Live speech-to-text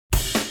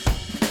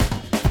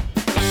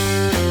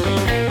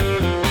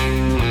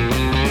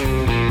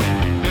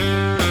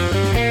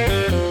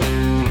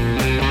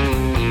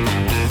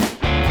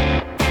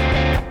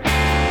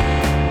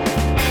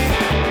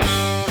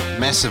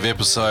massive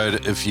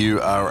episode if you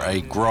are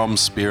a Grom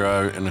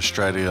Spearo in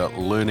Australia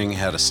learning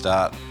how to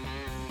start.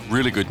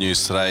 Really good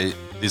news today.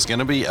 There's going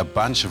to be a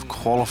bunch of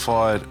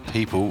qualified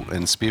people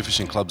in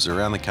spearfishing clubs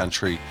around the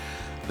country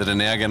that are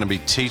now going to be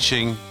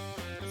teaching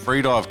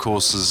freedive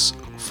courses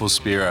for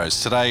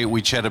Spearos. Today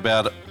we chat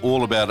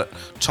all about it.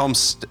 Tom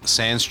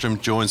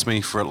Sandstrom joins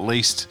me for at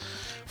least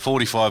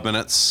 45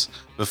 minutes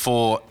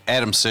before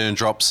Adam Stern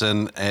drops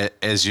in,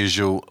 as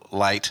usual,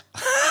 late.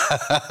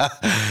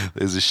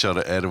 There's a shot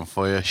at Adam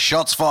for you.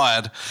 Shots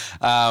fired.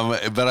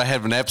 But I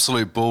had an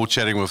absolute ball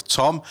chatting with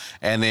Tom,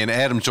 and then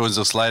Adam joins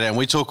us later, and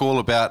we talk all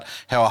about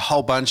how a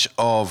whole bunch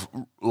of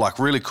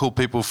really cool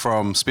people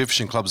from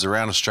spearfishing clubs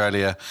around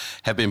Australia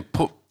have been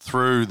put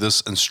through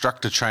this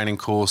instructor training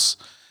course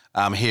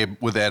here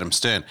with Adam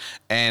Stern.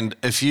 And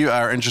if you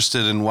are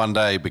interested in one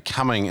day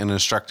becoming an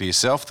instructor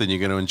yourself, then you're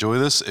going to enjoy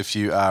this. If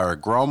you are a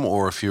Grom,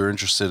 or if you're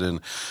interested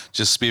in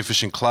just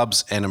spearfishing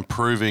clubs and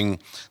improving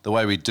the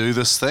way we do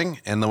this thing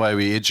and the way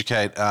we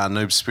educate our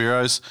noob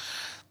Spearos,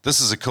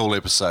 this is a cool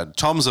episode.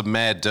 Tom's a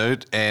mad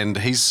dude, and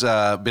he's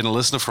been a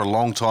listener for a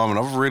long time, and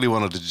I've really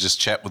wanted to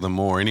just chat with him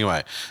more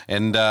anyway.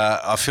 And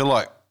I feel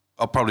like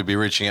I'll probably be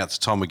reaching out to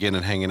Tom again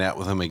and hanging out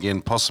with him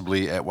again,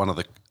 possibly at one of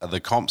the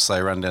comps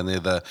they run down there,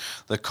 the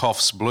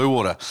Coffs Blue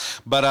Water.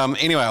 But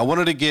anyway, I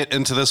wanted to get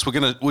into this. We're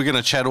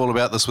gonna chat all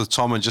about this with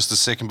Tom in just a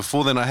second.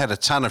 Before then, I had a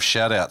ton of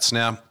shout outs.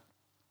 Now,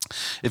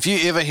 if you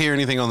ever hear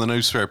anything on the Noob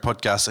Spearo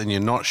podcast and you're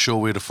not sure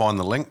where to find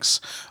the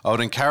links, I would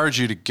encourage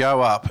you to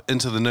go up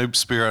into the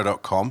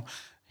noobspearo.com,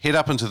 head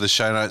up into the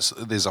show notes.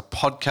 There's a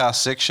podcast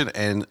section,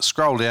 and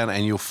scroll down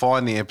and you'll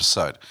find the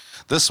episode.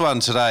 This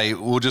one today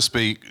will just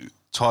be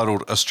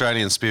titled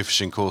Australian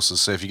Spearfishing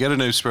Courses. So if you go to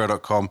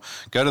noobspearo.com,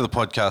 go to the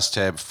podcast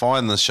tab,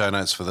 find the show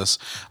notes for this.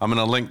 I'm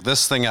going to link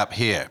this thing up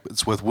here.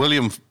 It's with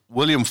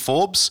William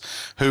Forbes,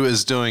 who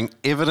is doing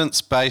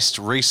evidence-based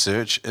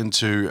research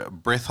into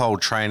breath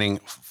hold training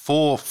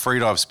for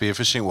freedive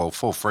spearfishing, well,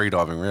 for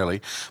freediving really,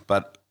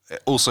 but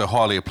also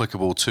highly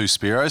applicable to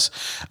Spearos.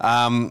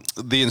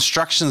 The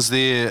instructions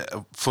there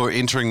for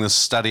entering this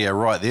study are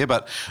right there,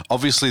 but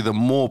obviously the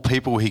more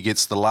people he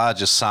gets, the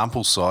larger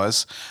sample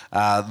size,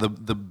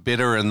 the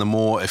better and the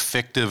more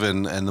effective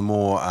and the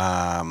more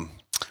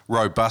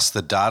robust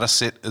the data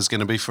set is going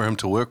to be for him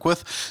to work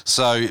with.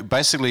 So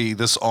basically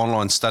this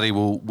online study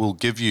will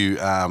give you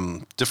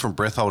different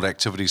breath hold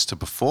activities to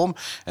perform,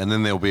 and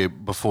then there'll be a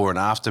before and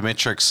after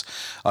metrics.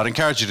 I'd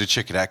encourage you to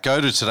check it out.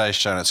 Go to today's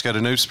show notes, go to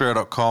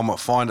noobspearo.com,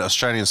 find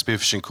Australian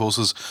Spearfishing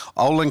Courses.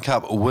 I'll link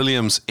up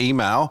William's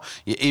email.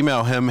 You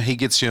email him, he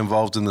gets you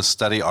involved in the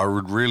study. I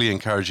would really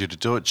encourage you to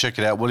do it. Check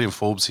it out. William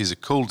Forbes, he's a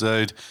cool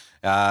dude.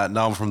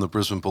 Know him from the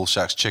Brisbane Bull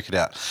Sharks. Check it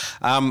out.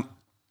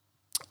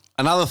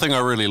 Another thing I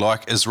really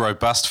like is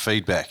robust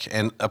feedback,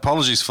 and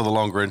apologies for the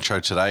longer intro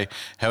today.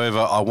 However,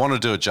 I want to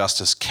do it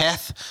justice.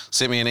 Kath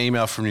sent me an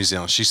email from New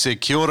Zealand. She said,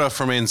 "Kia ora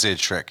from NZ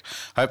Trek.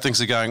 Hope things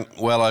are going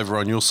well over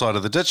on your side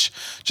of the ditch.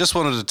 Just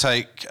wanted to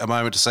take a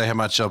moment to say how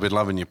much I've been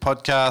loving your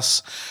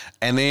podcasts."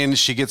 And then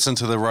she gets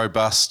into the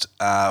robust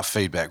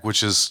feedback,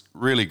 which is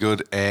really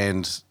good,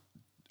 and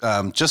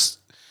just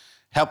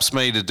helps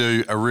me to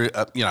do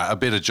a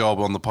better job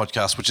on the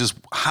podcast, which is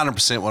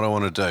 100% what I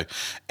want to do.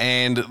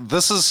 And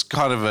this is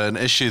kind of an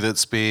issue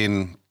that's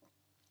been,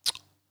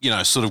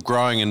 sort of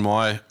growing in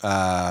my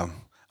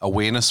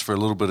awareness for a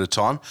little bit of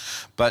time.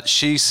 But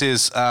she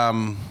says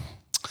there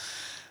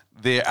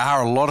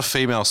are a lot of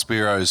female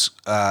Spearos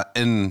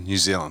in New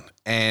Zealand,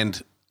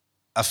 and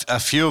a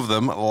few of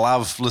them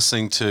love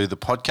listening to the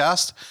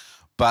podcast.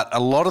 But a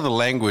lot of the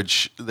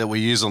language that we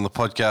use on the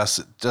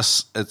podcast,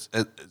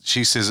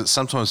 she says it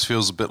sometimes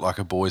feels a bit like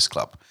a boys'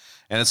 club.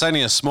 And it's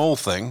only a small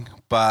thing,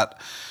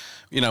 but,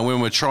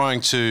 when we're trying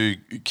to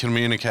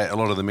communicate a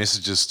lot of the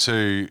messages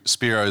to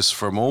Spearos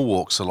from all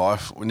walks of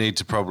life, we need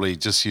to probably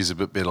just use a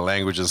bit better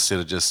language instead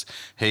of just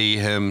he,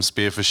 him,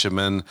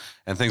 spearfisherman,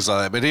 and things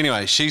like that. But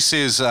anyway, she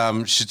says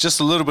she's just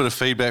a little bit of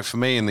feedback for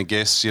me and the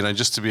guests,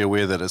 just to be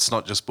aware that it's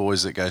not just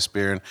boys that go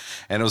spearing.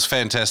 And it was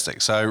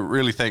fantastic. So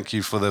really thank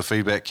you for the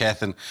feedback,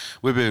 Kath. And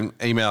we've been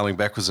emailing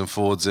backwards and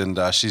forwards, and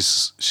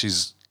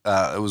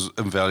it was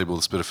invaluable,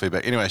 this bit of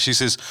feedback. Anyway, she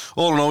says,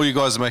 all in all, you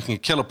guys are making a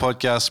killer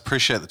podcast.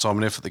 Appreciate the time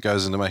and effort that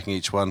goes into making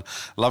each one.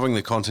 Loving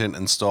the content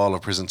and style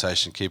of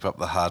presentation. Keep up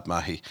the hard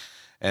mahi.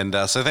 And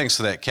so thanks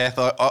for that, Kath.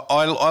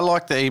 I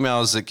like the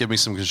emails that give me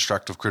some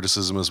constructive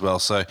criticism as well,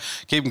 so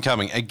keep them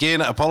coming.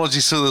 Again,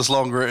 apologies for this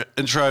longer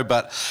intro,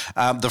 but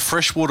the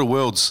Freshwater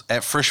Worlds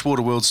at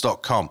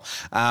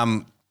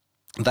freshwaterworlds.com.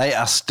 They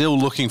are still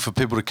looking for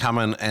people to come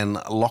in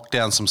and lock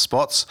down some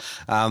spots.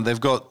 They've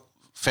got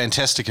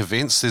fantastic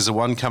events. There's a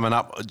one coming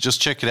up.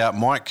 Just check it out.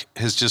 Mike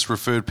has just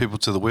referred people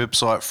to the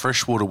website,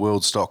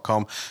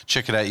 freshwaterworlds.com.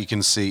 Check it out. You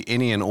can see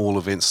any and all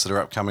events that are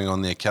upcoming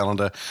on their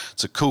calendar.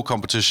 It's a cool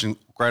competition,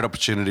 great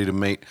opportunity to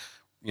meet,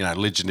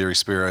 legendary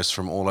Spearos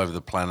from all over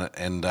the planet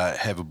and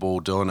have a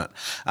ball doing it.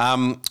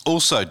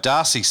 Also,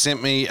 Darcy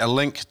sent me a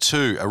link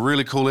to a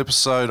really cool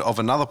episode of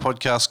another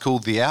podcast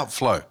called The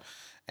Outflow.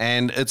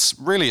 and it's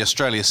really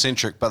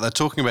Australia-centric, but they're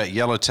talking about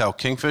yellowtail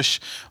kingfish,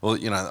 or,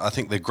 I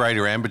think the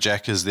greater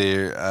amberjack is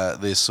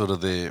their sort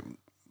of their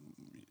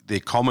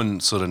common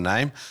sort of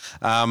name.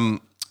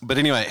 But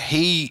anyway,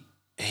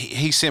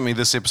 he sent me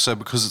this episode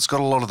because it's got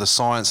a lot of the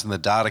science and the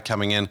data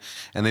coming in,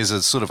 and there's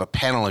a sort of a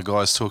panel of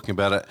guys talking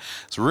about it.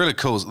 It's really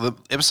cool. The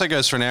episode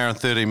goes for an hour and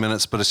 30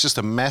 minutes, but it's just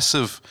a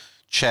massive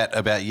chat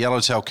about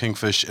yellowtail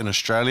kingfish in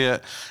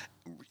Australia,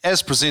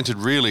 as presented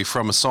really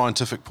from a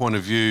scientific point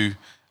of view,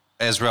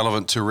 as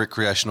relevant to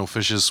recreational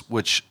fishes,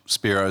 which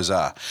Spearos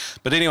are.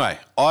 But anyway,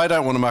 I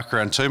don't want to muck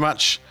around too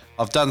much.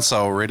 I've done so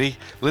already.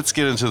 Let's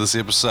get into this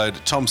episode.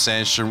 Tom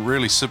Sandstrom,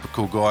 really super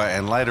cool guy,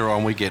 and later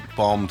on we get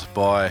bombed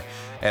by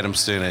Adam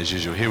Stern as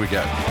usual. Here we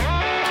go.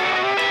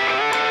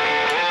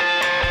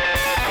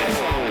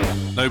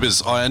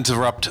 Noobers, I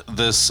interrupt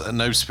this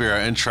Noob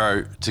Spearo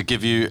intro to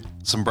give you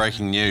some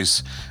breaking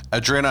news.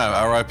 Adreno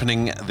are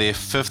opening their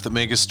 5th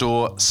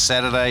megastore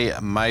Saturday,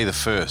 May the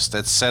 1st.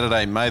 That's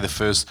Saturday, May the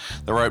 1st.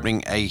 They're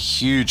opening a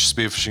huge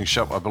spearfishing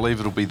shop. I believe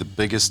it'll be the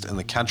biggest in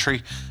the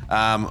country.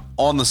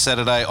 On the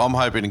Saturday, I'm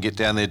hoping to get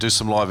down there, do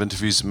some live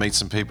interviews and meet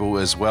some people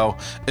as well,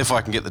 if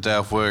I can get the day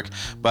off work.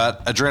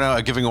 But Adreno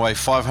are giving away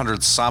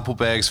 500 sample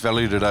bags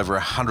valued at over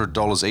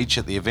 $100 each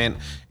at the event.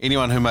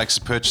 Anyone who makes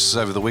purchases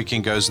over the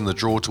weekend goes in the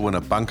draw to win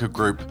a Bunker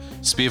Group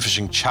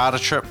spearfishing charter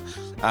trip.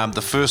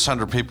 The first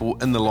 100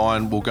 people in the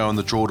line will go in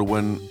the draw to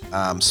win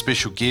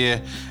special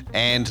gear,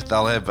 and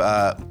they'll have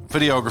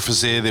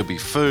videographers there. There'll be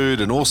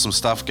food and awesome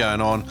stuff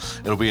going on.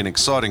 It'll be an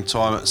exciting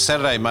time.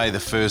 Saturday, May the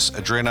 1st,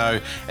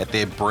 Adreno at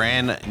their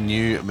brand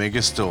new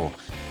megastore.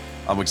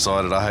 I'm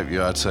excited. I hope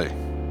you are too.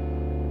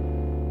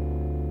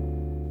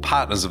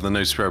 Partners of the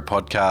Noob Spearo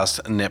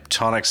podcast,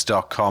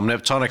 Neptonics.com.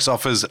 Neptonics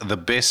offers the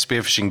best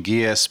spearfishing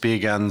gear, spear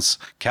guns,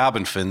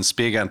 carbon fins,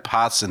 spear gun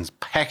parts and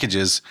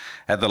packages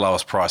at the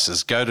lowest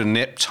prices. Go to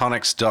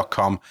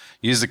Neptonics.com,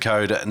 use the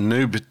code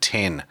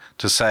NOOB10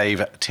 to save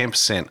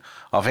 10%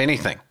 off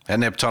anything at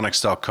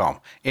Neptonics.com.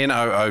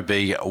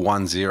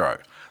 NOOB10.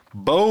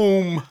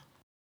 Boom!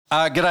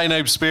 G'day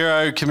Noob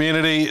Spearo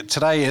community.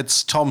 Today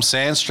it's Tom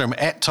Sandstrom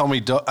at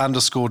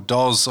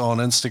Tommy_Doz on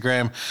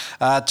Instagram.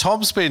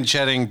 Tom's been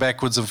chatting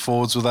backwards and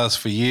forwards with us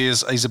for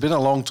years. He's been a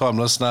long time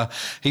listener.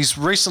 He's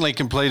recently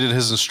completed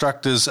his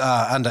instructors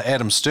under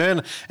Adam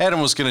Stern.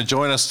 Adam was going to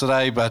join us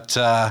today, but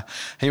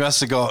he must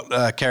have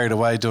got carried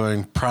away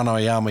doing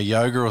pranayama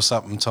yoga or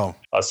something, Tom.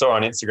 I saw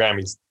on Instagram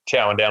he's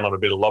chowing down on a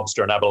bit of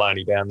lobster and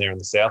abalone down there in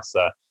the south.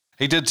 So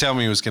he did tell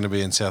me he was going to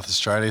be in South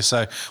Australia.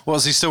 So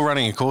was he still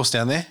running a course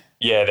down there?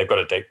 Yeah, they've got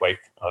a deep week,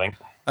 I think.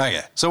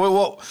 Okay.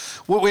 So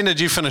when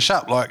did you finish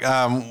up? Like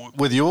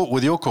with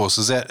your course?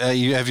 Is that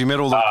have you met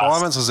all the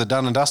requirements? Is it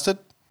done and dusted?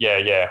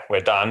 Yeah,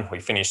 we're done. We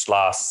finished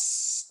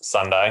last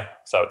Sunday,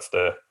 so it's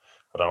I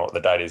don't know what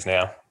the date is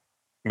now,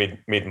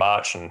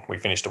 mid-March, and we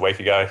finished a week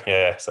ago.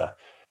 Yeah, so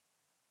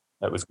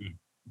that was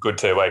good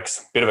 2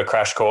 weeks. Bit of a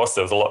crash course.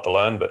 There was a lot to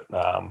learn, but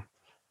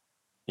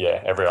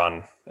yeah,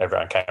 everyone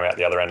came out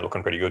the other end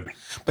looking pretty good.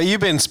 But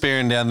you've been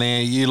spearing down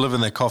there. You live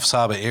in the Coffs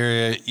Harbour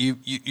area.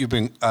 You've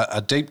been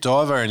a deep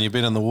diver and you've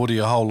been in the water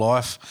your whole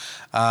life.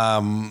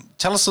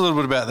 Tell us a little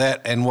bit about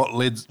that and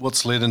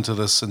what's led into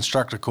this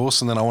instructor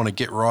course, and then I want to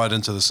get right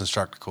into this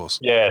instructor course.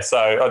 Yeah,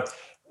 so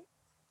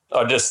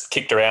I just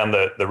kicked around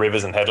the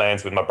rivers and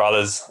headlands with my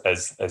brothers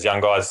as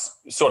young guys,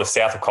 sort of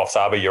south of Coffs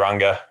Harbour,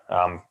 Urunga,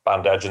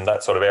 Bundadjan,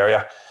 that sort of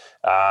area.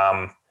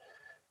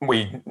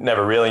 We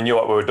never really knew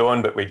what we were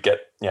doing, but we'd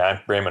get,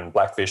 bream and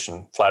blackfish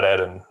and flathead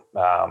and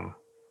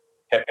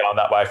kept going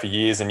that way for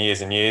years and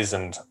years and years.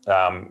 And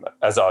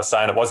as I was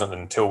saying, it wasn't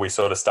until we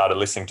sort of started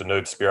listening to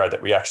Noob Spearo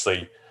that we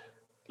actually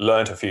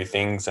learnt a few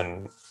things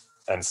and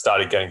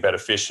started getting better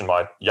fish. And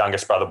my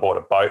youngest brother bought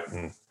a boat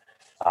and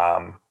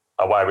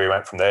away we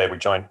went from there. We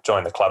joined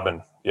the club,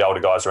 and the older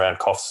guys around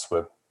Coffs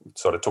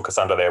sort of took us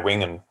under their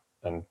wing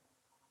and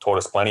taught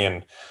us plenty.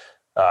 And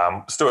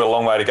still got a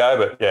long way to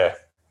go,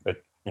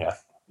 but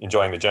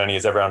enjoying the journey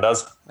as everyone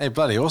does. Hey,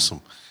 bloody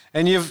awesome!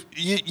 And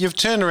you've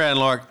turned around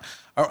like,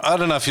 I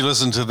don't know if have you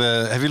listened to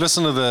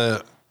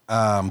the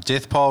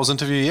Death Piles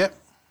interview yet?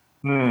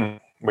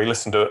 We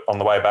listened to it on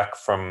the way back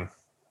from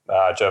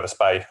Jervis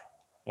Bay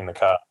in the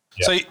car.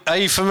 Yeah. So are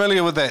you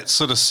familiar with that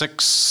sort of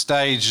 6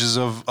 stages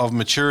of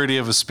maturity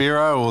of a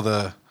Spearo, or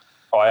the?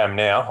 I am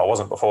now. I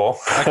wasn't before.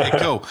 Okay,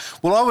 cool.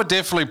 Well, I would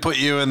definitely put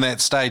you in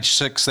that stage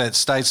 6, that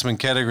statesman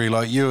category.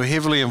 Like, you're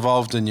heavily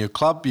involved in your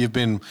club. You've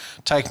been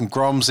taking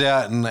groms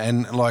out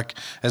and like,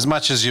 as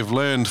much as you've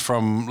learned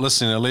from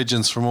listening to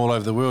legends from all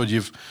over the world,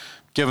 you've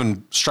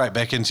given straight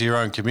back into your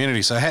own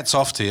community. So hats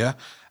off to you.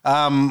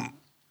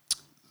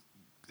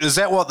 Is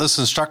that what this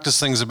instructors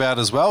thing's about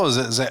as well?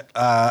 Yeah,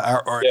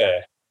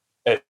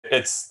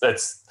 it's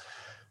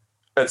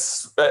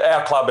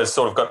our club has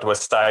sort of got to a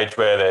stage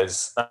where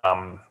there's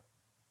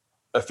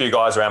a few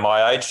guys around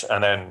my age,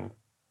 and then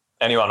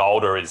anyone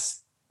older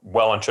is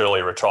well and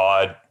truly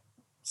retired,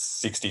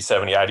 60,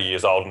 70, 80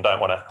 years old, and don't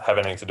want to have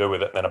anything to do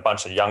with it. And then a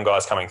bunch of young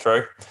guys coming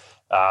through.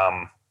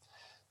 And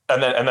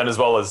then as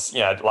well as,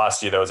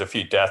 last year there was a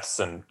few deaths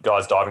and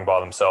guys diving by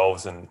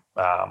themselves. And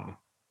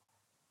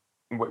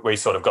we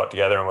sort of got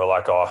together and we're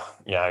like,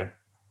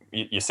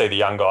 you see the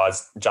young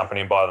guys jumping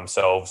in by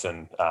themselves,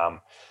 and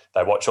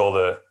they watch all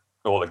the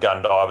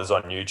gun divers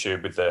on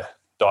YouTube with the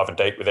diving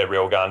deep with their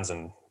real guns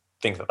and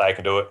think that they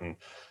can do it. And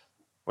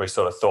we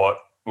sort of thought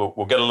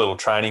we'll get a little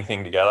training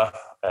thing together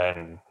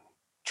and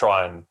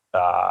try and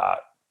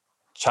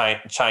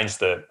change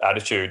the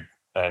attitude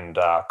and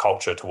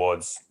culture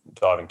towards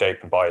diving deep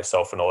and by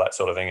yourself and all that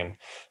sort of thing,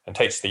 and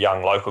teach the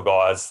young local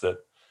guys that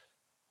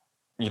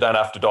you don't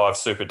have to dive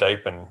super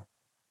deep, and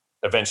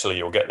eventually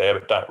you'll get there,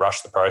 but don't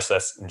rush the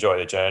process, enjoy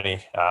the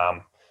journey,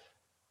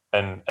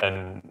 and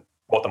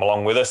brought them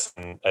along with us.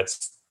 And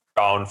it's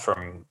gone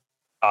from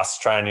us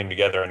training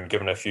together and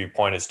giving a few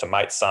pointers to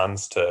mates'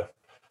 sons to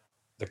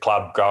the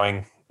club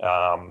growing,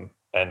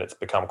 and it's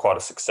become quite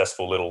a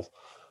successful little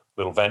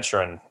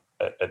venture, and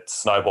it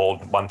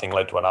snowballed. One thing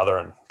led to another,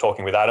 and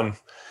talking with Adam,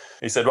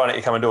 he said, why don't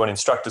you come and do an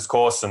instructor's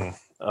course? And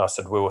I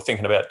said, we were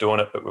thinking about doing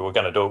it, but we were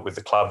going to do it with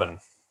the club. And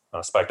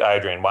I spoke to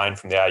Adrian Wayne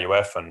from the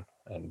RUF,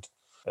 and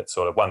it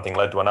sort of one thing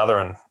led to another,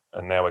 and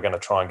now we're going to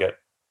try and get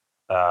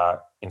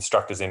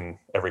instructors in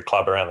every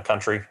club around the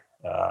country,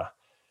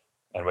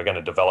 and we're going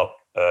to develop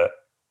a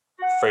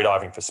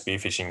freediving for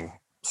spearfishing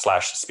 /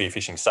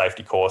 spearfishing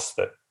safety course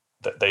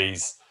that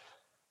these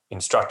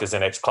instructors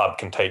in each club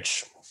can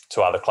teach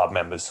to other club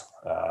members.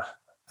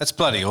 That's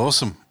bloody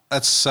awesome.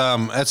 That's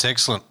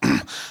excellent.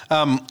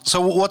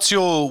 So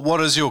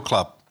what is your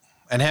club,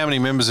 and how many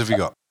members have you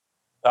got?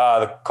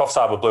 The Coffs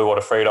Harbour Blue Water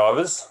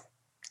Freedivers.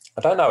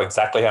 I don't know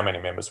exactly how many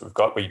members we've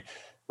got. We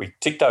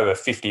ticked over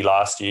 50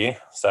 last year,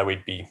 so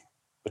we'd be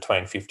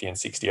between 50 and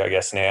 60, I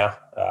guess, now.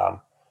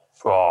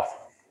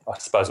 I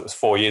suppose it was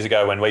 4 years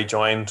ago when we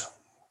joined.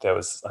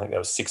 I think there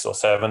was 6 or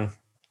 7,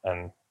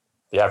 and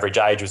the average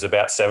age was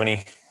about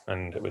 70,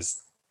 and it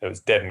was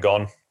dead and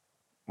gone,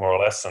 more or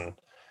less. And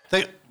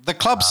the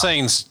club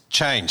scene's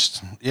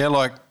changed. Yeah,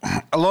 like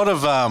a lot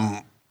of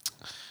the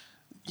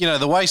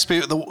way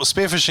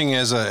spearfishing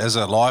as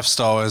a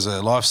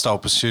lifestyle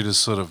pursuit is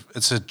sort of,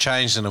 it's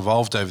changed and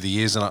evolved over the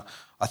years, and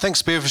I think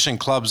spearfishing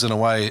clubs, in a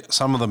way,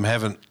 some of them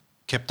haven't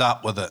kept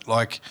up with it.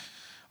 Like,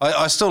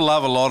 I still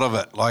love a lot of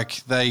it.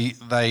 Like,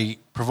 they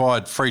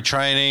provide free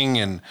training,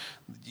 and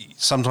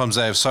sometimes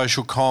they have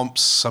social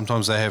comps,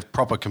 sometimes they have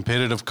proper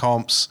competitive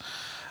comps,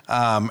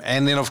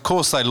 and then of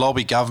course they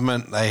lobby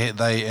government.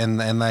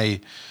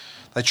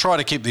 They try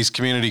to keep these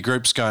community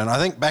groups going. I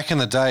think back in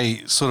the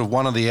day, sort of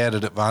one of the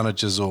added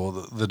advantages or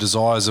the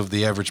desires of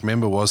the average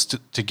member was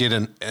to get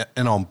in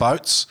on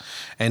boats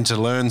and to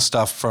learn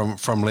stuff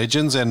from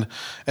legends. And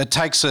it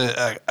takes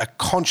a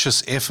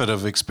conscious effort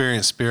of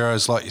experienced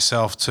spearos like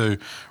yourself to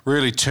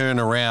really turn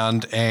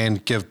around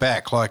and give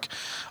back. Like,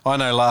 I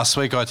know last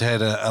week I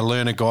had a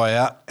learner guy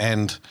out,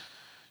 and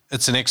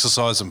it's an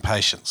exercise in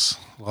patience.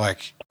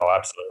 Like, oh,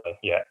 absolutely,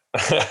 yeah.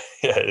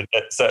 Yeah,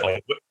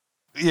 certainly.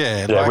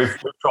 Yeah, like, we've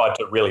tried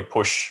to really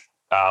push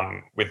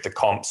with the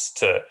comps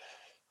to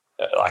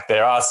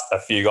there are a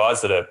few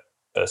guys that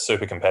are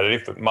super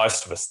competitive, but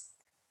most of us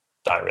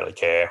don't really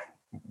care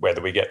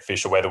whether we get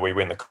fish or whether we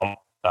win the comp.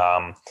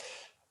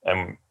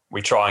 And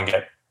we try and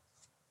get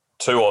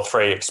 2 or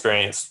 3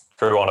 experienced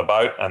crew on a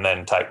boat, and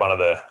then take one of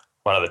the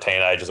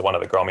teenagers or one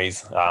of the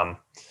grommies,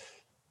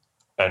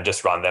 and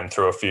just run them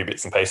through a few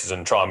bits and pieces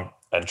and try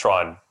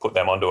and put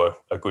them onto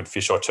a good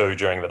fish or 2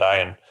 during the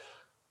day. And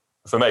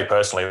for me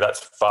personally, that's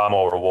far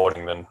more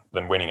rewarding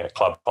than winning a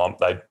club comp.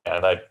 They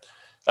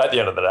at the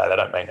end of the day, they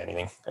don't mean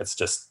anything. It's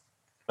just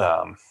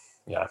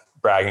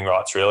bragging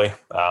rights, really.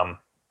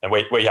 And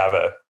we have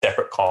a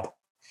separate comp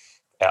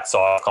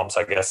outside comps,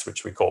 I guess,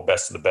 which we call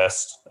Best of the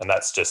Best, and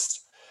that's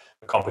just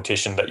a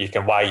competition that you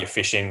can weigh your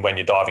fish in when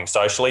you're diving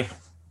socially,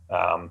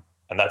 and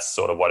that's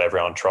sort of what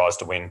everyone tries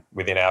to win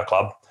within our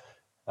club.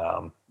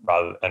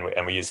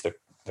 We use the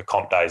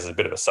comp days as a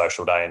bit of a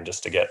social day, and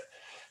just to get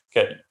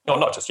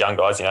not just young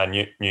guys,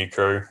 new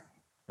crew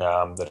that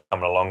are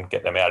coming along,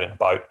 get them out in a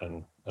boat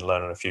and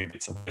learning a few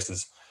bits and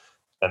pieces.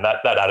 And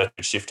that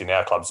attitude shift in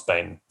our club's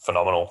been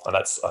phenomenal, and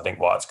that's, I think,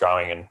 why it's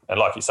growing. And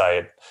like you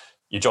say,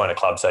 you join a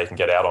club so you can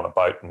get out on a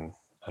boat and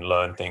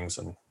learn things.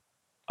 And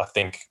I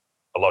think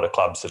a lot of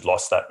clubs had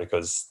lost that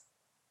because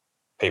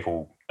it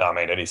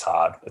is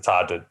hard. It's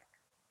hard to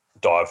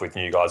dive with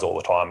new guys all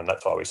the time, and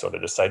that's why we sort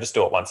of just say, just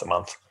do it once a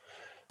month.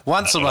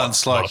 Once a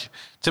month,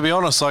 to be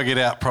honest, I get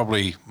out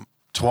probably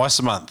twice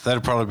a month.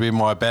 That'd probably be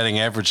my batting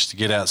average to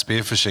get out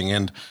spearfishing.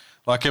 And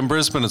like in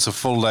Brisbane, it's a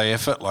full day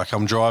effort. Like,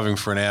 I'm driving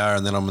for an hour,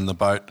 and then I'm in the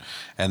boat,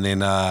 and then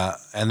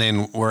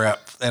we're out.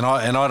 And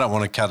I don't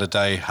want to cut a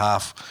day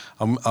half.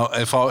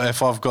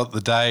 If I've got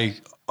the day,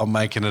 I'm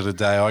making it a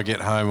day. I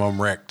get home,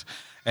 I'm wrecked.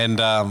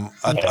 And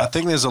I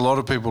think there's a lot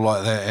of people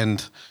like that.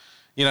 And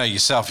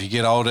yourself, you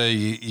get older,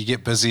 you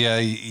get busier,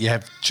 you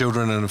have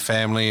children and a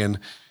family, and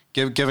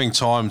giving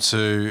time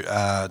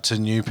to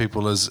new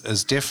people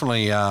is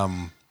definitely.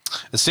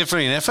 It's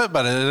definitely an effort,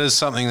 but it is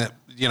something that,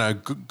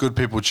 good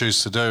people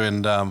choose to do.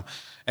 And I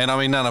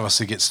mean, none of us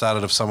would get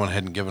started if someone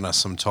hadn't given us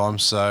some time.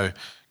 So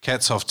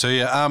cats off to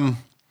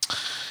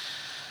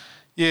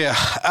you. Yeah.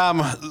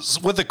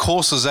 With the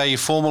courses, are you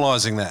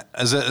formalising that?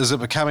 Is it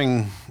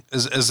becoming?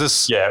 Is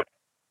this? Yeah,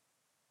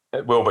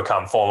 it will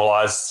become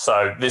formalised.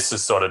 So this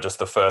is sort of just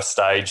the first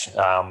stage.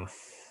 A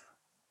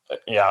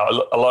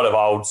lot of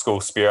old school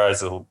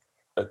Spiros will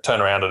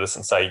turn around at us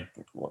and say,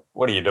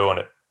 "What are you doing?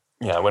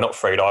 We're not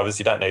free divers.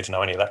 You don't need to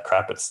know any of that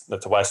crap. It's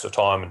a waste of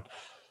time."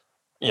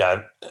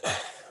 And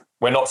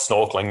we're not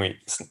snorkeling.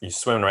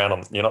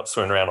 You're not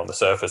swimming around on the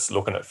surface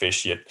looking at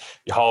fish. You're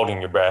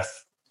holding your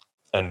breath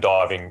and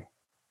diving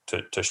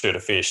to shoot a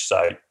fish.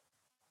 So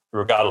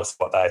regardless of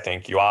what they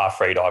think, you are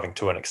free diving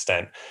to an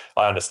extent.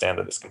 I understand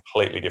that it's a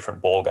completely different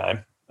ball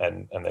game,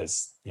 and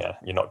there's you're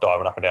not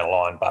diving up and down a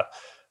line, but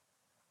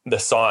the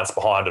science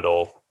behind it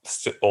all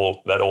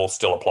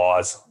still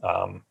applies.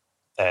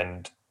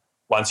 And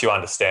once you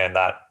understand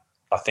that,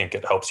 I think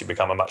it helps you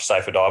become a much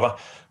safer diver.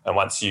 And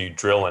once you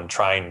drill and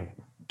train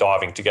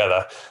diving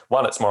together,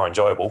 one, it's more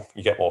enjoyable.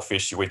 You get more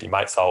fish. You're with your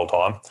mates the whole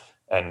time,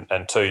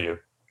 and two,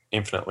 you're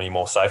infinitely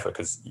more safer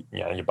because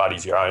your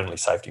buddy's your only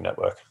safety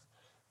network.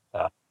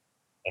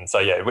 And so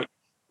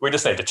we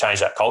just need to change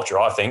that culture.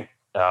 I think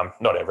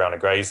not everyone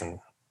agrees,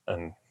 and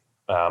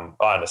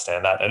I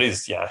understand that. It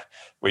is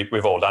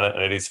we've all done it,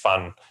 and it is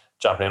fun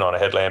jumping in on a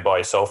headland by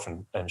yourself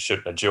and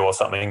shooting a dew or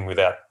something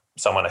without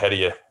someone ahead of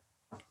you,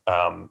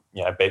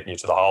 beating you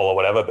to the hole or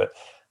whatever. But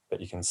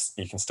you can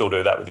still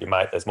do that with your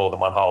mate. There's more than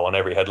one hole on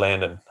every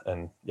headland,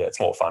 and it's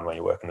more fun when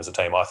you're working as a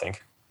team, I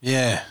think.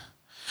 Yeah.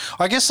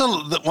 I guess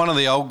one of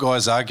the old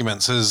guys'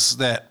 arguments is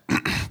that,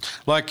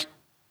 like,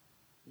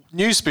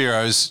 new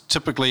Spiros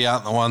typically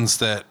aren't the ones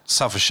that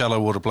suffer shallow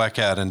water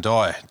blackout and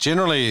die.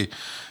 Generally,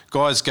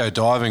 guys go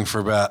diving for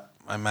about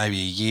maybe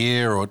a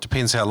year, or it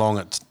depends how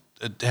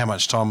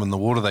much time in the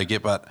water they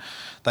get, but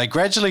they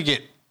gradually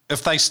get,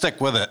 if they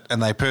stick with it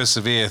and they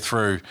persevere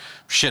through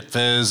shit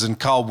fizz and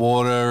cold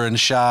water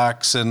and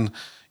sharks and,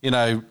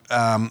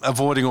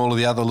 avoiding all of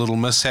the other little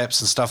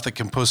mishaps and stuff that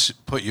can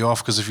put you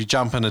off, because if you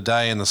jump in a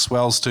day and the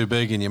swell's too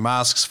big and your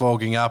mask's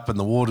fogging up and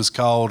the water's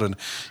cold and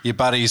your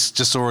buddy's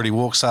just already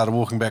started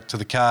walking back to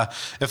the car,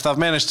 if they've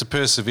managed to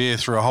persevere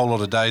through a whole lot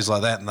of days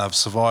like that and they've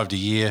survived a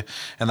year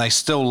and they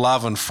still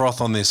love and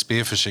froth on their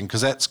spearfishing,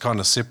 because that's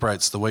kind of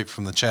separates the wheat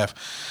from the chaff,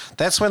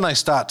 that's when they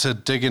start to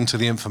dig into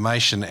the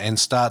information and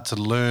start to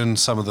learn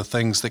some of the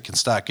things that can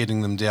start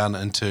getting them down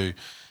into,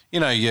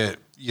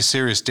 your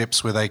serious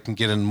depths where they can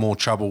get in more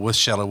trouble with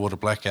shallow water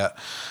blackout.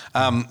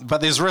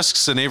 But there's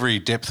risks in every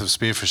depth of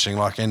spearfishing,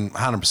 like in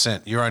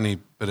 100%. Your only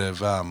bit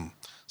of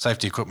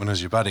safety equipment is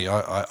your buddy.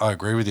 I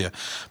agree with you.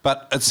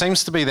 But it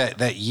seems to be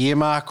that year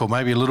mark or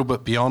maybe a little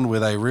bit beyond where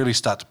they really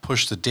start to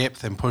push the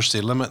depth and push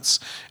their limits.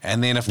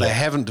 And then if they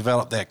haven't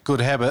developed that good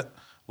habit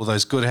or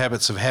those good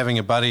habits of having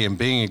a buddy and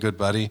being a good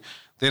buddy,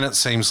 then it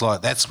seems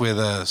like that's where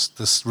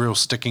this real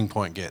sticking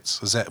point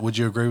gets. Would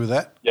you agree with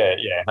that? Yeah.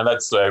 And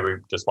that's where we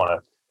just want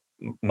to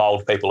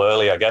mould people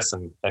early, I guess,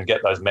 and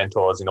get those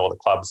mentors in all the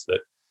clubs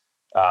that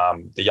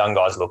the young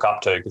guys look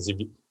up to. Because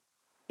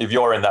if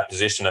you're in that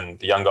position and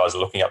the young guys are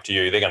looking up to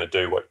you, they're going to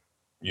do what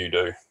you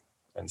do.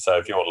 And so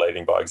if you're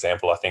leading by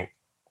example, I think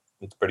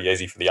it's pretty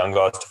easy for the young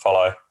guys to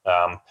follow.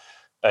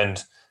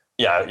 It's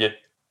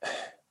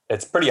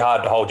pretty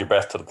hard to hold your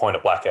breath to the point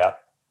of blackout.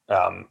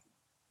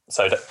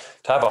 So to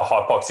have a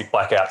hypoxic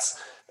blackouts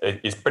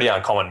is pretty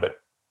uncommon.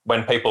 But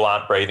when people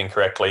aren't breathing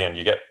correctly and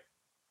you get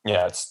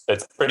it's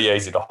pretty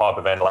easy to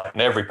hyperventilate,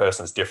 and every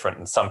person is different,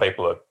 and some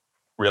people are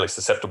really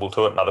susceptible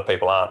to it and other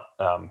people aren't.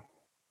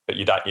 But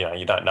you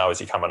don't know as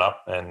you're coming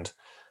up, and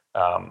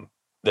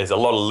there's a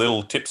lot of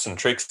little tips and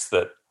tricks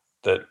that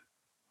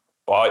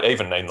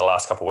even in the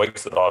last couple of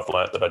weeks that I've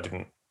learnt that I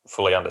didn't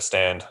fully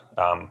understand,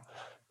 that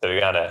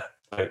are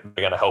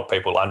going to help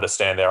people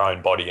understand their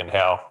own body and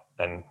how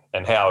having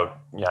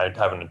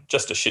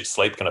just a shit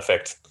sleep can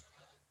affect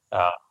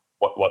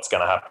what's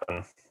going to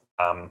happen.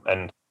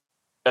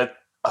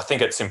 I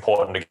think it's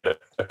important to get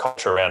a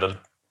culture around it,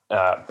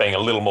 being a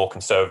little more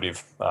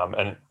conservative.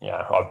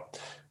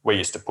 We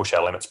used to push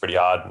our limits pretty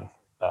hard. And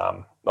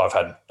I've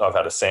had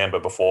a Samba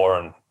before,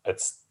 and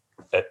it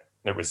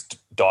was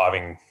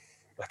diving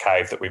a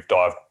cave that we've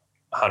dived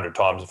 100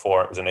 times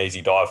before. It was an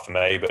easy dive for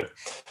me, but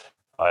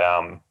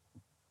I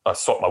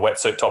swapped my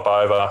wetsuit top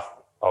over.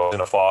 I was in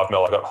a 5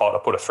 mil. I got hot. I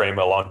put a 3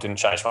 mil on. Didn't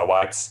change my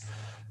weights.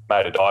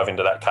 Made a dive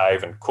into that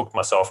cave and cooked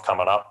myself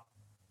coming up.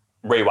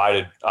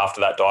 Reweighted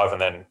after that dive, and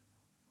then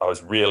I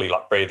was really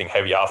breathing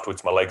heavy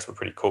afterwards. My legs were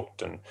pretty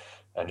cooked and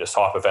just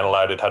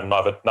hyperventilated. Had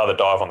another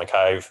dive on the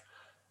cave.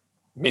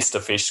 Missed a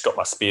fish. Got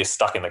my spear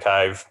stuck in the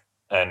cave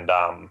and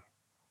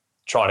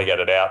trying to get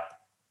it out.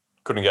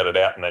 Couldn't get it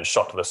out, and then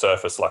shot to the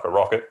surface like a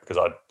rocket because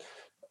I,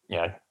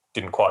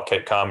 didn't quite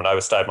keep calm and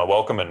overstayed my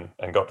welcome and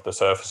got to the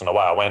surface, and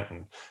away I went.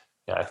 And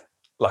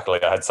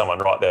luckily I had someone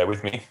right there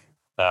with me.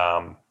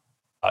 But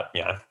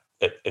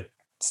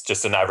it's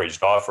just an average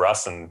dive for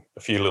us, and a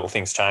few little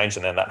things change,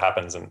 and then that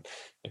happens, and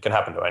it can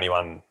happen to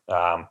anyone.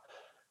 I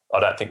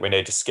don't think we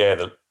need to scare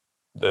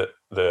the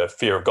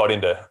fear of God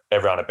into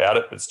everyone about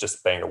it. It's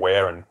just being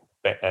aware and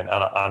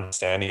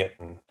understanding it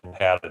and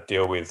how to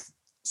deal with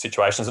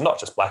situations, and not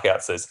just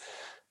blackouts.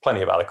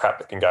 plenty of other crap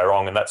that can go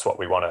wrong, and that's what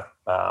we want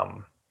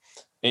to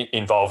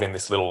involve in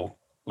this little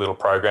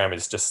program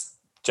is just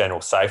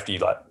general safety,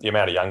 like the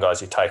amount of young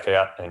guys you take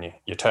out and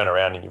you turn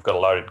around and you've got a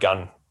loaded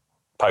gun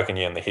poking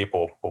you in the hip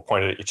or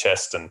pointed at your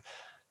chest. And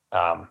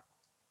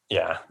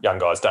young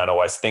guys don't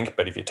always think,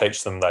 but if you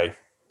teach them,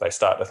 they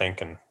start to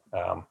think. And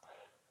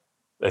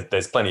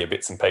there's plenty of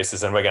bits and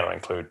pieces, and we're going to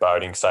include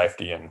boating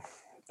safety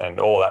and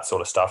all that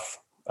sort of stuff.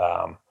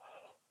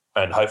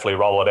 And hopefully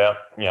roll it out,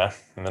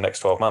 in the next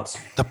 12 months.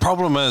 The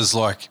problem is,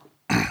 like,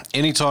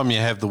 anytime you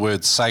have the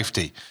word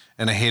safety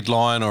in a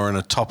headline or in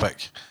a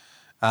topic,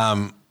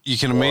 you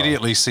can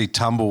immediately see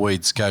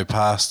tumbleweeds go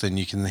past and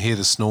you can hear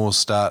the snores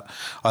start.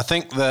 I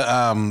think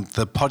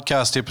the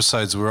podcast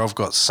episodes where I've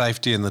got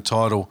safety in the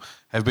title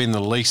have been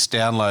the least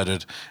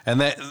downloaded, and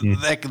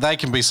that they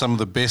can be some of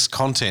the best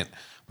content.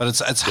 But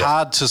it's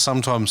hard to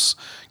sometimes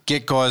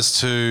get guys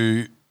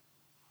to,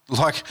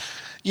 like,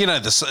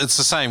 it's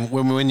the same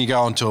when you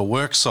go onto a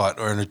work site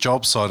or in a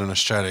job site in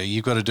Australia,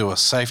 you've got to do a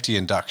safety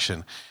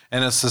induction,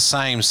 and it's the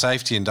same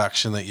safety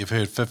induction that you've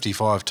heard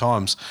 55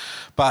 times.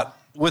 But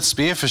with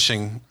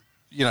spearfishing,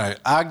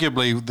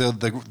 arguably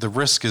the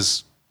risk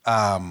is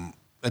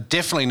it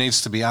definitely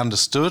needs to be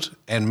understood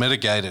and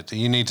mitigated.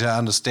 You need to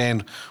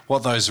understand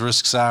what those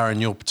risks are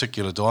in your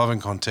particular diving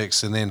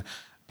context and then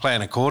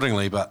plan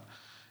accordingly. But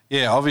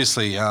yeah,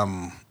 obviously,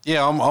 I'm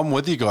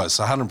with you guys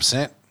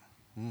 100%.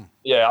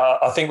 Yeah,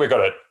 I think we've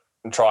got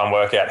to try and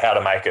work out how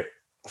to make it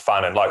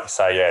fun. And like you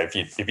say,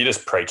 if you're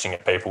just preaching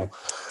at people,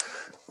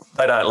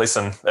 they don't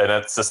listen. And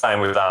it's the same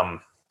with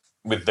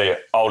the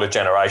older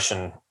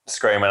generation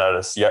screaming at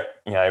us,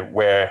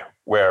 wear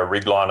a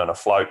rig line and a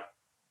float,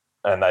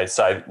 and they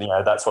say,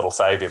 that's what'll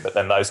save you. But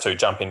then those two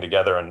jump in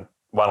together, and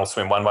one will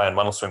swim one way and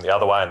one will swim the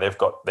other way, and they've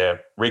got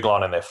their rig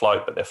line and their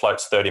float, but their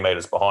float's 30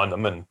 metres behind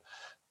them, and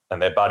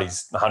their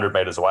buddy's 100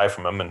 metres away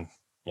from them, and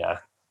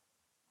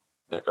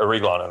a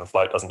rig line and a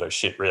float doesn't do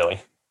shit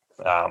really,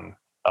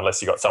 unless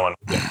you got someone.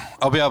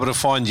 I'll be able to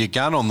find your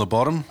gun on the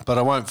bottom, but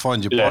I won't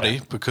find your body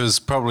because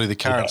probably the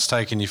current's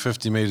taking you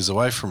 50 metres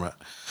away from it.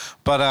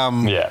 But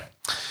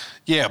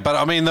but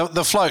I mean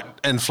the float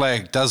and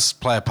flag does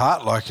play a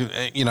part. Like,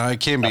 it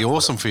can be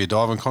awesome for your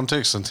diving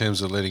context in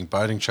terms of letting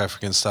boating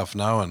traffic and stuff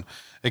know, and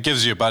it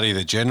gives your buddy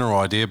the general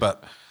idea.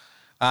 But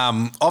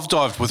I've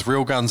dived with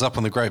real guns up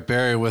on the Great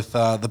Barrier with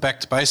the Back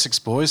to Basics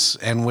boys,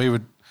 and we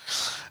would.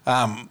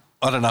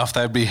 I don't know if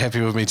they'd be happy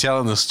with me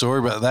telling this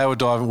story, but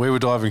we were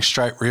diving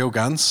straight reel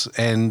guns,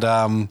 and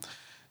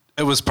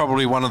it was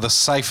probably one of the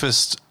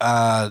safest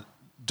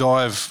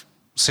dive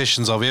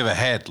sessions I've ever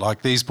had.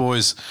 Like, these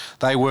boys,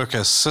 they work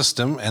a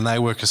system, and they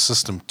work a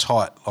system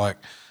tight. Like,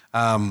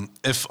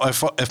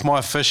 if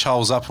my fish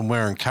holes up and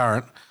we're in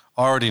current,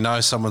 I already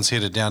know someone's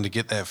headed down to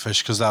get that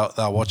fish because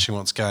they're watching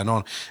what's going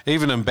on.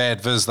 Even in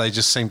bad viz, they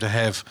just seem to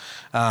have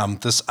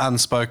this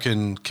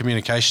unspoken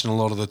communication a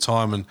lot of the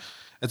time, and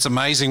it's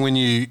amazing when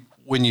you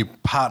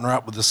partner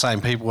up with the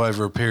same people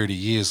over a period of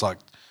years, like,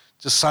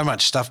 just so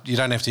much stuff you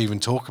don't have to even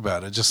talk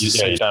about it. You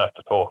don't have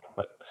to talk.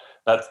 But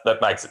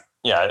that makes it,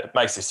 it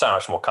makes you so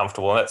much more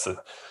comfortable. And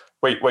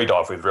we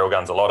dive with real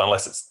guns a lot,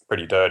 unless it's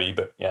pretty dirty.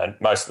 But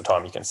most of the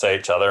time you can see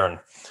each other.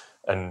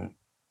 And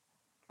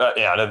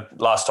the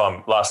last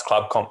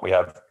club comp we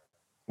had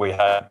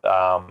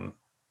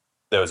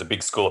there was a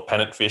big school of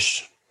pennant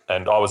fish,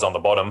 and I was on the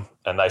bottom,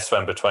 and they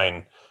swam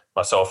between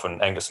myself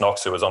and Angus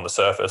Knox, who was on the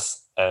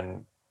surface,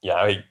 and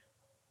it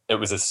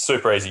was a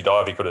super easy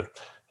dive. He could have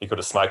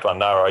smoked one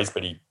no worries,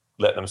 but he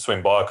let them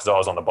swim by because I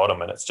was on the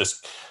bottom. And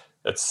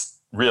it's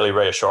really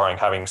reassuring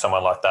having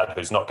someone like that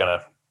who's not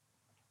going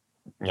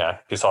to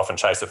piss off and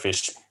chase a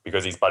fish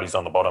because his buddy's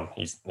on the bottom.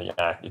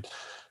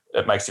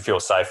 It makes you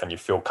feel safe and you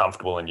feel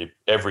comfortable, and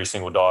every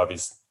single dive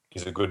is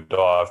a good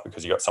dive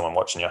because you got someone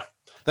watching you.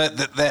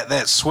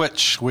 That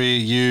switch where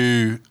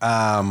you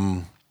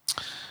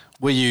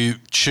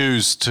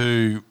choose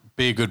to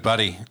be a good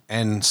buddy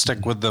and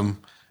stick with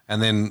them,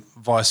 and then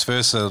vice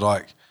versa,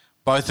 like,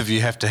 both of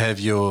you have to have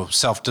your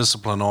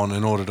self-discipline on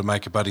in order to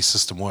make a buddy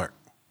system work.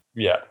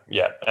 Yeah.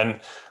 And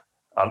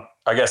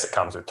I guess it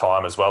comes with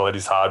time as well. It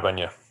is hard when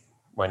you're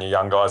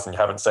young guys and you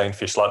haven't seen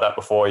fish like that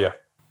before you.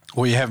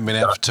 Or you haven't been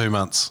out for 2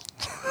 months.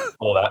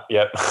 All that,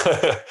 yeah.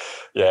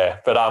 Yeah.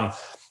 But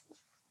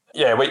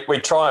we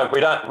try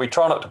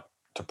not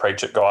to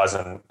preach at guys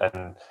and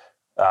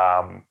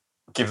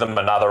give them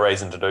another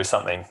reason to do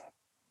something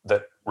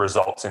that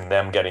results in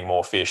them getting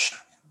more fish.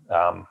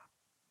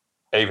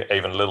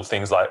 Even little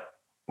things like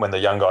when the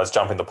young guys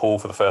jump in the pool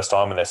for the first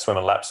time and they're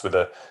swimming laps with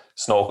a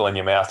snorkel in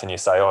your mouth, and you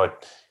say, you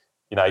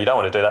don't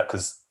want to do that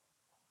because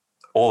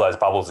all those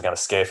bubbles are going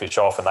to scare fish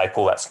off, and they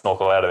pull that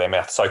snorkel out of their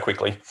mouth so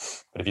quickly.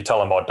 But if you tell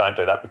them, don't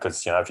do that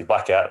because, if you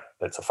black out,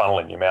 it's a funnel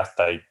in your mouth,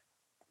 it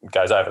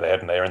goes over their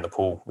head and they're in the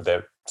pool with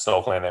their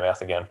snorkel in their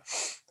mouth again.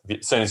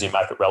 As soon as you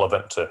make it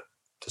relevant to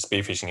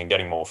spearfishing and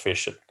getting more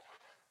fish,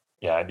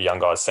 the young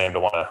guys seem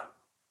to want to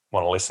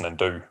listen and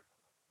do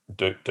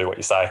what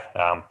you say.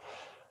 I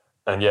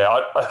don't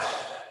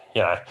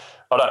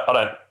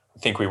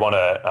think we want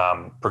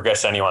to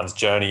progress anyone's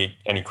journey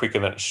any quicker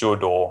than it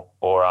should, or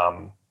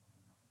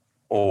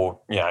or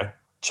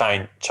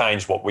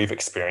change what we've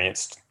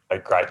experienced a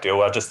great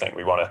deal. I just think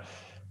we want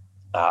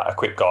to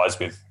equip guys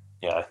with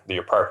the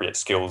appropriate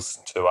skills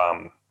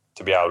to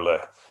be able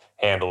to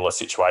handle a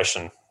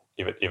situation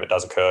if it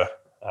does occur.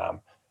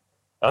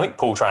 I think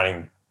pool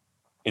training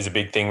is a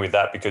big thing with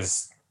that,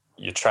 because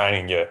you're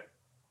training your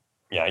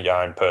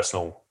own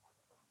personal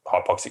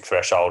hypoxic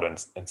threshold and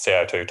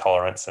CO2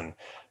 tolerance, and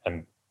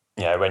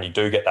when you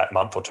do get that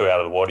month or two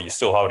out of the water, you're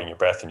still holding your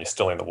breath and you're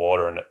still in the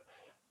water, and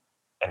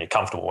you're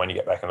comfortable when you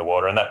get back in the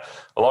water. And that,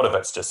 a lot of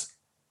it's just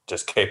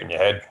keeping your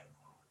head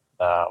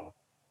and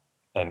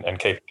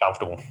keep it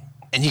comfortable.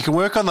 And you can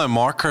work on the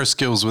micro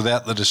skills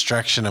without the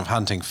distraction of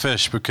hunting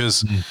fish,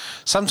 because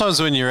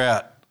sometimes when you're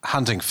out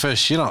hunting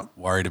fish, you're not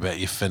worried about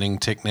your finning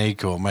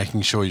technique or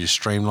making sure you're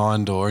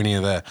streamlined or any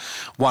of the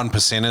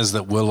 1%ers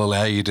that will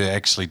allow you to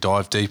actually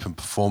dive deep and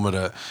perform at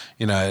a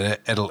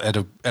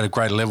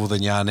greater level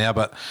than you are now.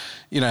 But,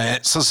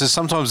 so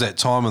sometimes that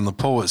time in the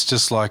pool, it's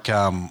just like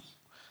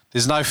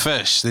there's no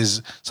fish.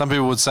 Some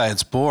people would say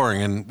it's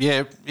boring, and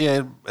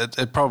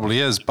it probably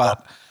is,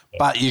 but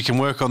you can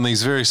work on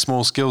these very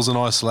small skills in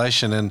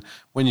isolation, and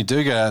when you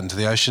do go out into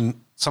the ocean,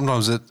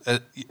 sometimes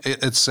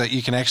it's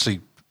you can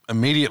actually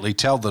immediately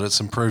tell that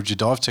it's improved your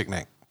dive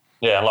technique.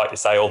 Yeah, and like you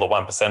say, all the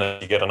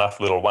 1%ers, you get enough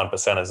little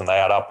 1%ers and they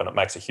add up, and it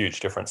makes a huge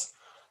difference.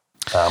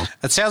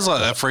 It sounds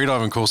like that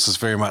freediving course is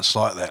very much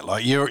like that.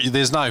 Like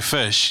there's no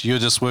fish. You're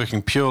just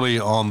working purely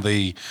on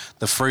the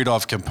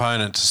freedive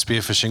component to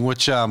spearfishing,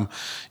 which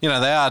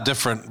they are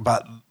different,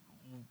 but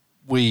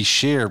we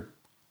share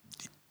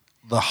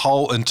the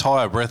whole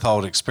entire breath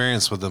hold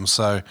experience with them.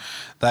 So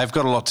they've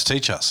got a lot to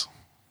teach us.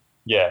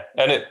 Yeah,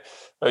 and it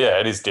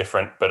is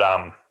different, but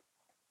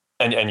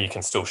and you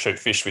can still shoot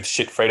fish with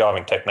shit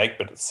freediving technique,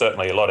 but it's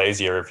certainly a lot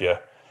easier if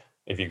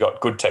you've got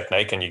good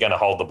technique and you're going to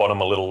hold the bottom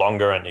a little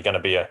longer and you're going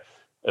to be a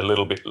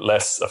little bit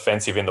less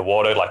offensive in the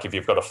water. Like if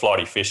you've got a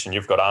flighty fish and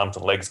you've got arms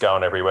and legs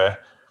going everywhere,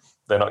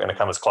 they're not going to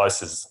come as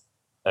close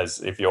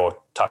as if you're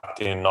tucked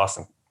in nice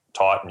and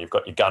tight and you've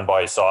got your gun by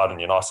your side and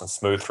you're nice and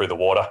smooth through the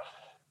water.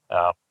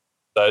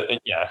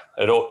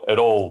 It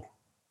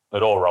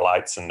all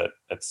relates, and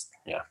it's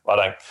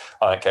I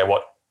don't care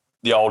what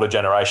the older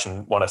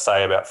generation want to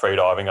say about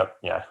freediving.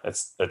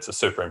 It's a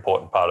super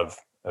important part of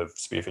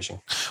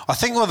spearfishing. I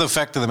think the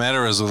fact of the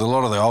matter is, with a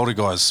lot of the older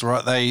guys,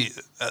 right,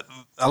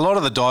 a lot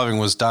of the diving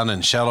was done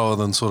in shallower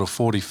than sort of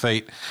 40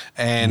 feet,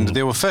 and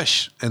there were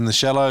fish in the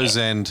shallows,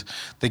 and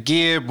the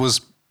gear was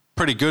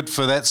pretty good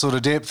for that sort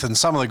of depth, and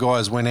some of the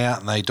guys went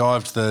out and they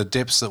dived the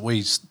depths that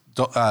we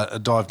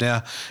dive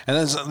now,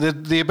 and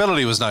the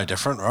ability was no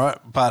different, right?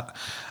 But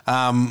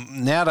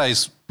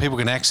nowadays people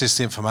can access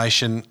the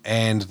information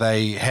and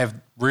they have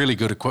really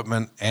good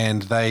equipment,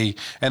 and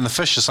the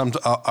fish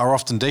are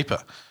often deeper.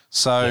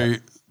 So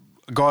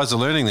guys are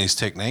learning these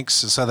techniques,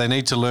 so they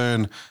need to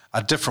learn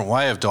a different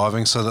way of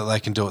diving so that they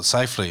can do it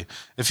safely.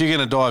 If you're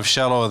going to dive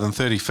shallower than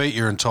 30 feet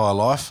your entire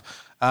life,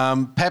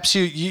 perhaps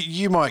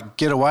you might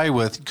get away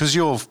with, because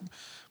your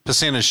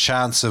percentage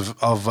chance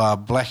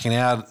of blacking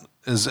out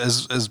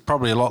is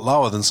probably a lot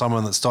lower than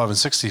someone that's diving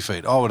 60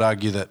 feet. I would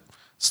argue that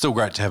it's still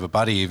great to have a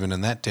buddy even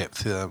in that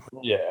depth.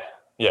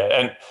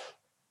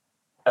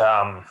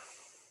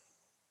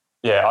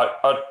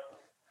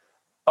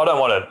 I don't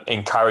want to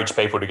encourage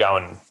people to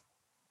go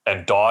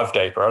and dive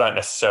deeper. I don't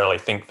necessarily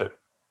think that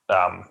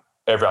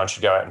everyone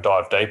should go out and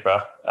dive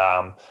deeper,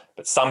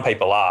 but some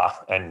people are,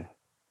 and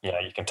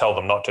you can tell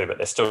them not to, but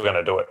they're still going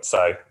to do it.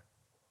 So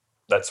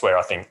that's where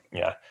I think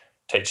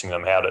teaching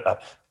them how to.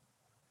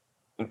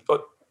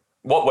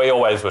 What we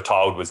always were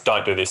told was,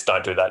 don't do this,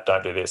 don't do that,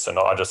 don't do this, and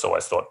I just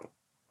always thought,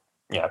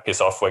 piss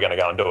off, we're going to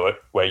go and do it.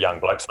 We're young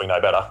blokes, we know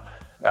better,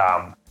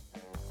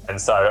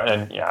 and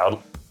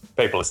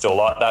people are still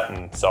like that,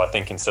 and so I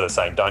think instead of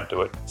saying don't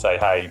do it, say,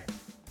 hey,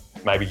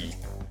 maybe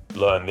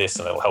learn this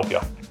and it'll help you.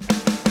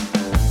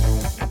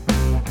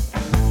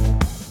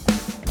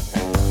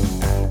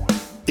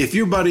 If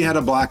your buddy had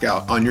a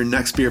blackout on your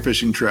next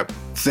spearfishing trip,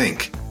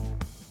 think,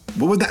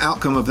 what would the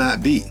outcome of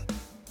that be?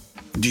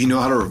 Do you know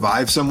how to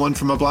revive someone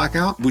from a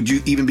blackout? Would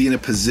you even be in a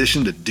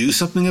position to do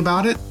something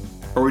about it?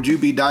 Or would you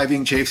be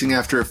diving, chasing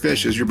after a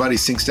fish as your buddy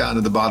sinks down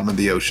to the bottom of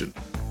the ocean?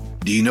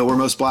 Do you know where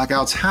most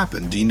blackouts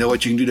happen? Do you know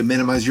what you can do to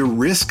minimize your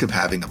risk of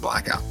having a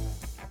blackout?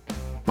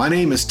 My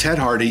name is Ted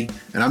Hardy,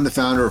 and I'm the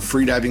founder of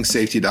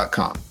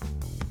freedivingsafety.com.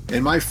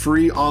 In my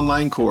free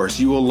online course,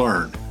 you will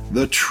learn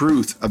the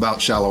truth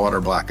about shallow water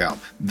blackout,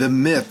 the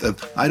myth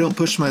of, I don't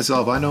push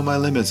myself, I know my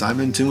limits, I'm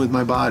in tune with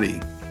my body,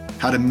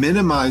 how to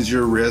minimize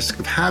your risk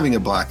of having a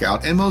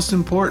blackout, and most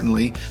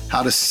importantly,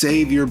 how to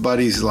save your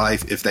buddy's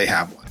life if they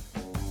have one.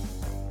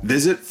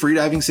 Visit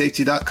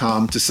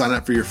freedivingsafety.com to sign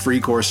up for your free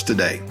course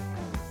today.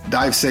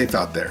 Dive safe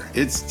out there.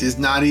 It's just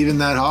not even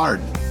that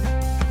hard.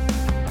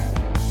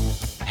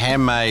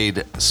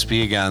 Handmade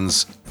spear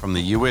guns from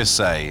the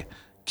USA,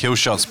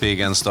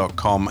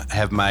 KillshotSpearguns.com,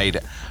 have made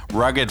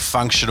rugged,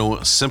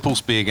 functional, simple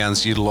spear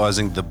guns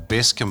utilizing the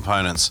best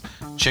components.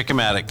 Check them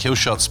out at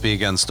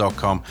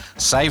KillshotSpearguns.com.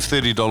 Save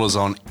 $30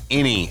 on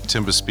any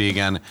timber spear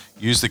gun.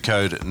 Use the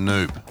code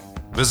NOOB.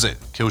 visit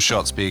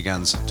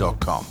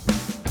killshotsbeerguns.com.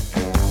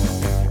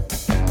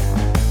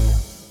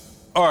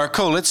 All right,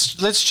 cool.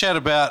 Let's chat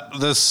about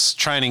this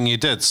training you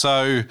did.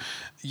 So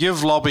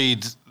you've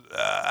lobbied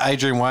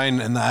Adrian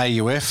Wayne and the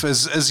AUF.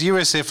 Is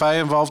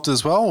USFA involved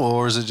as well,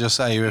 or is it just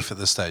AUF at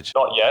this stage?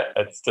 Not yet.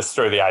 It's just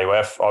through the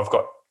AUF. I've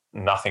got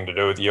nothing to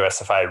do with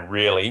USFA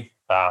really,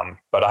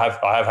 but I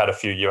have had a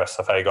few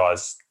USFA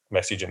guys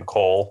message and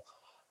call,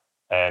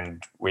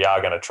 and we are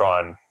going to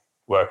try and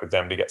work with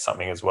them to get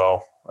something as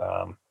well.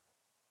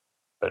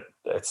 But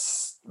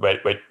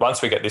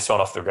once we get this one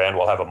off the ground,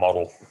 we'll have a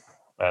model,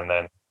 and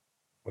then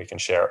we can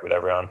share it with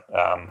everyone.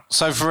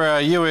 So for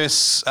our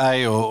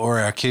USA or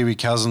our Kiwi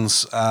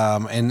cousins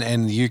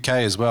and the UK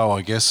as well,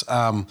 I guess,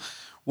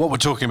 what we're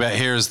talking about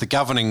here is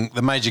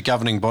the major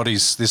governing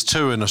bodies. There's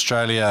two in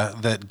Australia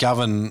that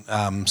govern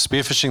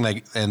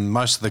spearfishing, and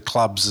most of the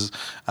clubs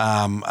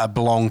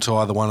belong to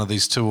either one of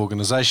these two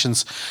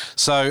organisations.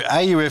 So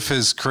AUF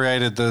has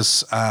created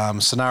this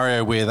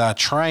scenario where they're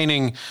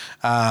training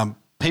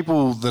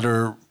people that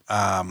are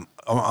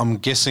I'm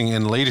guessing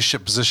in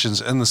leadership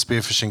positions in the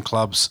spearfishing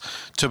clubs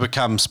to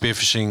become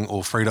spearfishing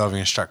or freediving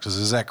instructors.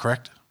 Is that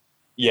correct?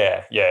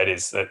 Yeah, it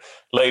is.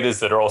 Leaders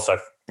that are also,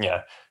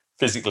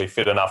 physically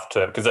fit enough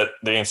to, because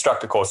the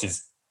instructor course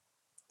is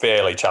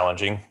fairly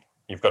challenging.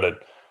 You've got to,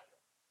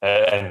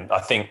 and I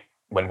think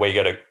when we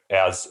get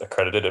ours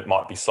accredited, it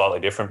might be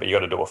slightly different, but you got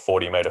to do a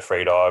 40-metre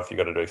free dive. You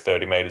got to do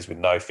 30 metres with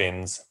no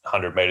fins,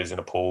 100 metres in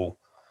a pool,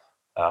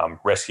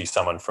 rescue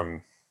someone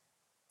from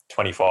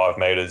 25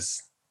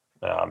 metres.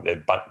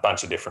 There's a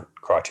bunch of different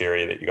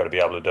criteria that you've got to be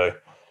able to do.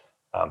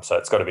 So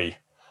it's got to be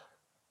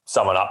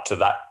someone up to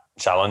that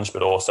challenge,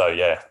 but also,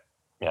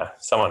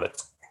 someone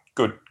that's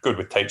good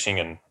with teaching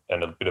and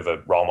a bit of a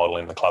role model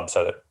in the club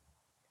so that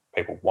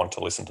people want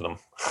to listen to them.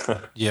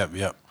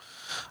 Yep.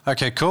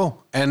 Okay,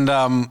 cool. And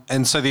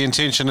so the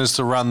intention is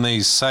to run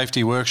these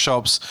safety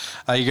workshops.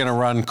 Are you going to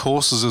run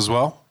courses as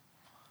well?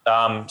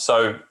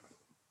 So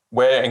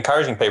we're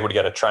encouraging people to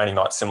get a training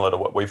night similar to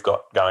what we've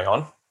got going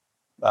on.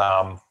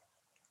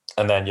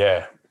 And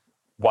then,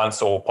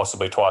 once or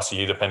possibly twice a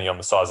year, depending on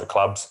the size of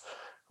clubs,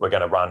 we're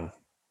going to run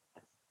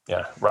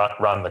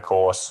the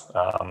course.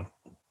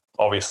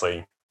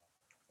 Obviously,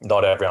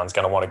 not everyone's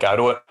going to want to go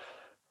to it.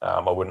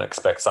 I wouldn't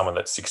expect someone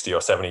that's 60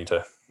 or 70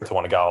 to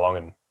want to go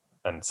along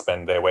and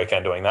spend their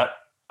weekend doing that.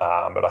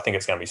 But I think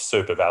it's going to be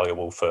super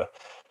valuable for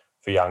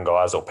young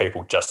guys or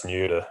people just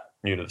new to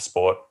the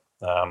sport.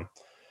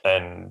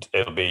 And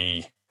it'll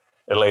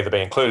either be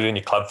included in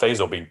your club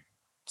fees or be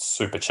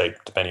super cheap,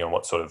 depending on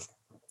what sort of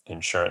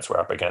insurance we're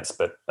up against.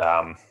 But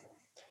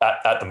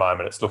at the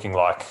moment, it's looking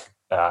like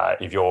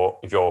if your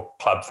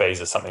club fees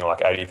are something like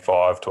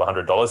 $85 to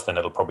 $100, then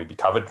it'll probably be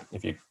covered.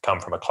 If you come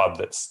from a club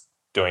that's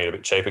doing it a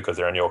bit cheaper because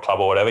they're in your club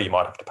or whatever, you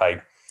might have to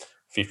pay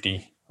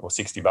 $50 or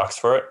 $60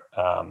 for it.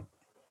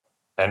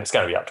 And it's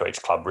going to be up to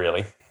each club,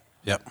 really.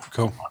 Yep,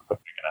 cool. But we're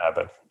going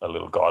to have a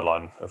little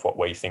guideline of what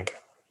we think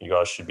you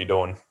guys should be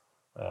doing.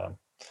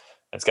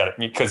 It's going to,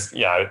 because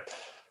I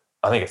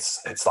think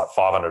it's like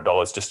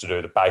 $500 just to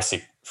do the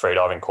basic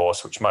freediving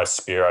course, which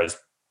most Spearos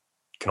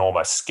can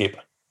almost skip.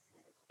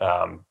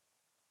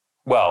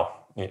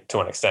 To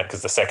an extent,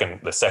 because the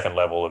second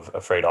level of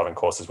freediving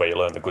course is where you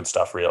learn the good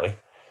stuff, really.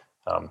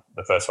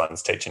 The first one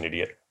is teach an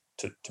idiot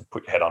to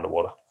put your head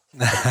underwater.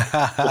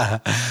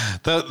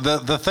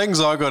 The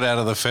things I got out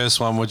of the first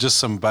one were just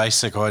some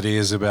basic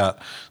ideas about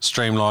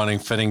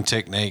streamlining, fitting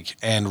technique,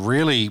 and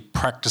really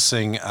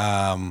practicing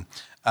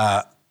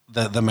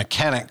the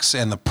mechanics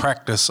and the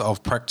practice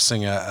of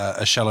practicing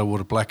a shallow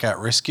water blackout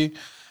rescue.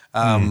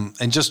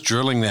 And just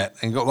drilling that.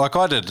 And like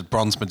I did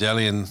bronze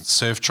medallion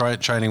surf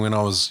training when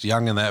I was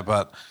young and that,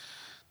 but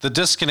the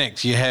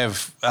disconnect you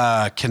have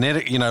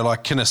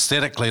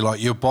kinesthetically,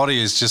 like your body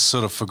has just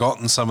sort of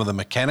forgotten some of the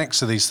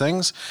mechanics of these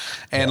things.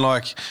 And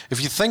like, if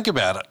you think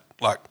about it,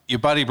 like your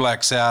buddy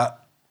blacks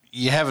out,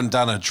 you haven't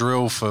done a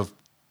drill for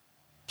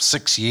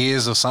 6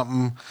 years or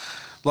something.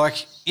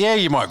 Like,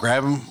 you might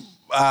grab him.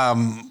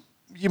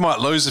 You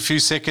might lose a few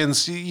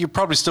seconds. You're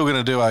probably still going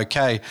to do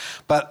okay.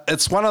 But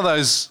it's one of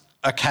those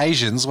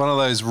occasions, one of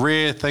those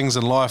rare things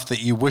in life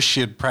that you wish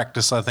you'd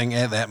practice, I think,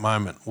 at that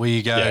moment where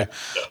you go,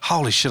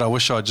 holy shit, I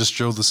wish I'd just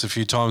drilled this a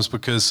few times,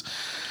 because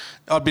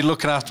I'd be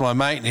looking after my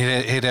mate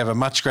and he'd have a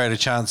much greater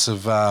chance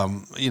of,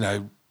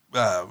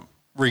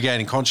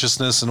 regaining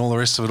consciousness and all the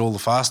rest of it all the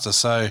faster.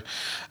 So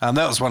that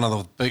was one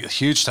of the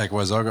huge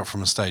takeaways I got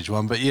from a stage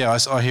one. But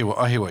I hear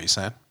what you're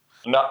saying.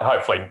 No,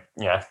 hopefully,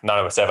 none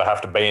of us ever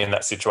have to be in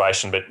that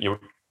situation, but you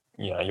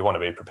want to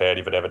be prepared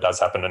if it ever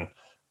does happen. And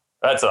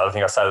that's the other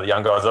thing I say to the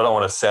young guys. I don't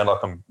want to sound like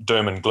I'm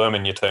doom and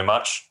glooming you too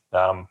much.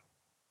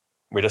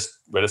 We're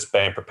just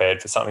being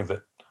prepared for something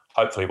that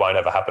hopefully won't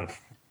ever happen.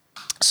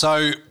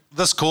 So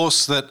this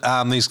course that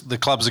the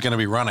clubs are going to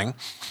be running,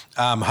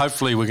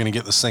 hopefully we're going to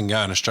get this thing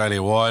going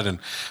Australia-wide, and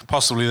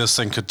possibly this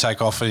thing could take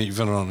off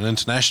even on an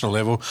international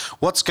level.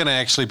 What's going to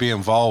actually be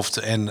involved,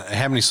 and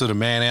how many sort of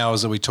man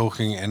hours are we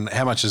talking, and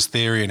how much is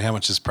theory and how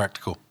much is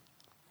practical?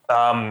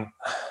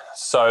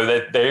 So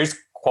there is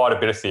quite a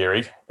bit of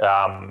theory.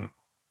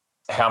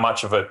 How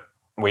much of it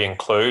we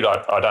include,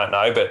 I don't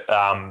know,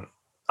 but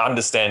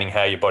understanding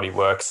how your body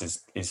works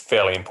is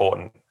fairly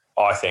important,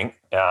 I think.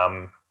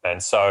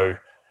 And so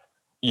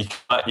you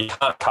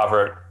can't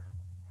cover it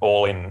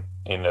all in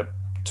a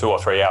 2 or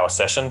 3 hour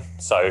session.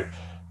 So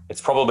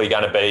it's probably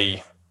going to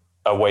be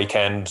a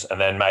weekend and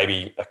then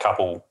maybe a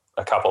couple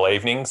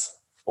evenings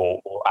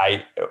or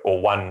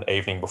one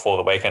evening before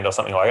the weekend or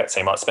something like that. So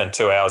you might spend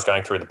 2 hours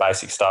going through the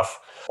basic stuff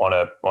on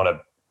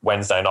a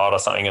Wednesday night or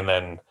something, and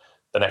then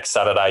the next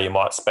Saturday you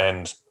might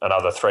spend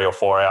another 3 or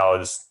 4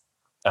 hours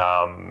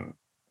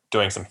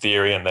doing some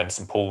theory and then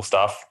some pool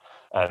stuff,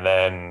 and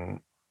then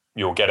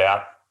you'll get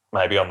out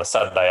maybe on the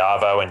Saturday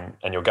arvo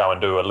and you'll go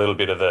and do a little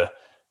bit of the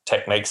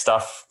technique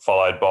stuff,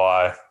 followed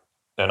by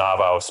an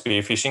arvo of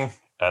spearfishing,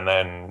 and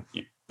then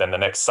the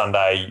next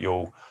Sunday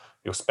you'll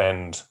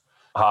spend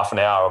half an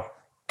hour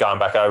going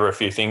back over a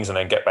few things and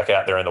then get back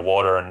out there in the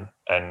water.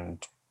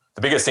 And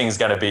the biggest thing is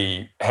going to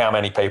be how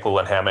many people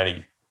and how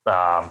many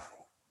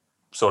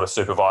sort of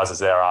supervisors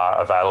there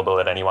are available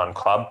at any one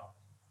club.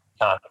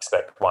 Can't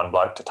expect one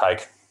bloke to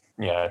take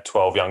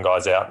 12 young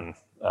guys out and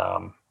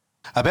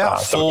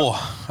about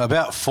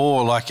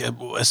four, like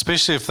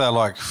especially if they're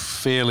like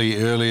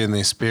fairly early in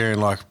their spearing,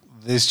 like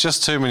there's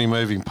just too many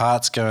moving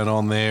parts going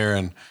on there,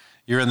 and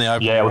you're in the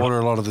open water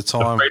a lot of the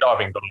time. The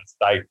freediving guys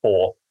stay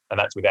 4, and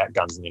that's without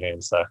guns in your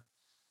hands. So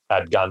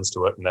add guns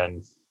to it, and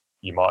then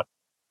you might.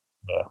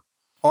 Yeah.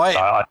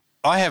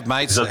 I have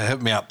mates that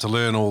hit me up to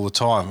learn all the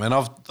time, and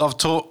I've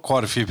taught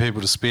quite a few people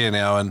to spear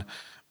now, and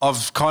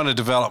I've kind of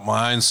developed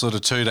my own sort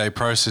of 2-day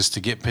process to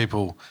get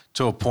people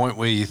to a point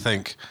where you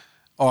think,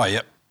 oh,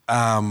 yep,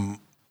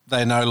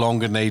 they no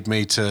longer need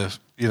me to,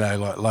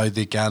 like load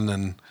their gun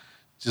and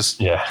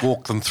just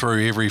walk them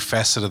through every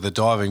facet of the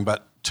diving.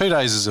 But 2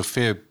 days is a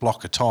fair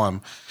block of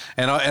time.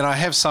 And I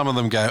have some of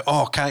them go,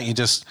 oh, can't you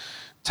just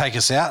take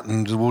us out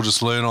and we'll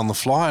just learn on the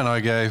fly? And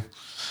I go,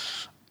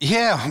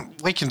 yeah,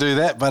 we can do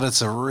that, but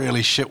it's a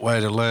really shit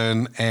way to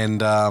learn. And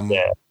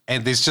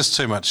there's just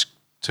too much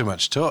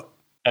to it.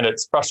 And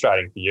it's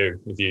frustrating for you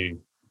if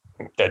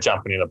they're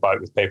jumping in a boat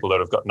with people that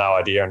have got no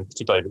idea, and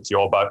particularly if it's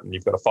your boat and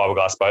you've got a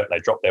fiberglass boat and they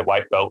drop their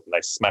weight belt and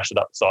they smash it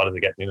up the side as they're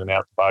getting in and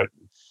out the boat,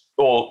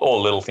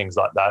 all little things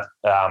like that.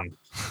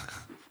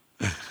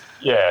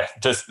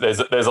 Just there's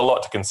a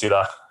lot to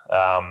consider,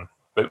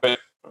 but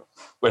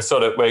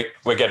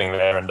we're getting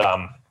there, and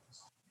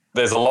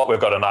there's a lot we've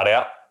got to nut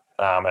out,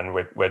 and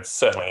we're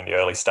certainly in the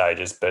early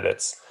stages, but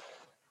it's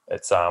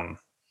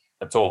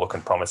all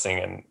looking promising,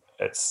 and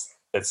it's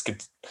going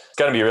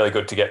to be really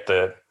good to get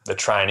the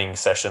training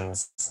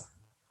sessions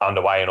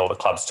underway in all the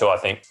clubs too, I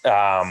think.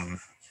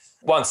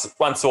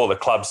 Once all the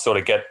clubs sort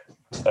of get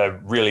a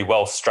really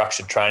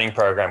well-structured training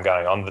program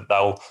going on, that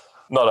they'll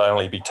not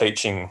only be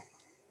teaching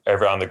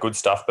everyone the good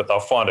stuff, but they'll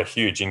find a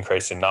huge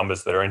increase in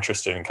numbers that are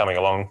interested in coming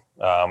along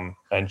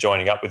and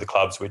joining up with the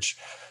clubs, which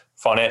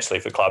financially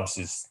for clubs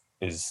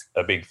is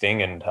a big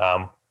thing. And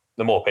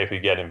the more people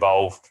you get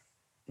involved,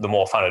 the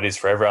more fun it is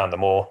for everyone, the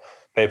more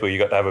people you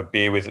got to have a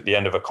beer with at the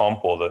end of a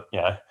comp, or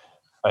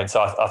and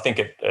so I think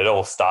it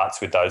all starts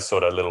with those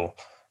sort of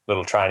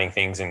little training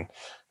things, and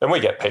we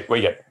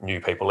get new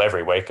people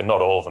every week, and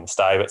not all of them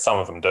stay, but some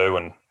of them do,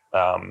 and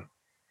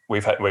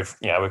we've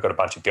got a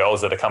bunch of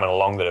girls that are coming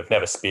along that have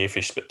never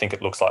spearfished but think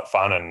it looks like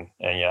fun, and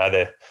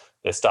they're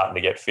starting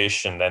to get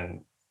fish, and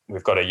then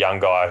we've got a young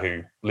guy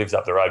who lives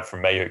up the road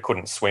from me who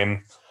couldn't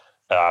swim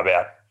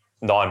about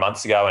 9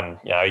 months ago, and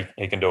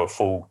he can do a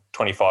full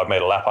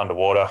 25-metre lap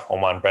underwater on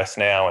one breath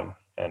now, and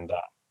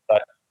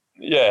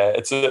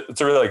it's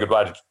a really good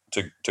way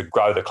to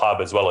grow the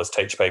club as well as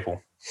teach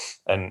people.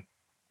 And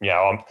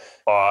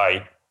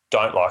I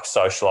don't like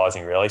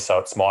socialising really, so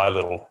it's my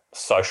little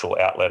social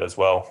outlet as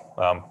well,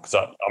 because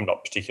I'm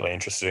not particularly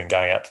interested in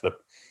going out to the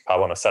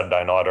pub on a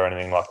Saturday night or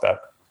anything like that.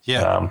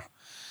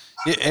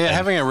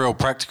 Having a real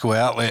practical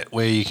outlet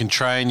where you can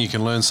train, you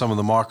can learn some of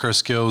the micro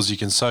skills, you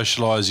can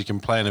socialise, you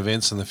can plan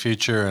events in the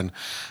future, and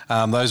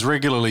those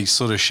regularly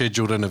sort of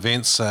scheduled in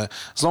events,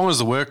 as long as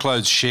the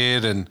workload's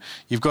shared and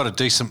you've got a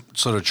decent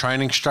sort of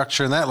training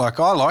structure and that, like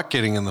I like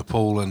getting in the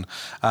pool and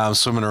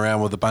swimming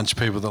around with a bunch of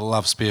people that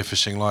love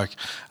spearfishing. Like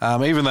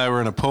even though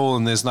we're in a pool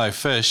and there's no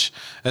fish,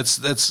 it's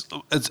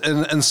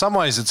in some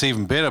ways it's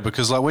even better,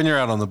 because like when you're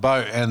out on the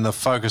boat and the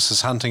focus is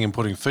hunting and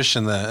putting fish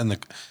in the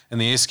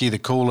esky, the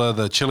cooler,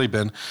 the chili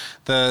bin,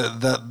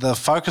 the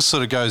focus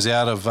sort of goes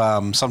out of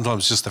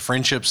sometimes just the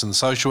friendships and the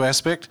social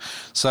aspect.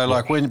 So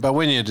like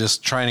when you're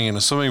just training in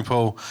a swimming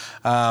pool,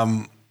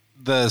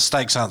 the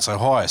stakes aren't so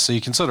high, so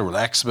you can sort of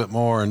relax a bit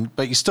more,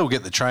 but you still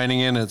get the training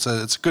in. It's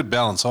a good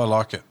balance. I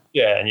like it.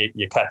 Yeah, and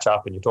you catch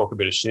up and you talk a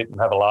bit of shit and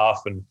have a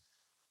laugh, and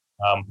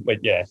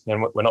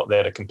and we're not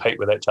there to compete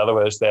with each other.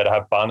 We're just there to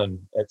have fun, and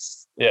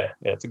it's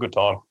a good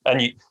time.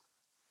 And you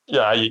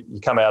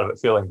come out of it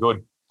feeling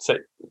good. So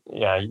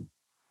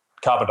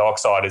carbon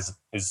dioxide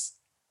is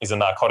a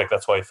narcotic.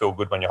 That's why you feel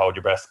good when you hold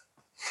your breath.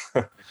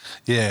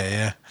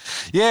 Yeah.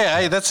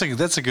 Hey, that's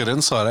a good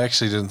insight. I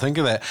actually didn't think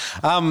of that.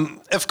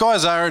 If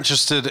guys are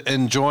interested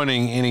in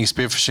joining any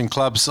spearfishing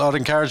clubs, I'd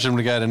encourage them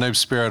to go to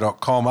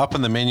noobspearo.com. Up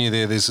in the menu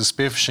there's a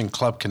Spearfishing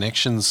Club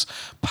Connections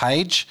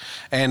page,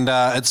 and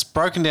it's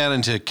broken down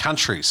into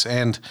countries.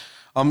 And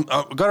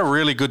I've got a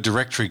really good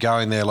directory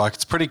going there. Like,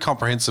 it's pretty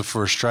comprehensive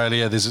for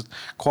Australia. There's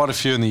quite a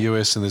few in the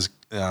US, and there's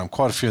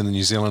quite a few in the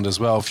New Zealand as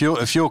well.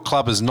 If your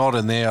club is not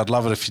in there, I'd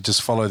love it if you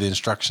just follow the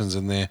instructions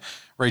in there.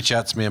 Reach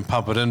out to me and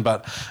pump it in.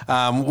 But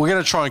we're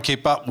going to try and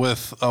keep up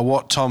with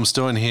what Tom's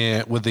doing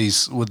here with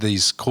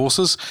these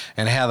courses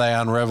and how they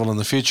unravel in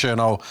the future.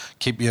 And I'll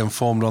keep you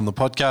informed on the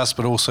podcast.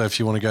 But also, if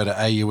you want to go to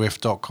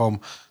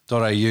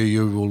auf.com.au,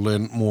 you will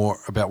learn more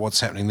about what's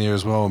happening there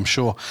as well, I'm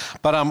sure.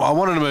 But I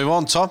wanted to move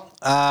on, Tom.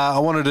 I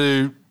wanted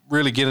to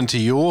really get into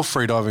your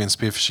freediving and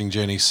spearfishing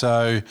journey.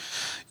 So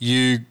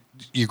you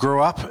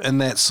grew up in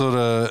that sort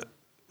of,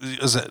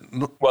 is it?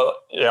 Well,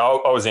 yeah,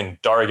 I was in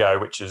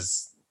Dorrigo, which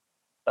is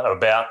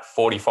about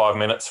 45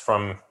 minutes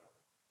from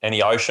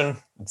any ocean.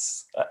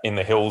 It's in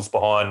the hills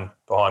behind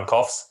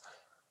Coffs.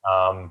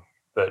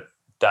 But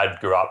Dad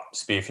grew up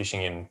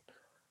spearfishing in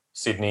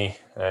Sydney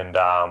and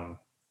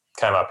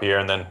came up here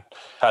and then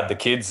had the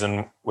kids,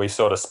 and we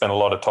sort of spent a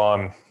lot of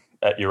time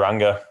at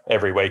Urunga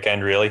every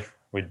weekend, really.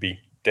 We'd be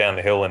down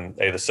the hill and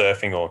either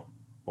surfing or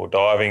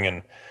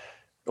diving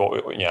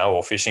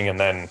or fishing. And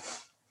then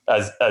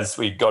as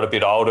we got a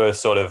bit older,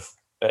 sort of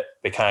it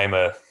became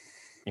a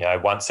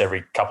once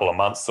every couple of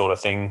months sort of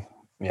thing,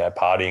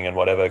 partying and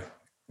whatever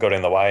got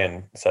in the way.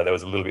 And so there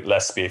was a little bit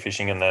less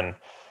spearfishing. And then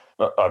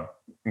I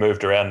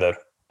moved around the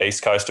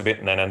East Coast a bit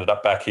and then ended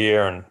up back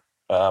here. And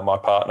my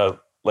partner,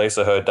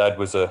 Lisa, her dad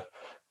was a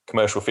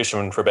commercial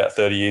fisherman for about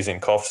 30 years in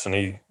Coffs, and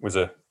he was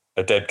a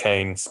dead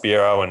keen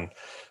spearo and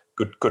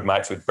good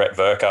mates with Brett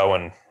Verco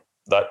and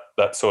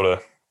that sort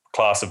of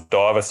class of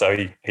diver.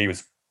 So he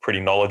was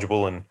pretty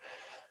knowledgeable, and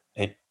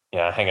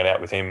hanging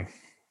out with him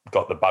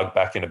got the bug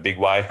back in a big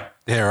way.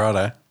 Yeah,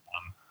 righto.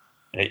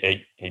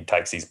 He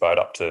takes his boat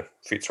up to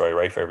Fitzroy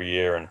Reef every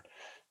year, and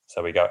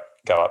so we go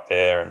up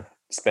there and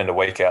spend a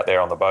week out there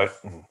on the boat.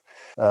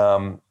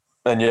 And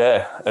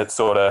it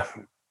sort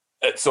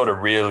of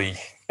really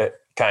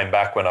came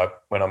back when I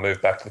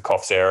moved back to the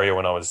Coffs area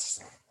when I was,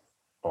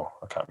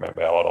 I can't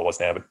remember how old I was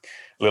now, but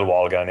a little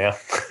while ago now.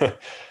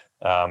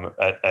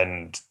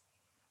 And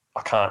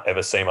I can't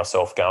ever see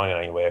myself going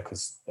anywhere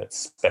because it's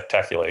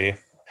spectacular here.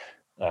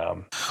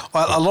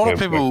 A lot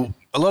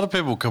of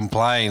people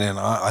complain, and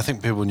I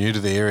think people new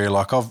to the area,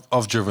 like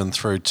I've driven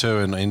through too,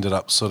 and ended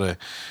up sort of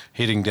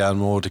heading down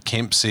more to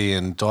Kempsey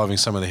and diving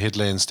some of the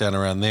headlands down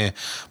around there.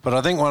 But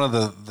I think one of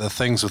the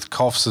things with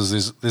Coffs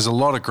is there's a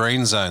lot of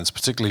green zones,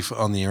 particularly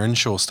on the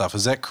inshore stuff.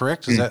 Is that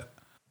correct? Is that?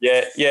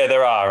 Yeah,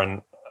 there are,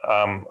 and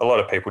a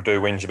lot of people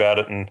do whinge about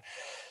it, and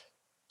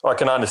I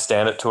can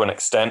understand it to an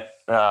extent.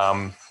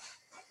 And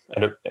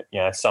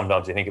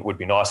sometimes I think it would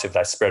be nice if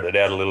they spread it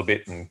out a little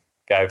bit and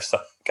gave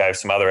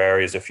some other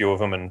areas a few of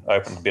them and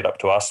opened a bit up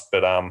to us.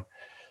 But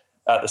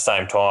at the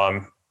same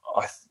time,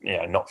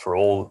 not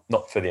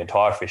for the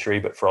entire fishery,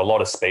 but for a lot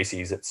of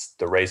species, it's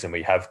the reason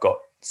we have got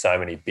so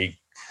many big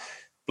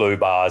blue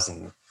bars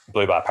and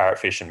blue bar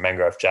parrotfish and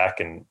mangrove jack,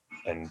 and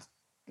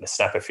the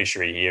snapper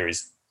fishery here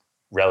is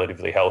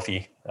relatively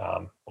healthy.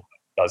 It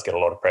does get a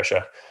lot of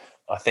pressure.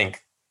 I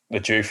think the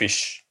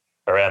jewfish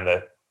around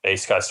the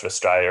east coast of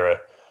Australia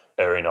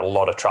are in a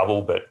lot of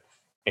trouble, but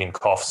in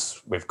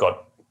Coffs we've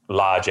got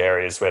large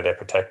areas where they're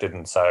protected,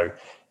 and so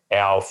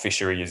our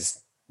fishery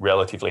is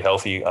relatively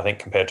healthy, I think,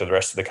 compared to the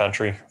rest of the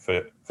country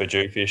for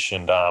jewfish.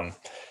 And I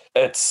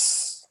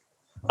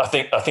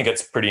think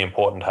it's pretty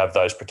important to have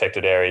those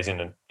protected areas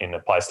in a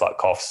place like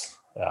Coffs.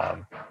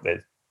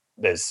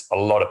 There's a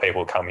lot of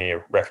people come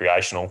here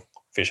recreational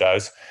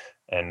fishers,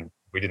 and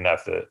we didn't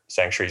have the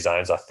sanctuary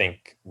zones. I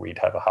think we'd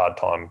have a hard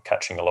time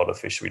catching a lot of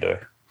fish we do.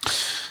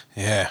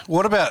 Yeah.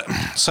 What about,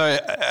 so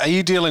are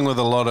you dealing with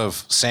a lot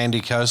of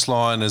sandy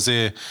coastline? Is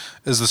the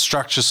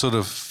structure sort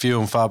of few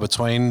and far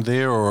between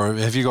there, or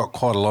have you got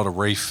quite a lot of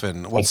reef,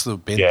 and what's the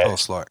bend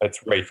cost like?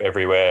 It's reef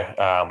everywhere.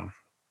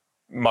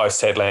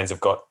 Most headlands have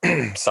got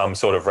some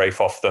sort of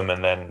reef off them,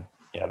 and then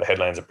the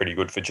headlands are pretty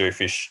good for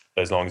jewfish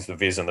as long as the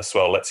viz and the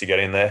swell lets you get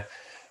in there.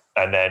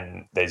 And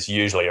then there's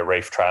usually a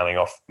reef trailing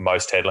off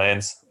most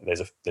headlands.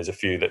 There's a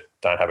few that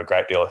don't have a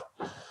great deal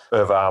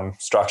of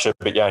structure,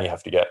 but you only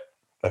have to get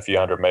a few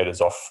hundred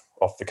metres off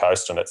the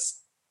coast and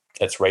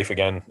it's reef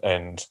again.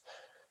 And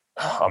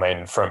I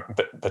mean, from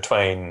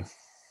between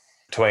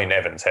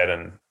Evans Head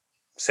and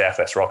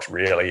Southwest Rocks,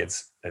 really,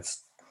 it's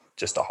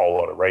just a whole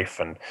lot of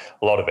reef, and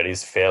a lot of it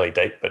is fairly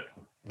deep, but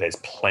there's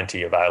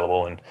plenty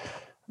available. And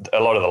a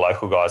lot of the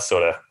local guys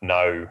sort of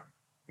know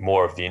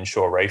more of the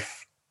inshore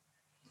reef,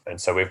 and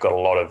so we've got a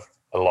lot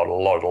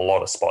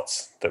of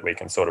spots that we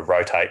can sort of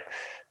rotate.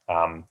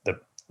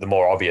 The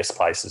more obvious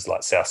places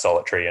like South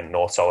Solitary and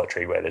North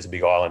Solitary, where there's a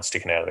big island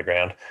sticking out of the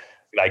ground,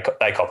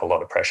 they cop a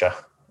lot of pressure,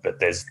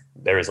 but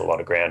there is a lot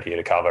of ground here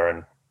to cover,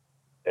 and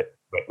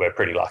we're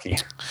pretty lucky.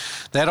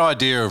 That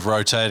idea of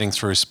rotating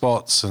through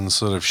spots and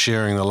sort of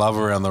sharing the love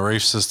around the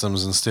reef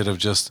systems instead of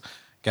just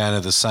going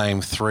to the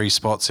same 3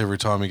 spots every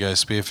time you go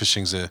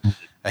spearfishing is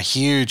a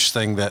huge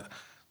thing that,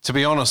 to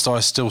be honest, I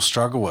still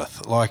struggle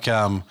with. Like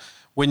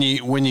when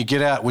you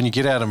get out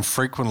them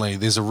frequently,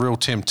 there's a real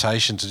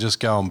temptation to just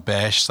go and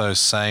bash those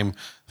same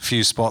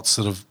few spots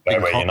that have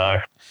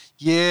been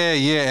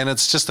Yeah, and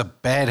it's just a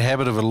bad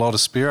habit of a lot of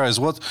Spearos.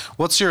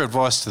 What's your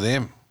advice to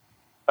them?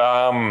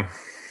 Go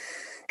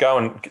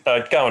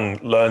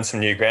and learn some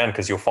new ground,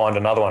 because you'll find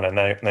another one, and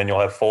then you'll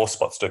have 4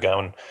 spots to go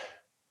and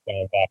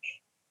back.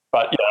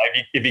 But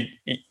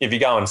if you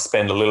go and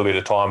spend a little bit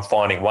of time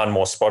finding one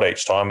more spot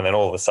each time, and then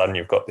all of a sudden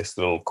you've got this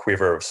little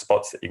quiver of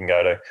spots that you can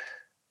go to,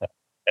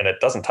 and it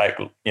doesn't take,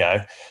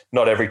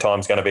 not every time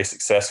is going to be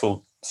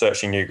successful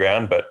searching new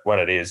ground, but when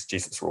it is,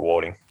 geez, it's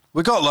rewarding.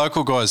 We've got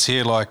local guys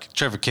here like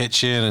Trevor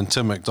Ketchian and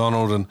Tim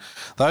McDonald, and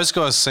those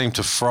guys seem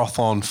to froth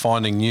on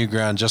finding new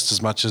ground just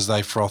as much as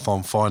they froth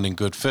on finding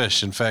good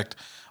fish. In fact,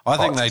 I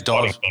think they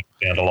dive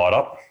down to light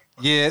up.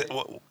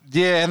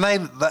 Yeah, and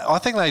I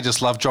think they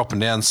just love dropping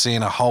down,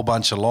 seeing a whole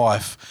bunch of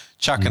life,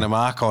 chucking a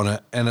mark on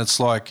it, and it's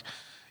like,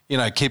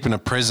 keeping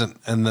it present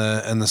in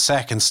the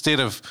sack instead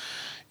of,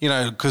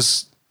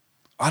 because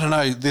I don't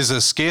know, there's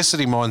a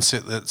scarcity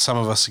mindset that some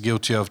of us are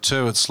guilty of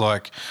too. It's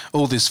like,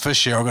 oh, there's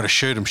fish here, I've got to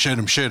shoot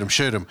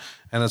them.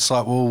 And it's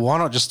like, well, why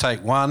not just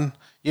take one?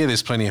 Yeah,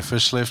 there's plenty of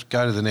fish left,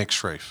 go to the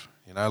next reef.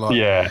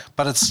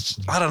 But it's,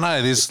 I don't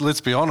know,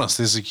 let's be honest,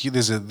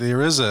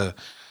 there is a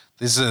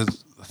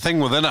thing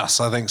within us,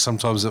 I think,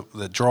 sometimes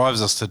that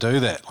drives us to do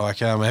that. Like,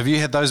 have you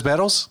had those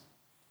battles?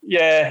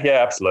 Yeah,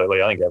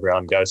 absolutely. I think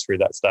everyone goes through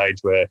that stage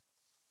where,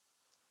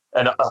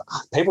 and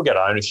people get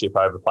ownership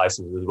over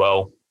places as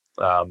well.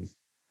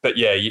 But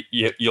yeah,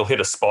 you'll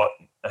hit a spot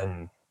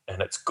and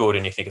it's good,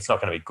 and you think it's not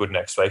going to be good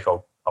next week.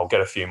 I'll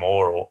get a few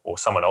more, or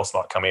someone else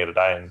might come here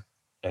today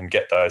and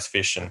get those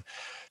fish. And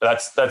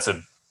that's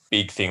a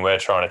big thing we're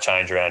trying to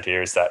change around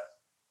here, is that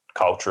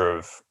culture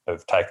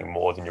of taking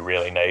more than you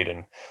really need.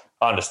 And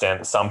I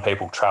understand that some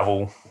people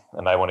travel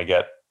and they want to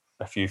get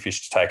a few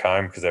fish to take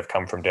home because they've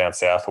come from down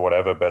south or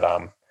whatever. But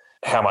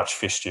how much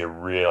fish do you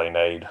really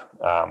need?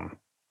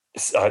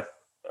 I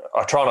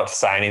try not to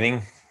say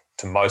anything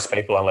to most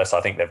people unless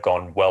I think they've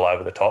gone well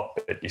over the top.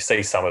 But you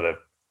see some of the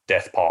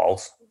death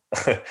piles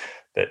that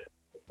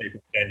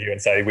people send you and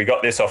say, we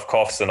got this off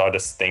Coffs, and I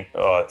just think,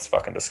 oh, it's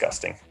fucking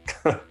disgusting.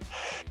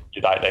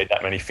 You don't need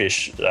that many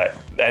fish.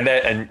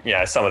 And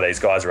some of these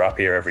guys are up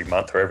here every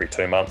month or every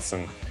 2 months,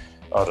 and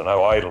I don't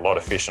know, I eat a lot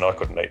of fish and I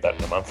couldn't eat that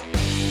in a month.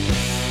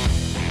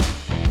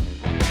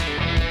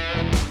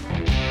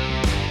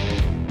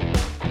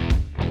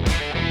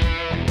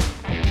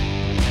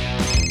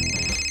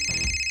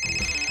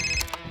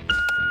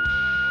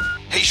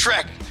 Hey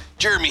Shrek,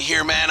 Jeremy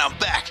here, man. I'm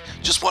back.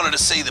 Just wanted to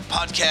say the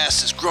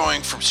podcast is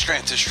growing from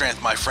strength to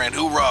strength, my friend.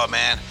 Hoorah,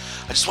 man.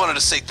 I just wanted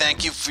to say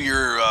thank you for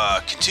your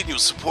continual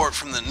support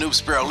from the Noob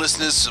Spearo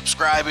listeners,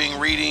 subscribing,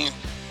 reading,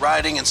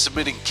 writing, and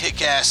submitting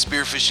kick-ass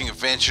spearfishing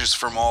adventures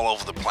from all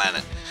over the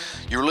planet.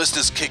 Your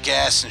listeners kick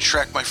ass, and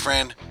Shrek, my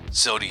friend,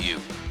 so do you.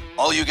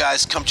 All you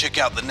guys, come check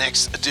out the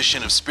next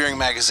edition of Spearing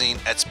Magazine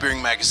at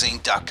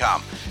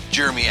spearingmagazine.com.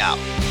 Jeremy out.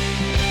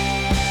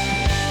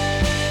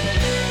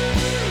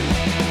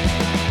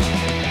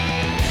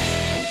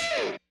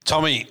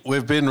 Tommy,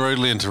 we've been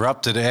rudely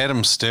interrupted.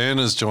 Adam Stern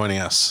is joining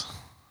us.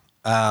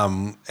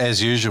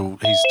 As usual,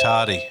 he's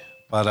tardy,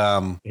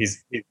 but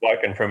he's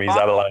woken from his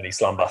abalone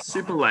slumber.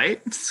 Super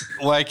late.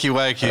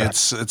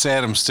 Wakey. It's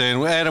Adam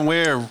Stern. Adam,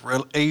 we're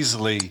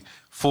easily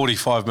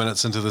 45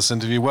 minutes into this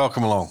interview.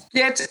 Welcome along.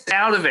 Get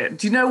out of it.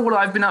 Do you know what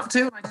I've been up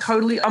to?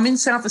 I'm in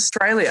South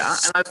Australia,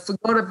 and I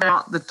forgot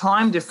about the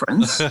time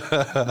difference.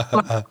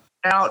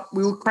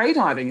 We were cray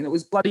diving, and it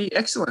was bloody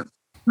excellent.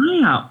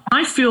 Wow,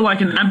 I feel like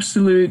an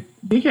absolute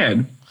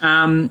dickhead.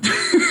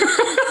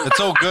 It's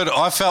all good.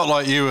 I felt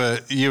like you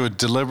were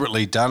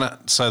deliberately done it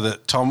so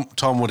that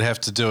Tom would have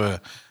to do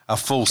a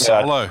full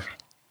solo.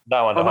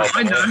 No one.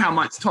 I know how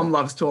much Tom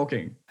loves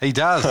talking. He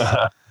does.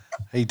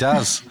 He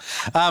does.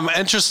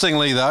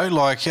 Interestingly, though,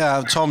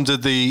 Tom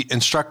did the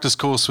instructor's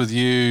course with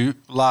you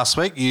last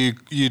week. You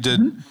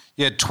did. Mm-hmm.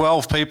 You had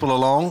 12 people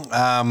along.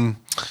 I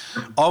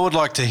would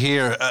like to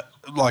hear.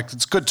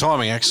 It's good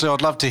timing, actually.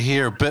 I'd love to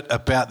hear a bit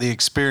about the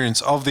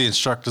experience of the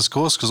instructor's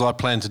course, because I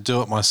plan to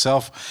do it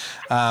myself.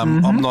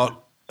 I'm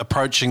not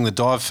approaching the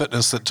dive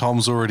fitness that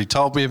Tom's already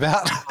told me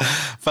about,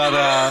 but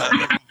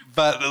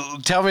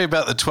tell me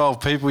about the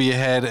 12 people you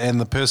had and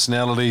the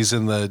personalities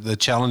and the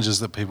challenges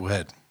that people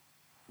had.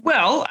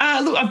 Well,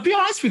 look, I'll be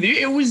honest with you,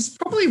 it was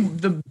probably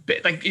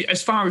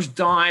as far as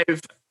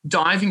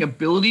diving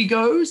ability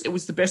goes, it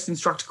was the best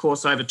instructor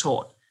course I ever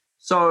taught.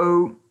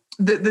 So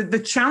the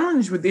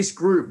challenge with this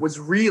group was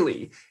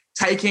really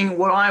taking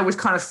what I was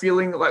kind of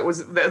feeling like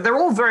was they're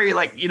all very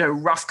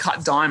rough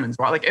cut diamonds,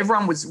 right? Like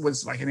everyone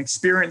was like an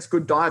experienced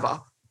good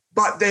diver,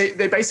 but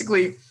they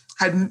basically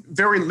had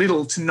very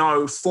little to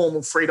no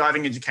formal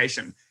freediving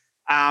education.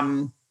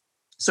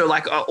 So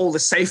like all the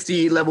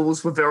safety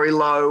levels were very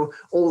low.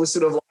 All the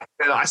sort of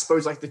I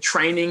suppose like the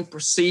training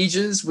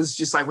procedures was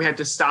just like we had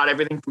to start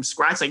everything from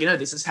scratch. Like,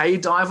 this is how you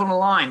dive on a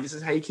line. This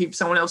is how you keep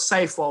someone else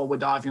safe while we're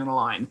diving on a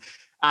line.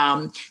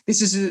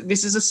 This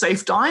is a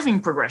safe diving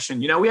progression.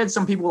 We had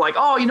some people like,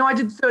 oh, I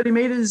did 30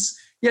 meters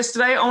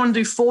yesterday. I want to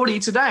do 40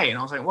 today. And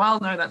I was like,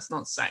 well, no, that's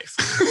not safe.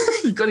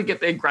 You've got to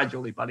get there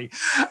gradually, buddy.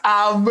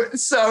 But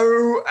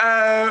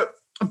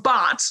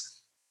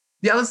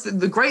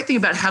the great thing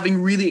about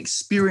having really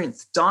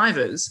experienced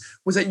divers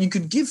was that you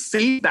could give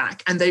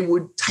feedback and they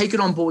would take it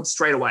on board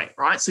straight away,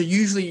 right? So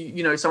usually,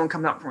 someone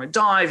comes up from a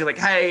dive, you're like,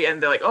 hey,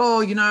 and they're like, oh,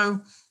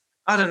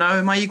 I don't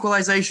know, my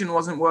equalization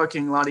wasn't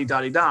working,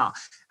 la-di-da-di-da.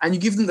 And you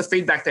give them the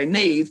feedback they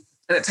need,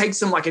 and it takes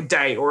them like a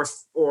day or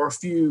a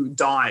few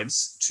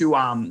dives to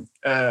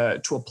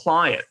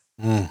apply it.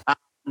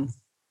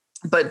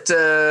 But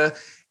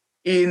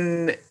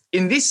in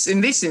this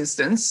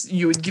instance,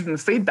 you would give them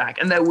feedback,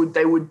 and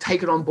they would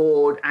take it on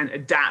board and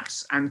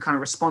adapt and kind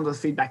of respond to the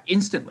feedback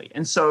instantly.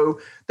 And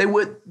so they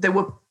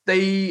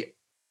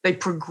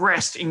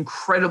progressed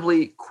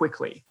incredibly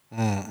quickly.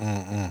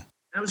 And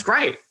it was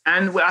great.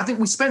 And I think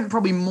we spent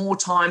probably more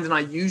time than I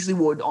usually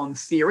would on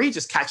theory,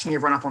 just catching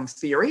everyone up on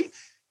theory,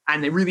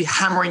 and they're really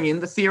hammering in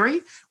the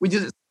theory. We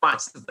did it so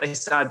much that they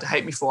started to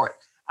hate me for it.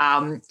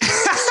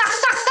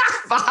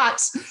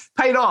 But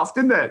paid off,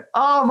 didn't it?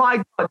 Oh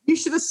my God, you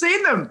should have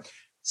seen them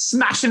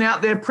smashing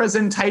out their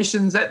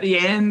presentations at the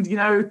end,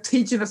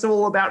 teaching us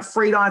all about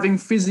freediving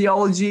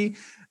physiology.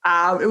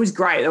 It was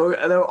great. They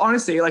were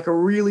honestly like a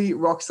really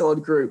rock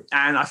solid group.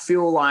 And I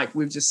feel like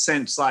we've just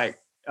sent like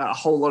a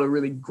whole lot of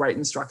really great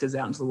instructors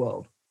out into the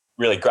world.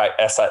 Really great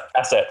asset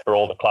for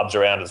all the clubs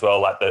around as well.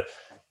 Like the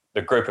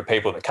group of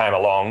people that came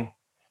along.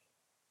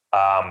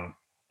 And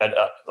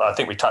I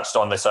think we touched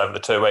on this over the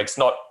 2 weeks.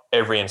 Not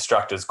every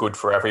instructor is good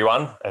for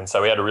everyone. And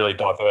so we had a really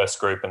diverse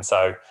group. And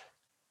so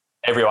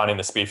everyone in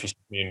the spearfishing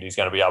community is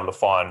going to be able to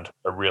find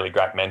a really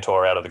great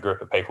mentor out of the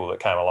group of people that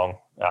came along.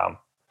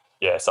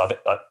 So I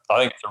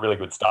think it's a really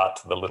good start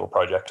to the little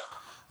project.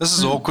 This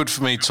is awkward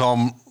for me,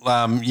 Tom.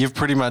 You've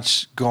pretty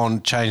much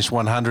changed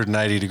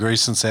 180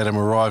 degrees since Adam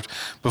arrived.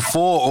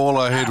 Before, all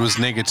I heard was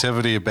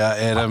negativity about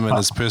Adam and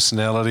his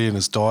personality and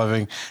his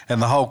diving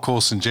and the whole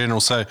course in general.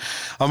 So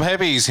I'm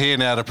happy he's here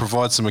now to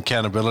provide some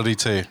accountability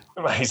to you.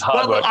 He's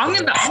hard work. I'm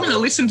going to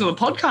listen to the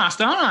podcast,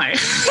 aren't I?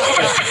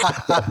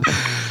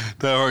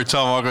 Don't worry,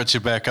 Tom. I got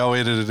your back. I'll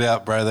edit it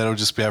out, bro. That'll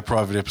just be our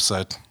private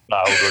episode. No,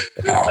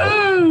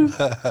 all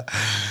good.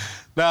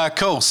 Nah,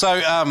 cool.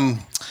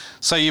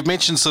 So you've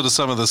mentioned sort of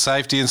some of the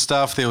safety and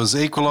stuff. There was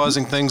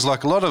equalising things,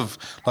 like a lot of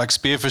like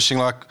spearfishing.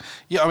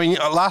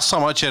 Last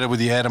time I chatted with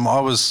you, Adam, I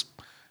was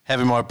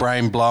having my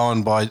brain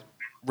blown by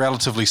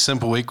relatively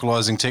simple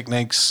equalising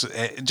techniques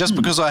just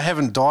because I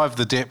haven't dived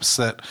the depths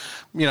that,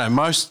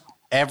 most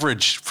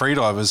average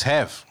freedivers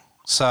have.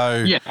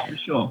 So yeah,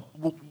 sure.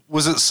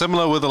 Was it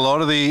similar with a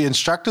lot of the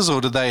instructors,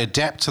 or did they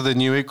adapt to the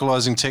new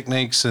equalising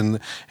techniques and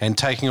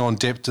taking on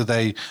depth? Did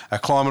they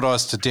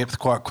acclimatise to depth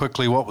quite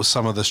quickly? What was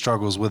some of the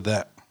struggles with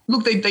that?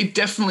 Look, they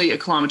definitely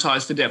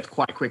acclimatized to depth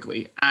quite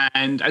quickly.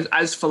 And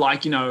as for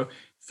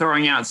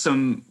throwing out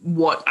some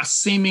what are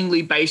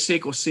seemingly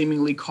basic or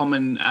seemingly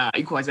common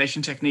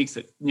equalization techniques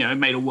that,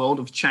 made a world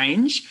of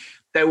change,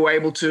 they were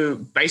able to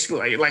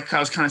basically, like I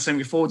was kind of saying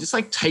before, just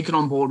like take it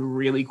on board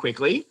really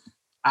quickly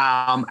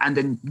and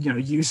then,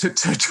 use it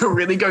to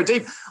really go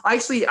deep. I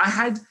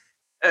had,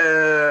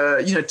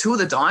 two of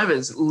the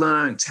divers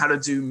learned how to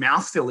do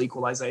mouthfill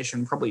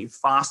equalization probably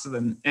faster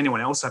than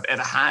anyone else I've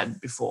ever had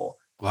before.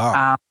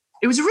 Wow.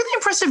 It was a really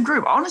impressive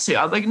group, honestly.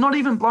 Not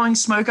even blowing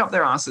smoke up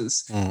their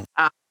asses.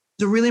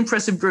 It's a really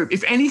impressive group.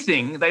 If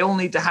anything, they all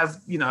need to have,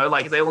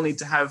 they all need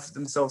to have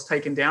themselves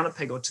taken down a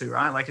peg or two,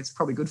 right? Like, it's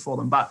probably good for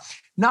them. But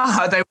no,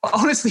 they were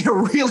honestly a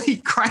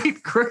really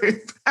great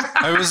group.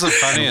 Who was the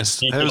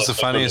funniest? Who was the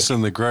funniest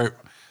in the group?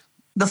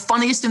 The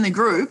funniest in the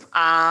group?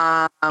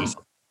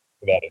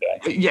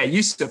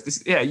 Yusuf.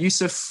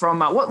 Yusuf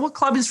from what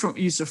club is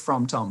Yusuf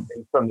from, Tom?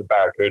 He's from the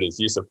Barracudas,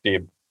 Yusuf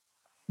Dib.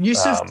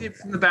 Yusuf Dib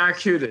from the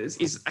Barracudas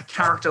is a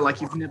character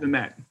like you've never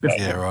met before.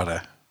 Yeah, righto.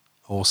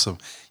 Awesome.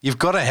 You've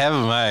got to have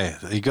them, eh?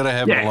 You've got to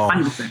have them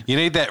along. 100%. You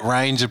need that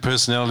range of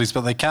personalities, but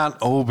they can't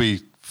all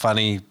be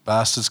funny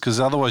bastards because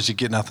otherwise you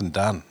get nothing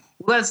done.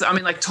 Well,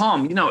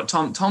 Tom,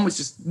 Tom was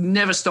just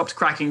never stopped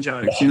cracking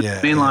jokes. You know what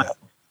I mean? Like,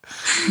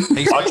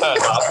 I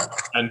turned up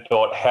and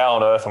thought, how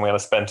on earth am I going to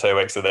spend 2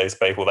 weeks with these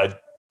people? They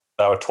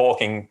were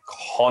talking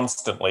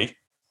constantly,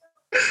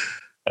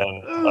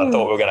 and I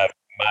thought we were going to have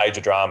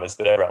major dramas,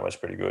 but everyone was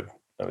pretty good.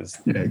 It was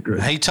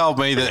good. He told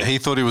me that he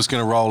thought he was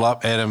going to roll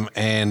up, Adam,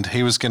 and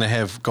he was going to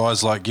have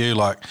guys like you,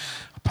 like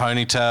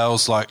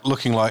ponytails, like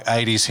looking like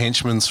 80s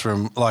henchmen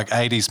from like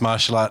 80s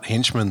martial art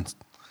henchmen.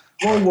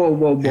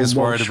 Whoa! He was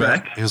worried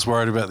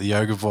about the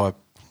yoga vibe.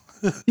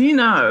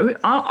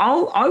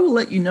 I will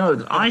let you know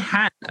that I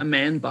had a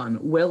man bun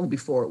well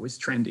before it was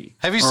trendy.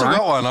 Have you still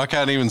got one? I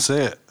can't even see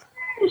it.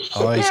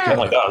 Oh, he's got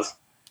one. Does.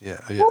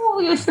 Yeah.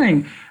 Oh, this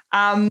thing.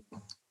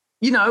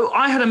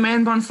 I had a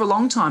man bun for a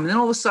long time, and then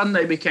all of a sudden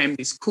they became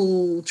this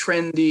cool,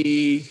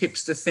 trendy,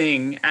 hipster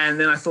thing. And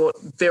then I thought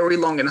very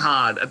long and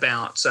hard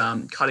about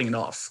cutting it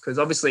off, because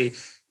obviously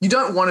you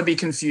don't want to be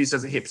confused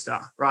as a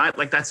hipster, right?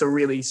 Like that's a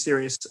really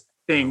serious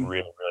thing.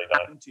 Really,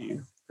 really don't. To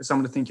you for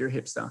someone to think you're a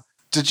hipster.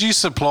 Did you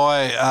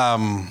supply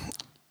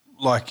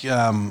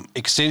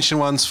extension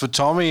ones for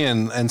Tommy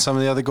and some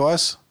of the other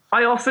guys?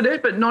 I offered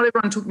it, but not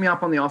everyone took me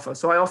up on the offer.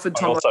 So I offered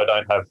I Tommy. also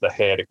don't have the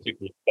hair to clip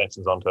the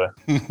extensions onto.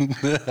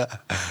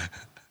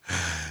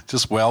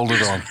 Just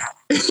welded on.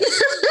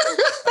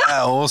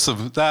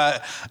 Awesome.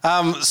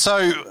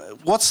 So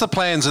what's the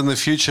plans in the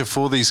future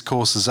for these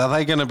courses? Is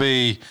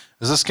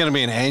this going to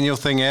be an annual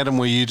thing, Adam,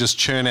 where you just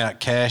churn out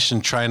cash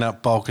and train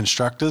up bulk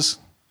instructors?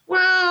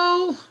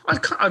 Well,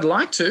 I'd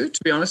like to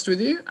be honest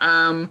with you.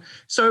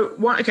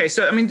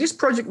 This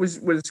project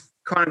was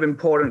kind of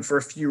important for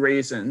a few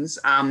reasons.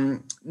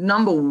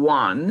 Number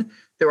one,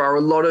 there are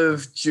a lot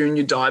of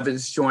junior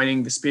divers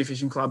joining the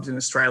spearfishing clubs in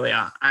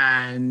Australia,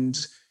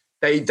 and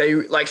they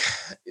look,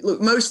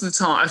 most of the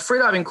time a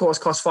freediving course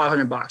costs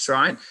 $500,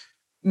 right?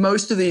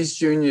 Most of these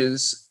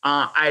juniors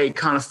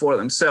can't afford it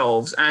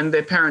themselves, and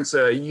their parents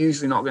are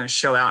usually not going to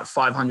shell out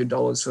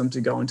 $500 for them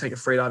to go and take a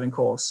freediving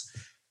course.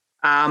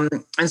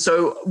 And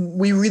so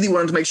we really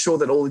wanted to make sure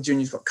that all the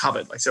juniors got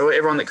covered. Like, so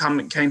everyone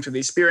that came to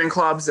these spearing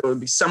clubs, there would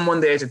be someone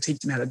there to teach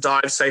them how to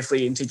dive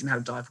safely and teach them how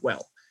to dive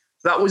well.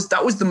 So that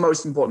was the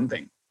most important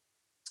thing.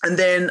 And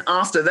then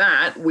after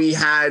that, we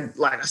had,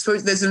 I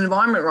suppose there's an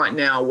environment right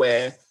now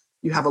where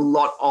you have a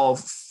lot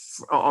of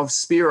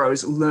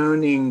spearos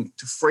learning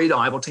to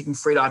freedive or taking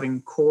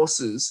freediving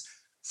courses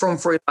from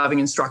freediving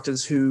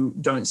instructors who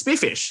don't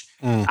spearfish.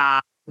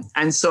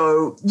 And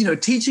so,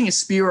 teaching a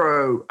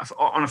Spiro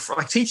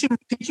teaching a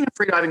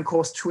freediving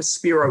course to a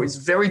Spiro is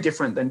very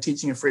different than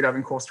teaching a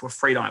freediving course to a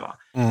freediver.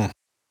 I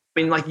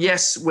mean,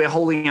 yes, we're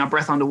holding our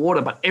breath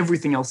underwater, but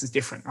everything else is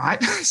different,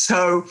 right?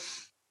 So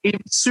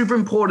it's super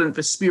important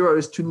for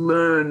Spiros to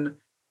learn,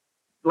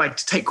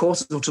 to take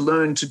courses or to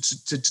learn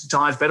to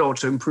dive better or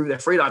to improve their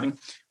freediving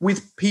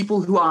with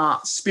people who are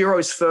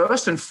Spiros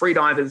first and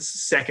freedivers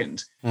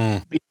second.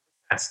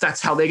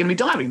 That's how they're going to be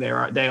diving. They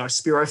are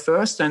Spiro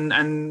first, and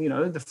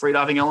the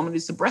freediving element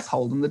is the breath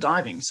hold and the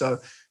diving.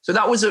 So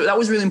that was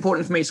really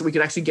important for me, so we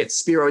could actually get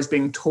Spiros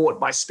being taught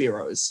by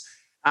Spiros.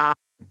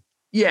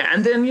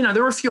 And then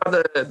there were a few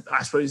other,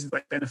 I suppose,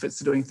 benefits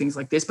to doing things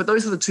like this, but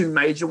those are the two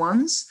major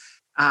ones.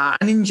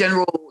 And in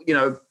general,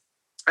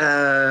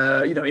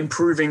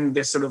 improving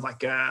this sort of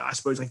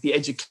the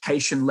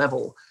education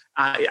level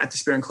at the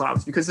spearing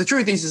clubs, because the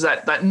truth is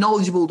that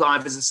knowledgeable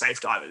divers are safe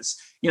divers.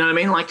 You know what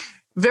I mean?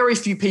 Very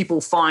few people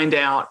find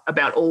out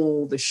about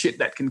all the shit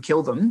that can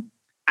kill them,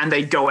 and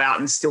they go out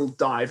and still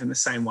dive in the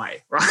same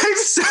way, right?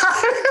 So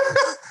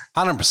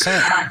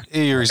 100%.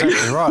 You're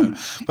exactly right.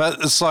 But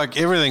it's like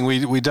everything,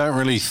 we don't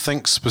really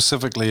think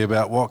specifically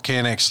about what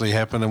can actually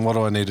happen and what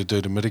do I need to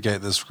do to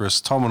mitigate this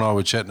risk. Tom and I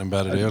were chatting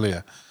about it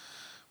earlier.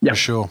 For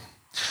sure.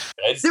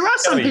 There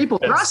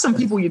are some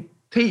people you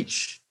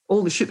teach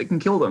all the shit that can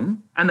kill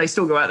them, and they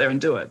still go out there and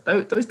do it.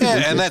 Those people.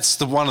 Yeah, and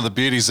that's one of the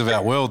beauties of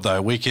our world,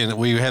 though. We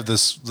have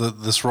this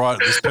right,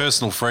 this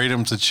personal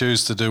freedom to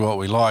choose to do what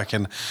we like,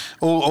 and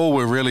all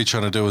we're really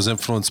trying to do is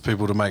influence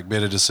people to make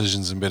better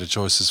decisions and better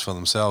choices for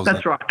themselves.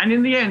 That's right. And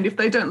in the end, if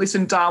they don't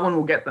listen, Darwin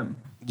will get them.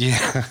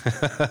 Yeah,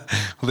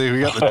 well,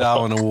 we got the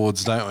Darwin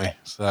Awards, don't we?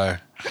 So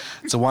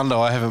it's a wonder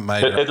I haven't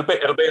made it. It'll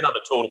be another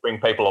tool to bring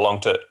people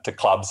along to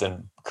clubs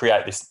and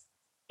create this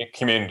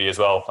community as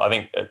well. I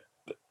think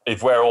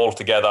if we're all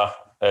together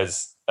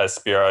as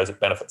Spiros,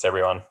 it benefits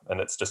everyone, and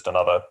it's just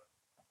another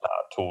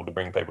tool to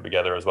bring people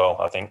together as well,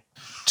 I think.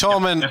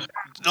 Tom, and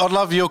I'd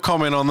love your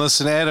comment on this,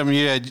 and Adam,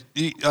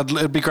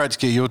 it'd be great to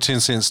get your 10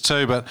 cents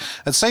too, but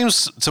it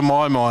seems to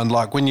my mind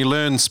like when you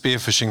learn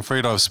spearfishing,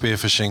 freedive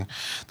spearfishing,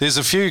 there's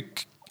a few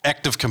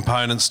active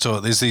components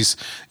to it.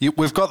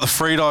 We've got the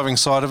freediving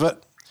side of it,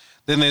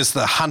 then there's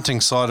the hunting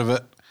side of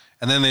it,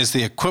 and then there's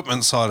the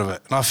equipment side of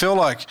it. And I feel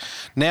like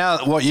now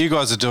what you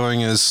guys are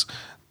doing is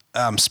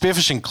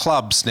spearfishing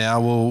clubs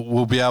now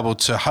will be able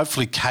to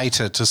hopefully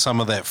cater to some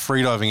of that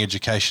freediving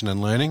education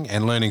and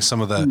learning some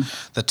of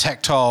the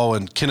tactile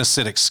and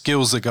kinesthetic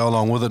skills that go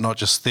along with it, not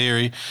just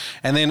theory.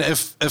 And then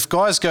if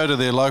guys go to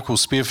their local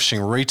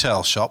spearfishing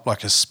retail shop,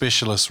 like a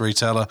specialist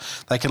retailer,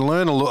 they can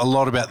learn a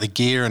lot about the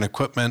gear and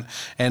equipment,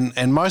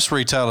 and most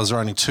retailers are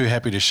only too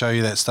happy to show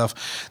you that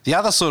stuff. The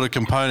other sort of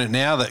component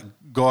now that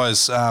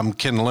guys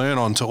can learn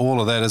onto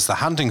all of that is the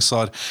hunting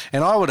side.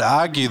 And I would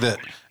argue that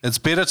it's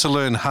better to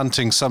learn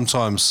hunting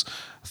sometimes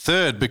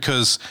third,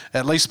 because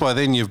at least by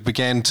then you've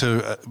began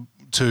to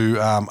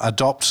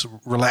adopt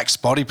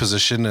relaxed body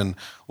position and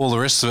all the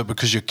rest of it,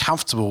 because you're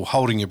comfortable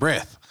holding your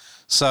breath.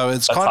 So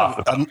it's kind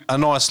of a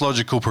nice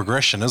logical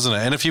progression, isn't it?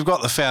 And if you've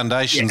got the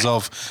foundations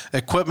of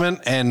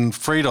equipment and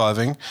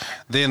freediving,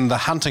 then the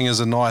hunting is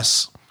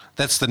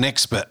that's the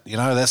next bit,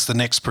 that's the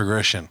next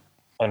progression.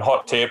 And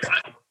hot tip,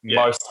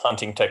 most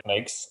hunting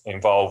techniques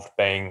involve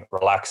being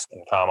relaxed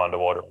and calm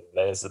underwater.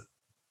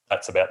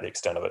 That's about the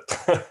extent of it.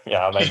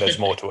 There's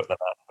more to it than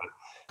that.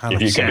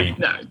 If you can be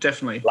No,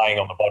 definitely. laying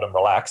on the bottom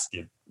relaxed,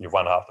 you've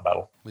won half the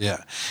battle.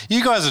 Yeah.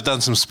 You guys have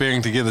done some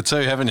spearing together too,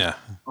 haven't you?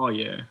 Oh,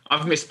 yeah.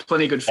 I've missed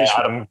plenty of good fish.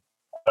 Adam's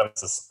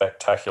a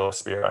spectacular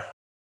spearo.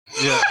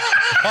 Yeah.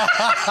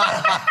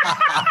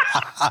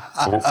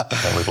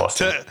 And we've lost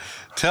him.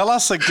 Tell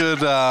us a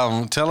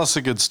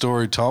good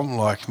story, Tom.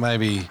 Like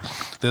maybe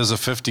there's a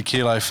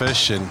 50-kilo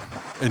fish and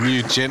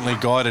you gently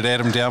guided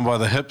Adam down by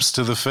the hips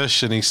to the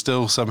fish and he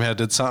still somehow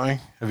did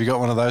something. Have you got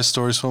one of those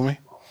stories for me?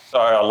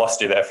 Sorry, I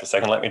lost you there for a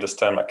second. Let me just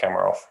turn my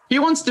camera off. He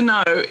wants to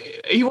know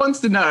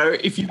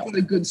if you've got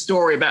a good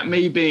story about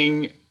me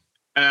being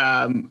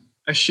a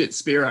shit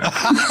spearo.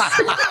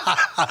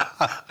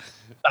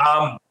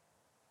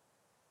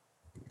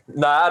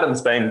 No,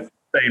 Adam's been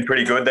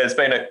pretty good. There's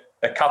been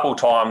a couple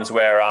times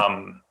where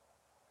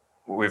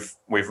we've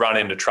run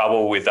into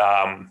trouble with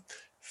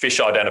fish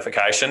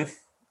identification.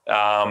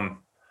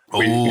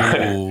 We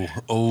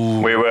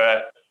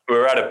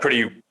were at a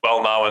pretty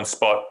well-known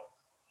spot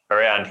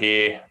around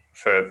here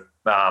for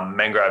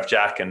mangrove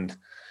jack and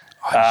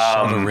I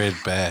shot a red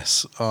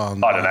bass. Oh,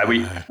 no. I don't know.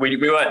 We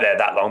weren't there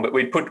that long, but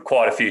we'd put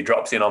quite a few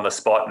drops in on the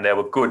spot and there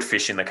were good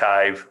fish in the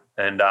cave.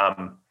 And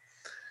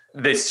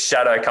this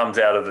shadow comes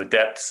out of the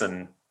depths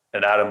and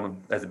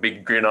Adam has a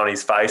big grin on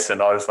his face.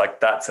 And I was like,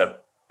 that's a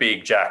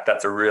big jack.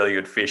 That's a really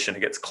good fish. And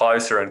it gets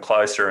closer and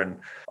closer. And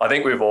I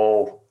think we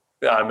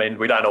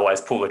don't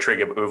always pull the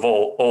trigger, but we've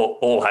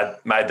all had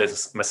made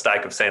this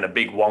mistake of seeing a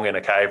big wong in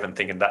a cave and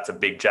thinking that's a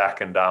big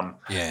jack. And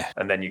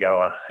and then you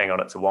go, oh, hang on,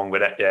 it's a wong.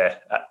 But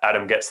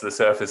Adam gets to the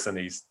surface and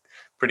he's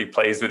pretty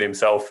pleased with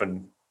himself.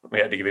 And we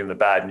had to give him the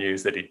bad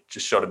news that he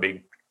just shot a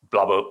big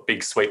blubber,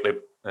 big sweet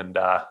lip, and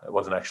it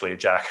wasn't actually a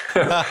jack.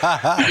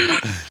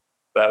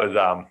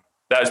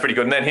 That was pretty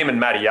good. And then him and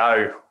Matty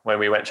O, when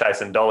we went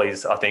chasing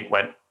dollies, I think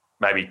went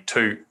maybe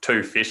two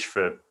fish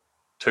for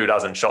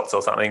 24 shots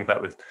or something. That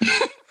was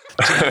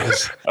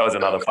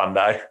another fun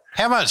day.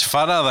 How much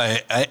fun are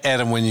they,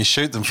 Adam, when you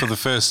shoot them for the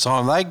first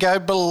time? They go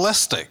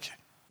ballistic.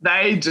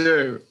 They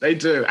do.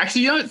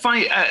 Actually, you know what's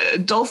funny?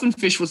 Dolphin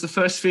fish was the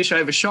first fish I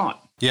ever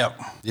shot. Yep.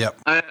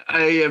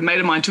 A mate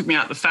of mine took me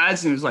out the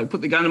fads and he was like,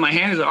 put the gun in my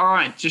hand. He was like, all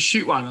right, just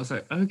shoot one. I was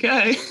like,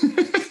 okay.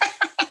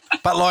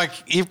 But like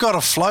you've got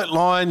a float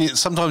line,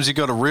 sometimes you've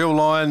got a reel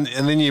line,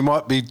 and then you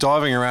might be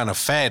diving around a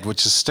fad,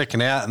 which is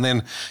sticking out, and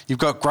then you've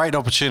got great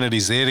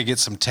opportunities there to get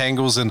some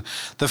tangles. And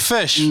the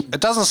fish, it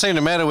doesn't seem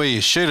to matter where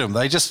you shoot them.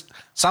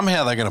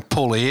 Somehow they're going to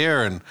pull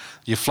air and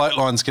your float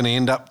line's going to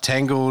end up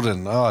tangled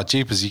and, oh,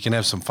 jeepers, you can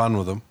have some fun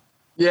with them.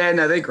 Yeah,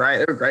 no, they're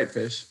great. They're great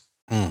fish.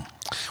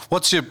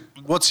 What's your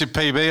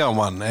PB on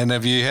one? And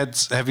have you had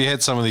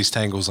some of these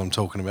tangles I'm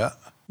talking about?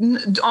 No,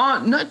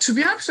 to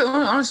be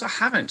absolutely honest, I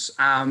haven't.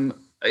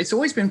 It's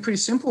always been pretty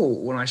simple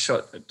when I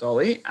shot a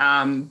dolly,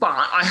 but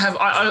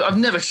I've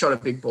never shot a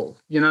big bull.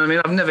 You know what I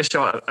mean? I've never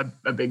shot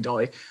a big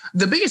dolly.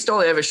 The biggest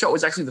dolly I ever shot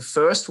was actually the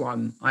first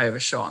one I ever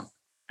shot,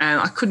 and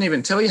I couldn't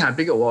even tell you how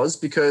big it was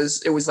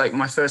because it was like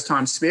my first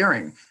time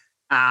spearing.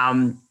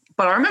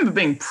 But I remember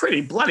being pretty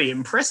bloody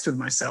impressed with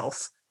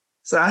myself.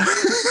 So,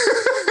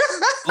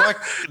 like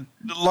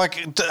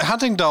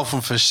hunting dolphin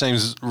fish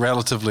seems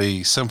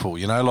relatively simple.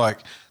 You know, like.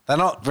 They're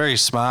not very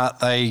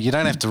smart. You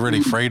don't have to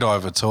really free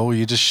dive at all.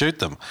 You just shoot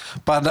them.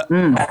 But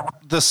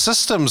the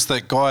systems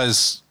that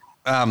guys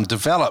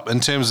develop in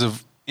terms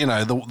of, you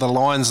know, the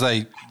lines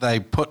they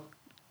put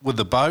with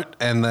the boat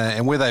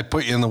and where they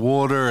put you in the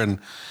water and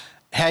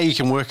how you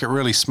can work it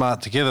really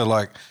smart together.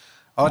 Like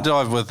I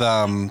dive with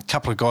a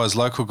couple of guys,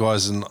 local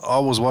guys, and I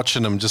was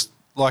watching them just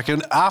like,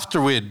 and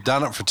after we had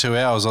done it for 2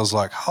 hours, I was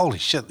like, holy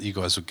shit, you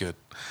guys were good.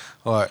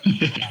 Like,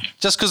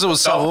 just because it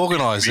was so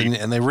organised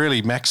and they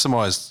really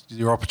maximised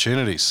your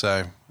opportunities.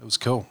 So it was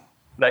cool.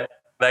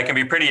 They can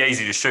be pretty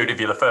easy to shoot if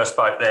you're the first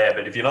boat there,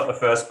 but if you're not the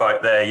first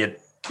boat there,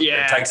 it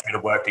takes a bit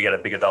of work to get a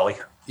bigger dolly.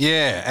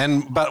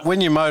 Yeah, but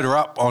when you motor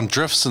up on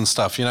drifts and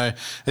stuff, you know,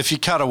 if you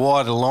cut a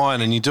wider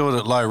line and you do it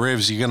at low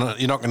revs, you're not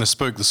going to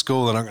spook the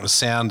school. They're not going to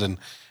sound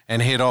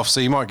and head off. So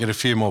you might get a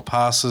few more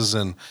passes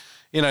and,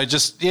 you know,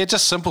 just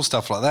simple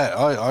stuff like that.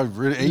 I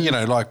really, you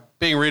know, like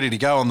being ready to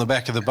go on the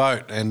back of the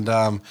boat and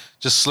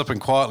just slipping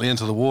quietly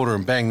into the water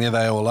and bang, there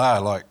they all are.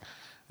 Like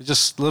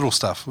just little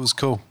stuff. It was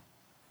cool.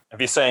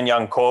 Have you seen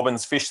young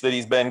Corbin's fish that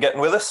he's been getting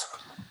with us?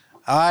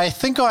 I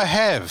think I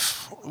have.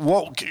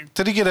 What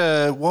did he get?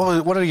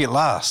 What did he get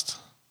last?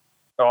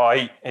 Oh,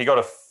 he got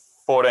a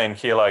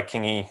 14-kilo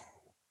kingy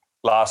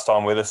last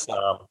time with us.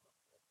 I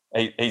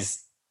think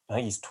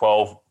he's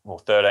 12 or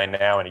 13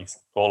 now, and he's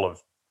all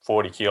of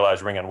 40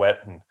 kilos ringing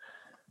wet, and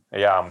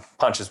he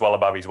punches well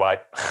above his weight.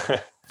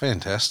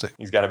 Fantastic.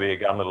 He's going to be a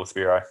gun little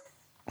spearo.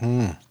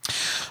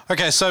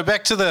 Okay, so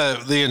back to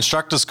the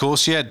instructor's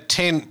course. You had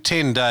 10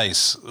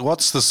 days.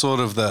 What's the sort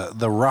of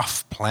the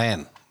rough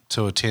plan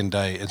to a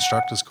 10-day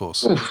instructor's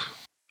course?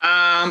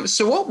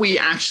 So what we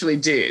actually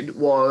did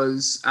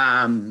was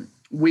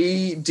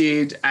we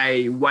did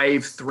a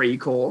Wave 3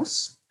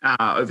 course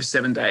over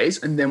 7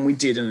 days, and then we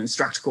did an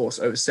instructor course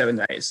over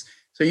 7 days.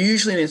 So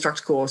usually an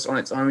instructor course on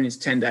its own is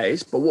 10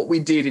 days, but what we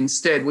did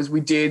instead was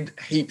we did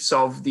heaps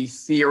of the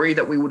theory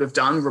that we would have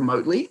done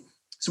remotely.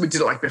 So we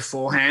did it like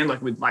beforehand,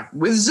 like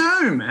with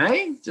Zoom,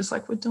 just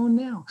like we're doing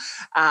now.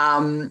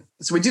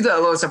 So we did a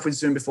lot of stuff with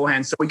Zoom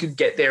beforehand, so we could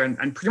get there and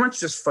pretty much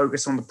just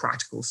focus on the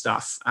practical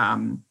stuff.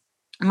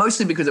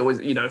 Mostly because it was,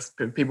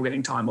 people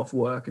getting time off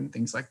work and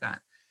things like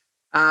that.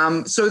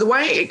 So the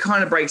way it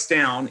kind of breaks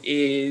down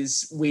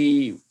is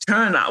we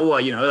turn up,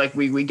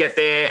 we get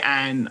there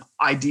and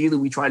ideally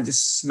we try to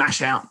just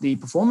smash out the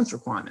performance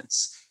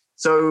requirements.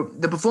 So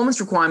the performance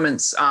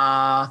requirements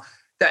are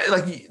that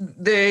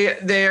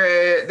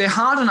they're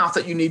hard enough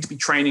that you need to be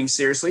training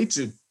seriously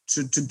to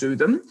do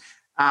them.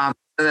 And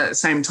at the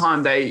same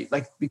time,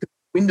 because the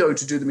window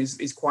to do them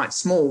is quite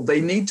small,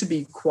 they need to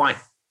be quite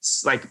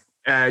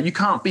you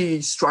can't be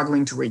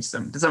struggling to reach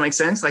them. Does that make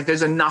sense? Like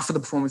there's enough of the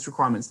performance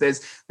requirements.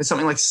 There's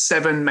something like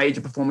 7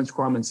 major performance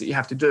requirements that you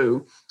have to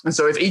do. And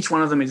so if each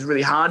one of them is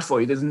really hard for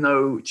you, there's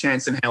no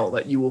chance in hell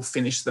that you will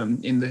finish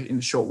them in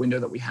the short window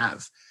that we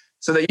have.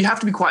 So that you have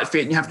to be quite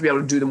fit and you have to be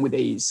able to do them with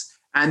ease.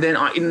 And then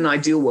in an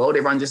ideal world,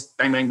 everyone just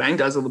bang, bang, bang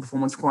does all the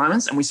performance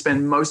requirements. And we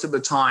spend most of the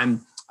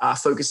time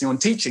focusing on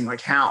teaching,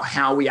 like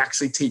how we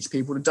actually teach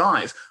people to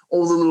dive,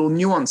 all the little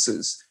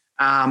nuances.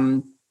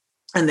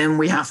 And then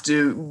we have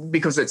to,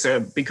 because it's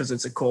a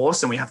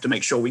course and we have to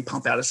make sure we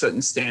pump out a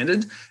certain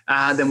standard,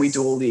 then we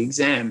do all the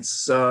exams.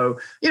 So,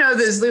 we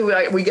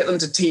get them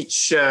to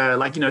teach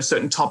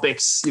certain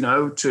topics,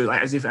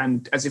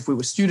 as if we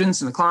were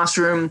students in the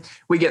classroom.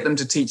 We get them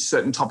to teach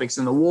certain topics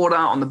in the water,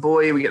 on the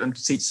buoy. We get them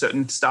to teach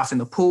certain stuff in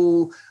the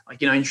pool,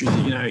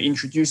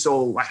 introduce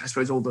all, I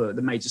suppose, all the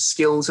major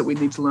skills that we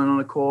need to learn on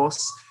a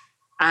course.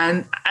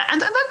 And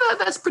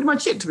that's pretty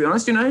much it, to be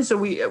honest, So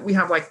we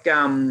have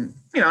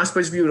I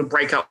suppose if you were to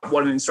break up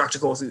what an instructor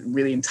course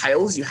really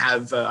entails, you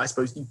have,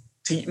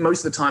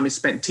 most of the time is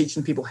spent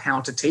teaching people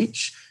how to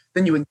teach.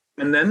 Then you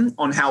examine them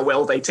on how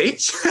well they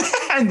teach.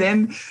 And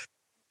then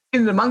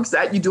in amongst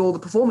that, you do all the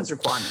performance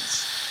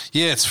requirements.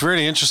 Yeah, it's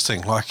really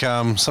interesting. Like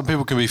some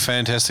people can be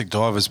fantastic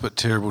divers, but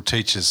terrible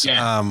teachers.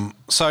 Yeah.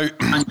 So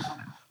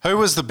who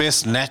was the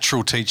best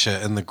natural teacher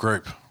in the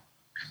group?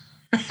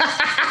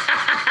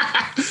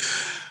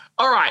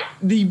 All right,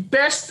 the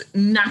best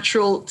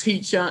natural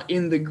teacher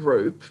in the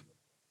group.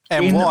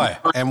 And why?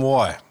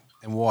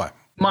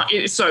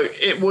 So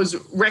it was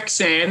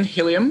Rexanne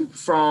Hilliam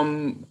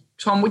from,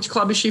 Tom, which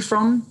club is she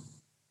from?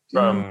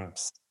 From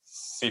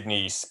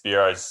Sydney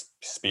Spearo's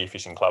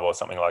Spearfishing Club or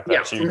something like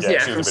that.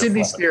 Yeah, from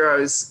Sydney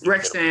Spearo's.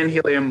 Rexanne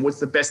Hilliam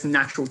was the best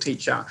natural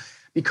teacher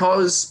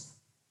because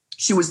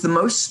she was the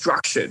most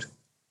structured,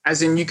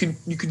 as in you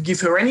could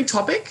give her any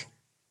topic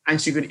and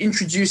she could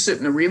introduce it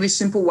in a really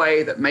simple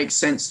way that makes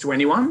sense to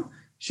anyone.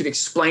 She'd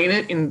explain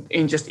it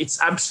in just its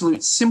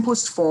absolute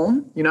simplest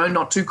form,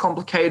 not too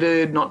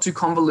complicated, not too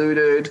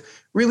convoluted,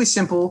 really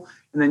simple.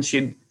 And then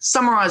she'd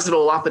summarize it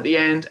all up at the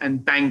end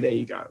and bang, there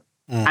you go.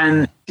 Mm.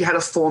 And she had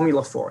a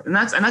formula for it. And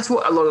that's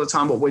what a lot of the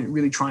time what we're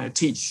really trying to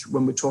teach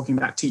when we're talking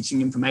about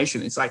teaching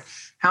information. It's like,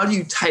 how do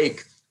you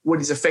take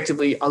what is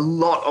effectively a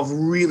lot of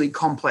really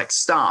complex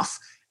stuff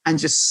and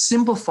just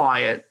simplify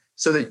it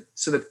so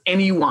that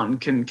anyone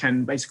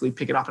can basically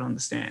pick it up and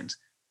understand.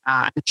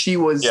 And she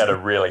was... Yeah, to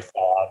really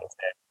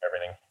understand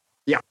everything.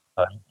 Yeah.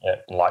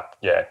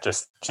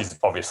 She's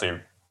obviously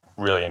a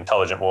really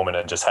intelligent woman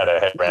and just had her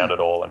head around it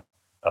all. And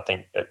I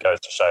think it goes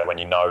to show when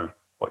you know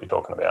what you're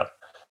talking about.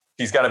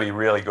 She's going to be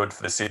really good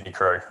for the Sydney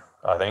crew,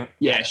 I think.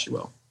 Yeah, she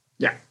will.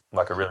 Yeah.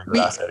 Like a really good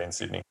asset in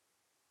Sydney.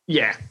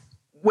 Yeah.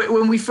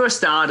 When we first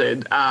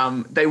started,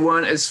 they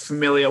weren't as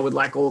familiar with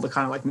all the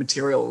kind of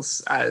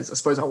materials as I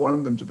suppose I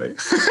wanted them to be.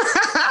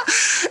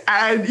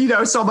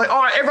 And, so I'm like,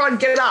 all right, everyone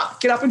get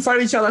up in front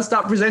of each other,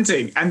 start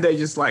presenting. And they're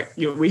just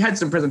we had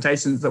some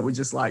presentations that were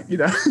just I don't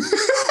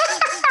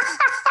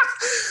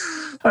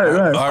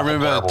know. I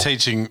remember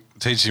teaching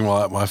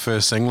my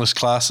first English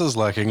classes,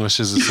 like English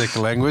as a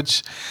second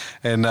language.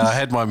 And I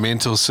had my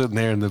mentor sitting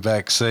there in the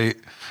back seat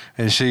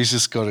and she's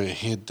just got her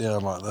head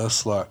down like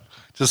this,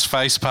 just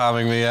face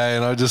palming me,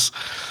 and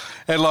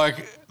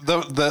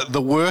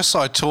the worse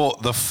I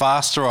taught, the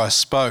faster I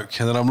spoke.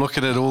 And then I'm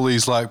looking at all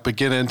these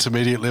beginner,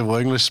 intermediate level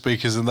English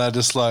speakers, and they're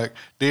just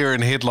deer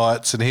in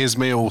headlights. And here's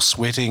me all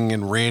sweating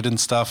and red and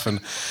stuff.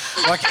 And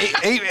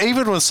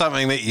even with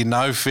something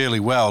that fairly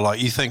well,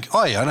 you think,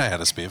 oh yeah, I know how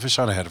to spearfish,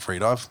 I know how to free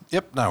dive.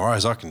 Yep, no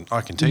worries, I can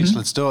teach. Mm-hmm.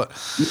 Let's do it.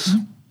 Mm-hmm.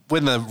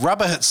 When the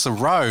rubber hits the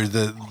road,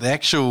 the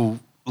actual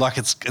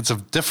it's a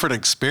different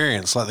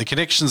experience. The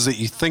connections that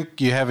you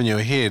think you have in your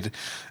head,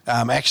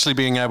 actually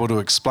being able to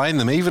explain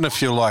them, even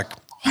if you're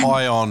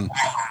high on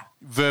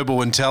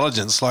verbal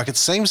intelligence, it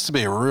seems to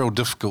be a real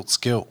difficult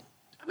skill.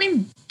 I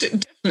mean,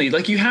 definitely.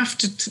 You have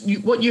to.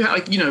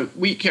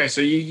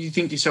 So you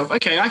think to yourself,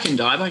 okay, I can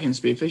dive, I can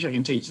spearfish, I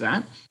can teach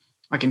that,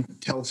 I can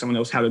tell someone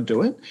else how to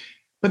do it.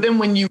 But then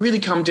when you really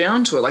come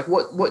down to it,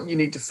 what you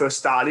need to first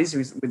start is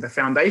with the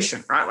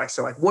foundation, right?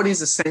 What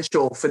is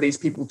essential for these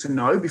people to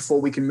know before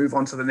we can move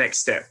on to the next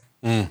step,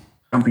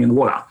 jumping in the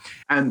water.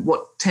 And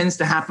what tends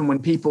to happen when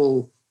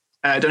people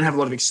don't have a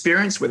lot of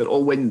experience with it,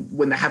 or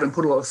when they haven't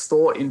put a lot of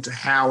thought into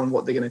how and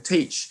what they're going to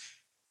teach,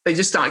 they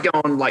just start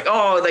going like,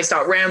 they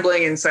start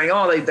rambling and saying,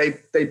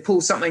 they pull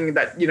something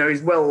that,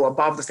 is well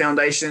above the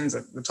foundations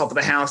at the top of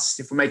the house.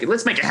 If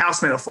let's make a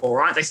house metaphor,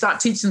 right? They start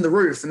teaching the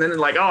roof, and then they're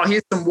like,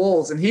 here's some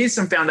walls and here's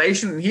some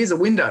foundation and here's a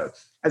window,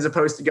 as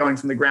opposed to going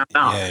from the ground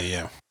up.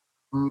 Yeah.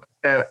 And,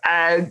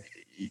 I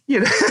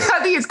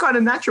think it's kind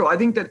of natural. I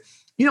think that,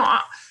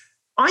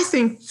 I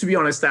think, to be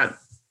honest, that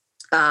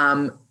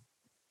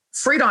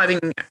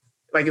freediving,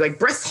 like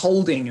breath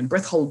holding and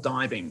breath hold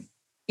diving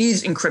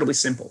is incredibly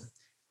simple.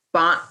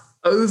 But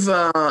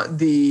over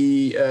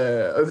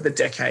the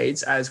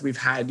decades, as we've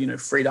had,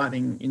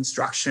 freediving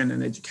instruction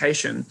and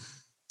education,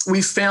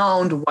 we've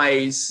found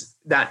ways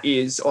that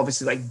is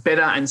obviously like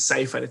better and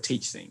safer to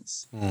teach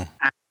things.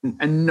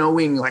 And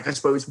knowing, like, I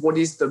suppose, what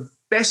is the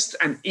best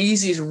and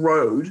easiest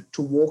road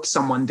to walk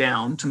someone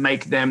down to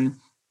make them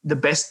the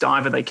best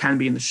diver they can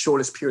be in the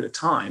shortest period of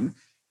time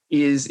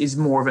is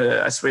more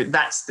of I suppose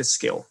that's the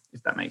skill,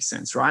 if that makes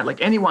sense, right?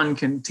 Like, anyone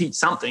can teach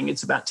something.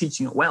 It's about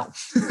teaching it well.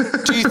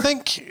 Do you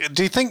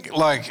think,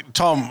 like,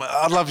 Tom,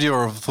 I'd love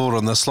your thought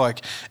on this.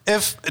 Like,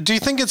 do you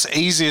think it's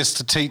easiest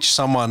to teach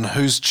someone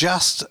who's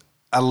just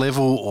a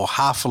level or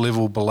half a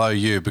level below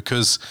you,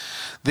 because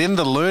then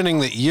the learning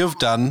that you've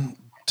done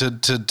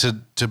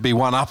to be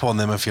one up on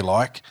them, if you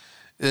like,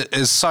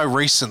 is so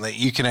recent that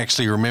you can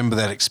actually remember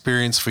that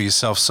experience for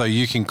yourself, so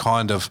you can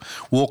kind of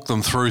walk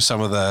them through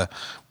some of the...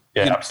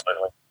 Yeah,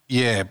 absolutely.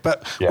 Yeah,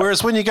 but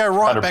whereas when you go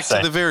right 100%. Back to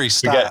the very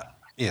start...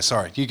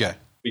 you go.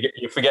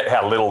 You forget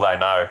how little they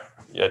know.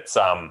 It's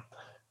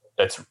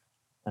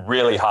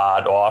really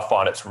hard, or I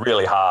find it's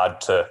really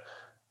hard to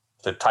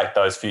take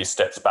those few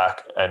steps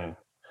back, and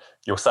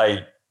you'll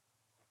say,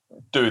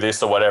 do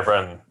this or whatever,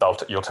 and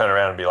you'll turn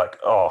around and be like,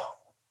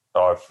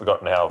 I've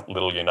forgotten how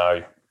little you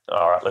know.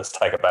 All right, let's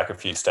take it back a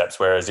few steps.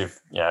 Whereas if,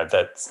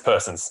 that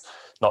person's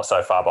not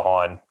so far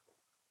behind,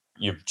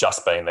 you've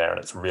just been there, and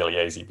it's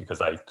really easy because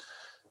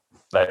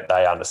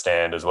they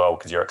understand as well,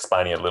 because you're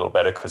explaining it a little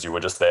better because you were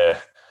just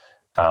there.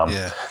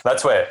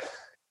 That's where,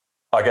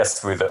 I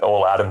guess, with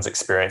all Adam's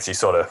experience, he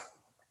sort of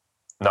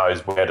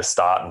knows where to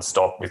start and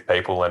stop with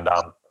people. And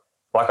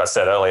like I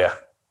said earlier,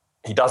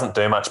 he doesn't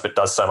do much but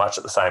does so much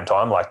at the same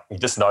time. Like, he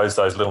just knows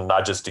those little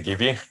nudges to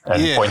give you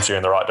and points you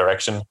in the right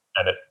direction.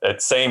 And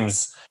it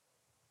seems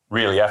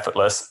really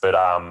effortless, but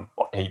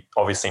he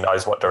obviously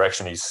knows what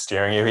direction he's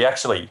steering you. He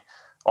actually,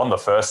 on the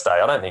first day,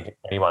 I don't think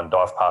anyone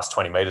dived past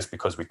 20 metres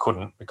because we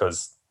couldn't,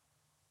 because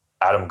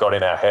Adam got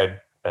in our head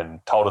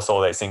and told us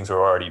all these things we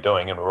were already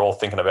doing, and we were all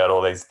thinking about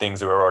all these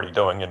things we were already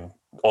doing, and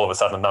all of a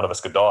sudden none of us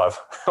could dive.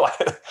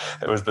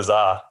 It was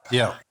bizarre.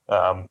 Yeah.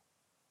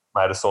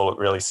 Made us all look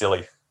really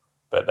silly.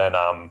 But then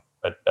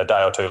a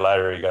day or two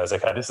later, he goes,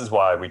 okay, this is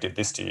why we did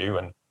this to you.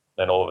 And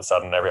then all of a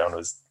sudden everyone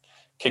was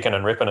kicking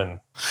and ripping. And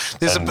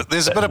there's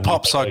a bit of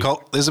pop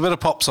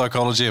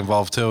psychology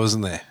involved too,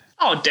 isn't there?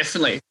 Oh,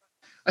 definitely.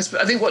 I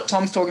think what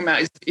Tom's talking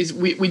about is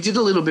we did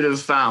a little bit of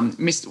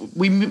Mr.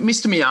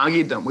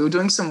 Miyagi'd them. We were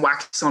doing some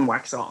wax on,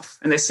 wax off,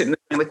 and they're sitting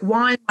there like,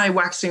 why am I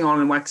waxing on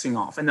and waxing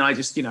off? And then I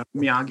just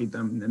Miyagi'd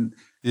them, and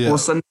all of a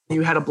sudden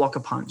you had a block a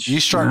punch.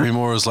 You struck me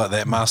more as like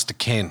that Master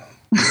Ken.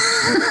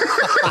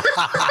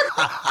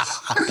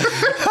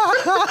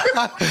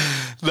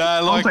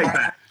 I'll take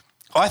that.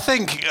 I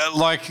think,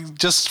 like,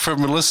 just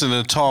from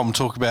listening to Tom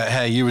talk about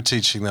how you were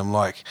teaching them,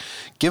 like,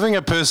 giving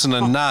a person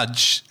a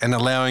nudge and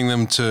allowing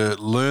them to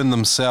learn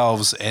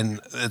themselves, and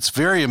it's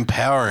very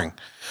empowering.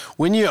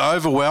 When you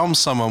overwhelm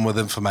someone with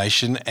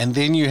information and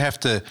then you have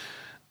to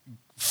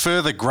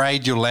further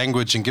grade your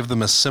language and give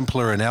them a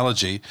simpler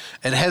analogy,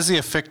 it has the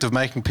effect of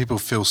making people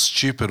feel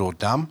stupid or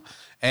dumb.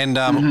 And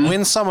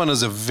when someone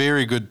is a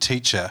very good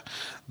teacher,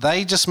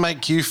 they just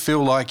make you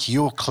feel like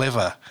you're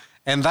clever.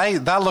 And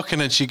they're looking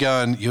at you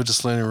going, you're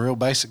just learning real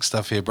basic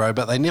stuff here, bro.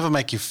 But they never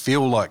make you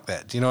feel like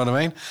that. Do you know what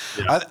I mean?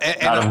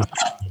 Yeah.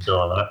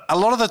 A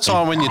lot of the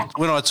time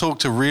when I talk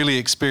to really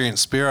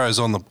experienced Spiros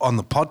on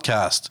the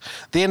podcast,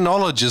 their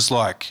knowledge is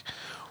like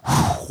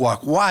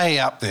way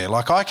up there.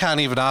 Like, I can't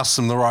even ask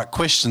them the right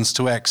questions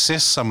to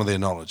access some of their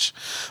knowledge.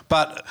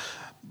 But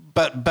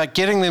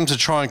getting them to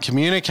try and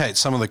communicate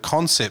some of the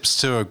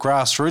concepts to a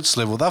grassroots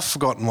level, they've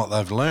forgotten what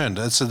they've learned.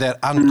 It's that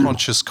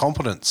unconscious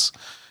competence.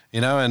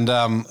 And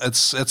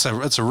it's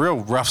a real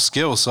rough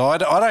skill. So I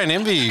don't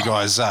envy you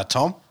guys,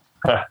 Tom.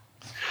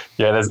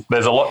 Yeah,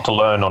 there's a lot to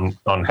learn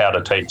on how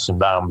to teach, and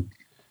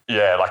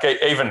like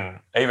even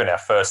our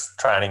first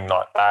training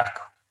night back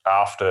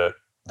after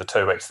the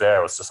 2 weeks there,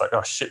 it was just like,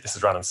 oh shit, this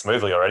is running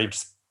smoothly already.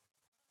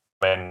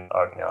 I've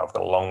got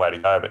a long way to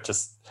go, but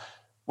just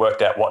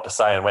worked out what to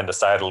say and when to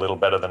say it a little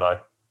better than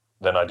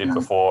I did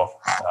before.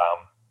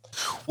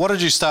 What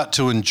did you start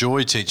to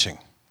enjoy teaching?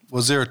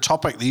 Was there a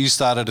topic that you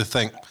started to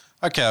think,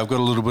 okay, I've got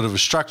a little bit of a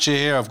structure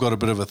here, I've got a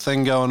bit of a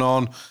thing going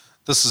on,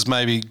 this is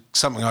maybe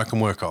something I can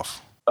work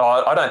off?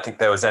 I don't think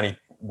there was any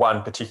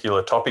one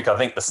particular topic. I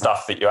think the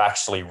stuff that you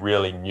actually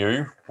really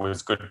knew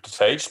was good to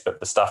teach, but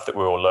the stuff that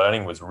we were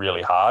learning was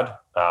really hard.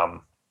 I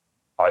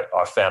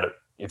found it,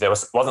 if there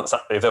was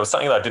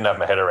something that I didn't have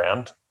my head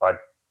around, I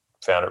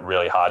found it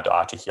really hard to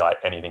articulate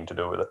anything to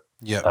do with it.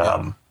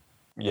 Yeah.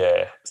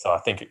 So I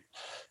think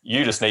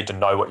you just need to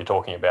know what you're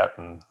talking about,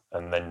 and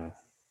then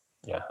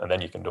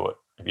you can do it.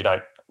 If you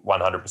don't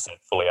 100%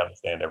 fully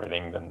understand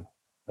everything, then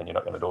you're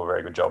not going to do a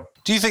very good job.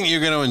 Do you think you're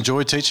going to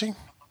enjoy teaching?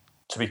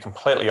 To be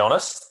completely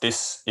honest,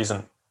 this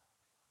isn't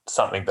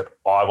something that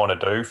I want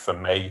to do for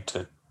me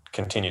to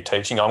continue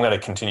teaching. I'm going to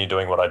continue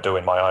doing what I do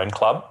in my own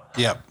club.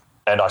 Yep.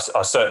 And I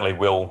certainly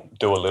will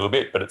do a little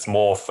bit, but it's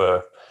more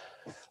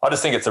I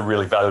just think it's a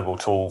really valuable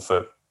tool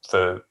for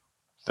the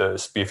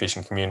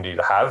spearfishing community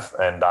to have.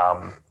 And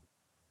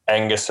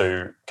Angus,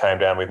 who came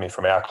down with me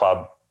from our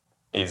club,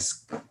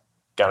 is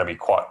going to be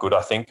quite good,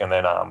 I think. And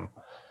then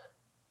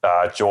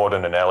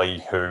Jordan and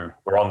Ellie, who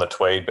were on the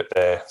Tweed, but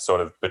they're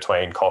sort of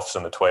between Coffs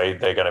and the Tweed,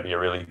 they're going to be a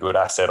really good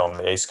asset on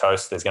the East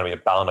Coast. There's going to be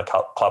a Ballina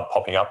club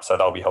popping up, so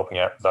they'll be helping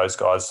out those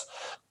guys,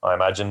 I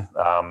imagine.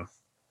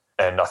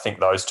 And I think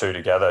those two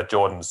together,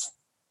 Jordan's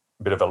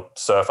a bit of a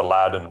surfer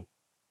lad, and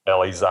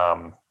Ellie's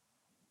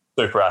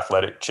super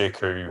athletic chick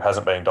who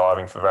hasn't been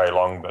diving for very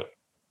long, but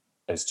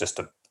is just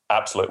an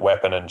absolute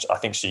weapon. And I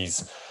think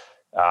she's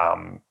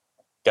going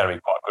to be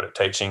quite good at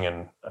teaching.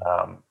 And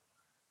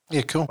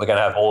yeah, cool. We're going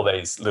to have all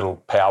these little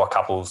power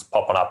couples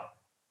popping up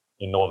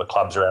in all the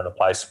clubs around the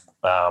place,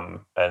 and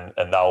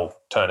they'll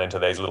turn into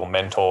these little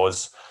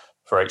mentors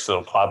for each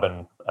little club.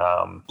 And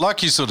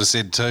like you sort of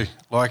said too,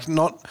 like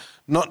not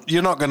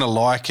you're not going to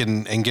like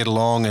and get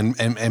along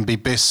and be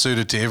best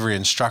suited to every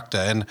instructor,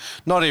 and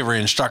not every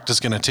instructor is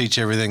going to teach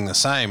everything the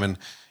same. And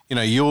you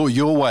know,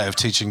 your way of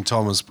teaching,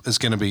 Tom, is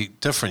going to be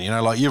different. You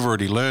know, like you've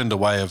already learned a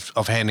way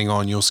of handing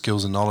on your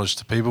skills and knowledge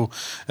to people.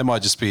 It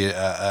might just be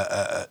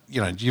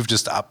you've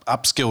just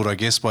upskilled, I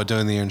guess, by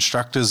doing the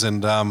instructors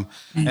and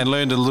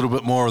learned a little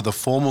bit more of the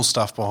formal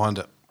stuff behind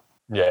it.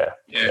 Yeah.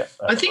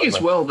 I think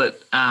as well that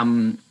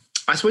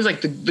I suppose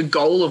like the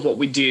goal of what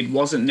we did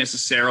wasn't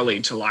necessarily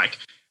to like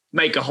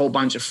make a whole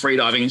bunch of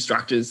freediving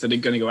instructors that are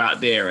going to go out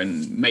there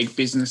and make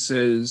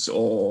businesses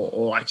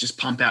or like just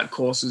pump out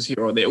courses here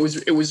or there.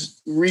 It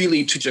was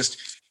really to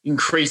just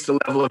increase the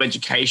level of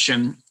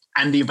education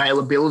and the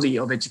availability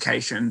of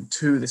education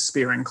to the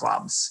spearing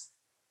clubs.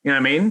 You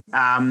know what I mean?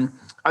 I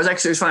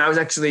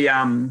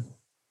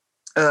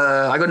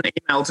got an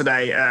email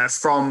today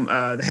from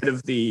the head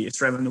of the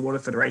Australian Underwater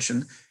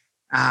Federation.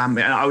 And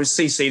I was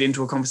CC'd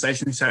into a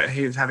conversation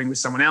he was having with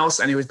someone else,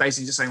 and he was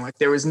basically just saying, like,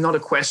 there is not a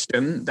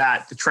question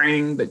that the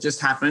training that just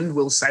happened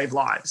will save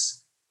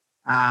lives.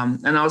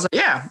 And I was like,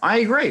 yeah, I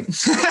agree.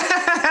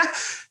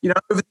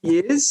 Over the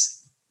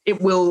years,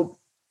 it will,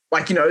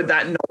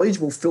 that knowledge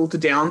will filter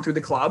down through the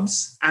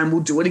clubs, and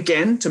we'll do it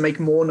again to make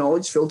more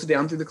knowledge filter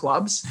down through the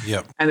clubs.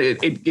 Yep. And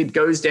it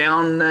goes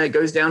down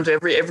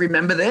to every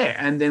member there,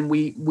 and then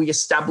we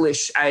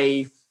establish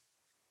a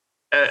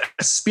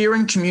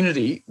spearing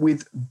community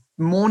with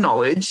more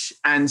knowledge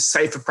and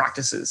safer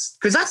practices.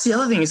 Because that's the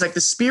other thing is like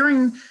the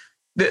spearing,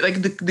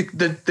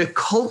 the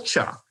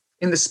culture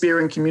in the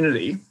spearing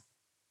community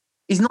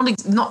is not.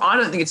 I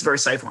don't think it's a very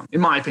safe one,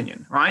 in my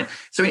opinion. Right.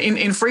 So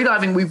in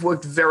freediving, we've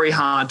worked very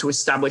hard to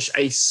establish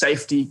a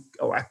safety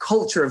or a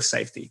culture of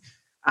safety.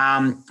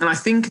 And I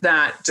think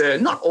that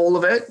not all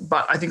of it,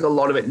 but I think a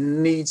lot of it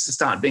needs to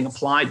start being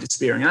applied to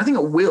spearing. And I think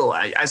it will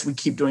as we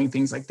keep doing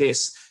things like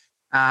this.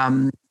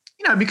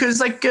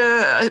 Because and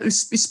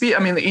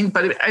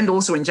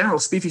also in general,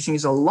 spearfishing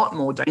is a lot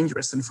more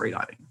dangerous than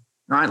freediving,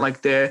 right?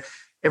 Like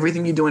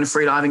everything you do in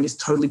freediving is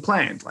totally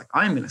planned. Like,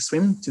 I am going to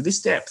swim to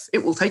this depth.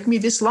 It will take me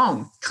this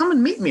long. Come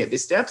and meet me at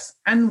this depth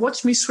and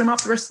watch me swim up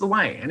the rest of the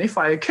way. And if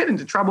I get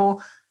into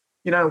trouble,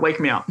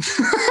 wake me up.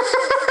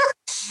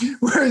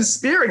 Whereas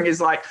spearing is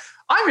like,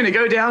 I'm going to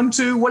go down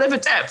to whatever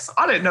depth.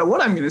 I don't know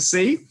what I'm going to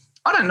see.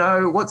 I don't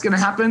know what's going to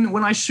happen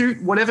when I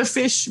shoot whatever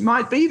fish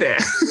might be there.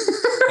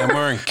 And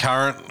we're in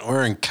current.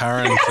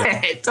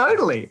 Yeah,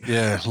 totally.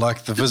 Yeah,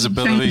 like the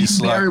visibility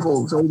is like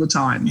variables all the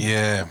time.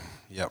 Yeah,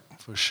 yep,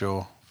 for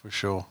sure.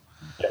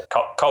 Yeah,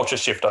 culture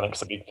shift, I think,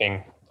 is a big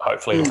thing.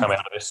 Hopefully, will come out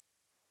of this.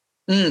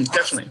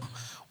 Definitely.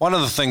 One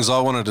of the things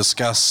I want to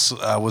discuss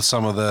with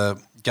some of the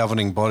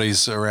governing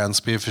bodies around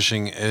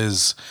spearfishing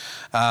is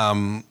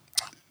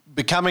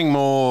becoming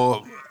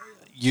more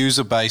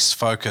user-based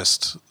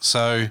focused.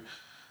 So,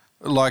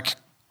 like,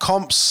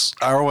 comps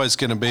are always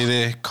going to be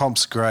there.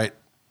 Comps are great.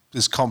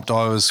 There's comp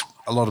divers.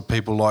 A lot of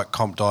people like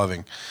comp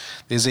diving.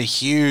 There's a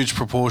huge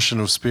proportion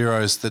of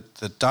Spearos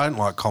that don't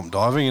like comp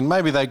diving, and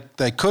maybe they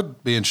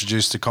could be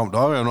introduced to comp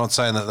diving. I'm not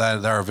saying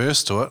that they're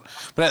averse to it,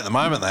 but at the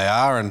moment they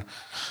are. And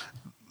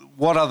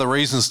what other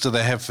reasons do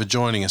they have for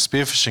joining a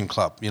spearfishing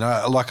club?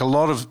 Like a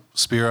lot of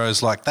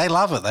Spearos, like, they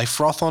love it. They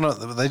froth on it.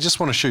 They just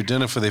want to shoot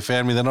dinner for their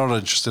family. They're not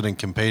interested in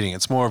competing.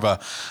 It's more of a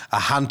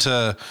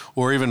hunter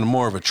or even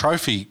more of a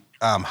trophy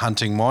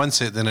hunting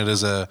mindset than it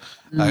is a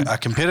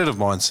competitive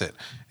mindset.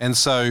 And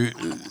so,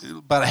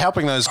 but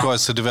helping those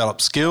guys to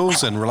develop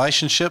skills and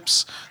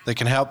relationships that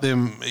can help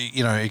them,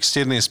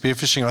 extend their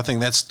spearfishing, I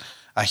think that's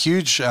a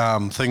huge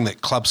thing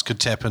that clubs could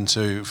tap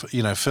into,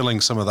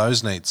 filling some of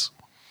those needs.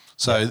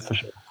 So yeah, for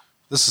sure.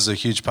 This is a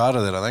huge part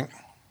of that, I think.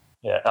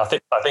 Yeah, I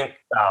think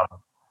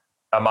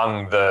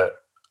among the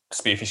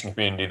spearfishing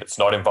community that's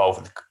not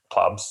involved with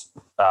clubs,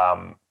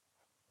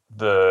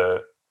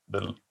 the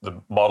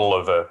model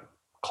of a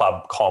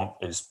club comp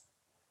is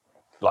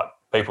like,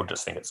 people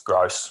just think it's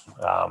gross.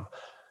 A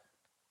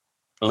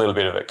little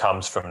bit of it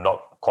comes from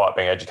not quite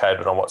being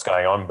educated on what's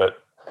going on,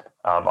 but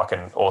I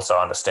can also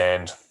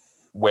understand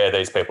where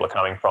these people are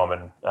coming from.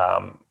 And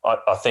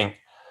I think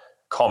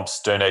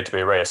comps do need to be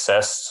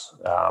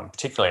reassessed,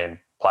 particularly in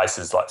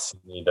places like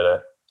Sydney that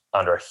are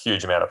under a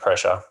huge amount of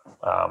pressure.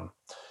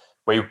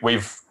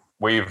 We've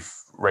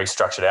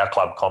restructured our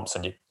club comps,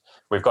 and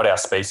we've got our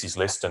species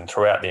list, and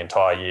throughout the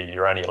entire year,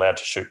 you're only allowed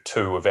to shoot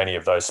 2 of any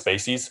of those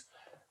species.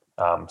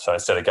 So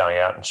instead of going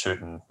out and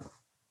shooting,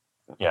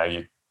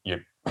 your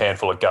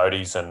handful of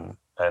goaties and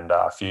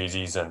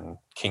fusies and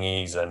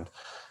kingies and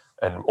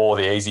all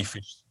the easy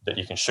fish that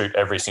you can shoot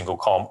every single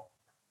comp,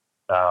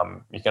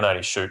 you can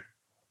only shoot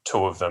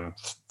 2 of them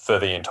for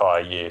the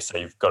entire year. So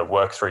you've got to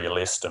work through your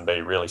list and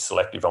be really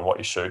selective on what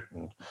you shoot.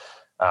 And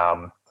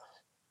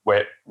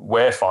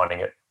we're finding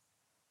it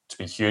to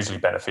be hugely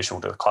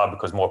beneficial to the club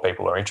because more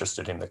people are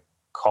interested in the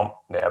comp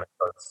now,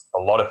 because a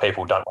lot of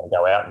people don't want to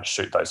go out and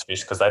shoot those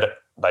fish because they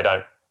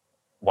don't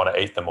want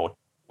to eat them, or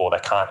they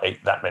can't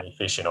eat that many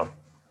fish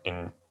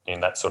in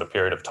that sort of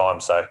period of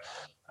time. So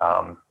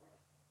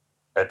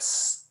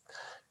it's,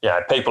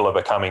 people are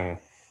becoming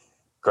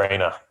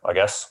greener, I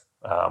guess,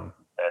 and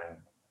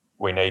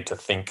we need to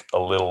think a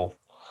little.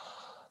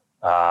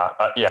 I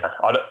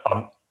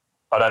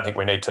don't think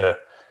we need to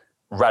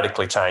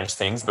radically change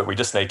things, but we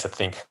just need to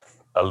think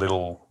a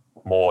little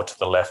more to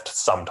the left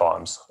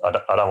sometimes. I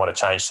don't want to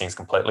change things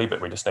completely,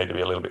 but we just need to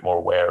be a little bit more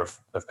aware of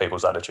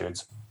people's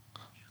attitudes.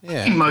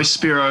 Yeah. I think most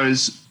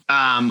Spiros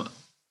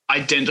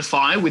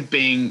identify with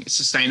being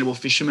sustainable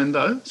fishermen,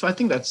 though. So I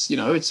think that's,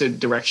 it's a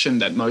direction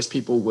that most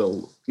people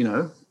will,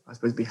 I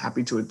suppose, be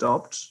happy to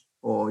adopt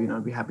or,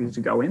 be happy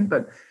to go in.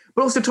 But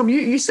also, Tom,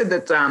 you said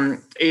that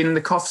in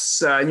the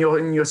COFs,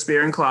 in your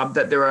spearing club,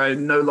 that there are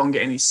no longer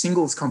any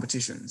singles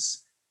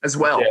competitions as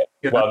well.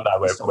 Yeah. Well, no,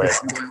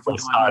 we're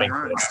starting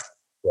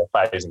to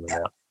phasing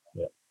them out.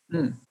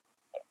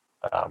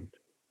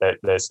 Yeah.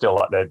 There's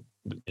still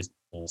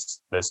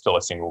there's still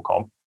a single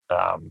comp,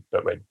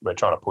 but we're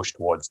trying to push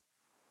towards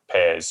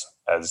pairs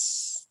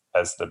as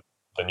the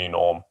new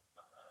norm,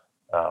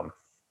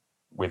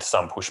 with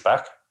some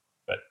pushback,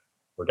 but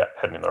we're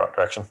heading in the right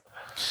direction.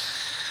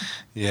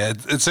 Yeah,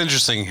 it's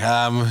interesting.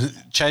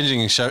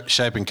 Changing and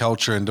shaping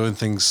culture and doing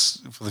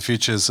things for the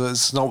future,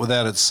 it's not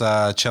without its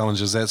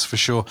challenges, that's for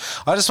sure.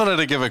 I just wanted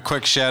to give a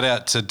quick shout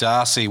out to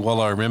Darcy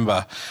while I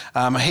remember.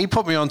 He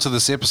put me onto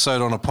this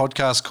episode on a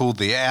podcast called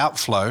The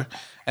Outflow,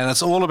 and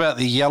it's all about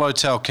the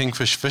yellowtail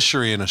kingfish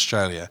fishery in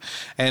Australia.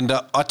 And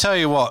I tell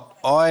you what,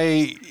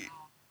 I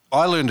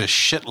learned a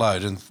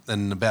shitload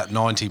in about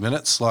 90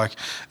 minutes. Like,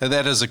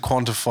 that is a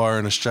quantifier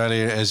in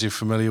Australia, as you're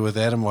familiar with,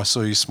 Adam. I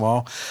saw you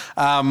smile.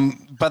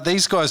 But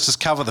these guys just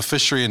cover the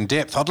fishery in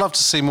depth. I'd love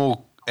to see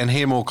more and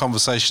hear more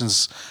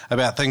conversations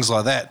about things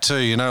like that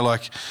too.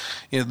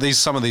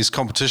 Some of these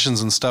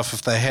competitions and stuff,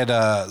 if they had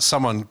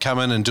someone come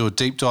in and do a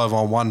deep dive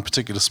on one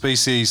particular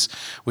species,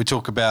 we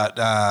talk about,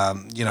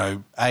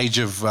 age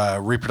of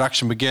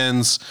reproduction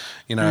begins,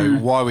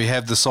 why we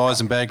have the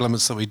size and bag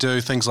limits that we do,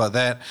 things like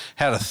that,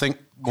 how to think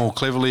more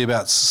cleverly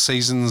about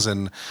seasons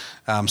and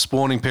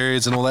spawning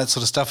periods and all that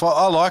sort of stuff.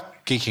 I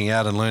like geeking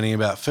out and learning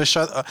about fish.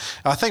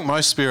 I think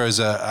most Spiros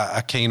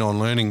are keen on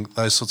learning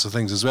those sorts of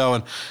things as well,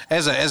 and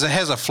as it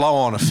has a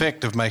flow-on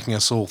effect of making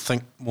us all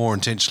think more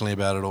intentionally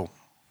about it all.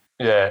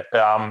 Yeah,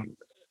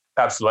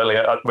 absolutely.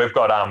 We've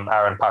got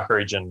Aaron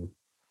Puckeridge and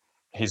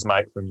his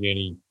mate from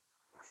uni,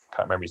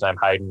 can't remember his name,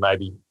 Hayden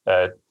maybe,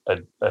 are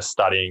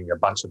studying a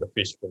bunch of the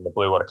fish from the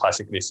Blue Water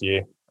Classic this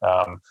year,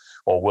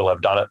 or will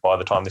have done it by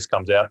the time this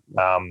comes out.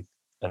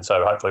 And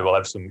so hopefully we'll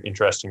have some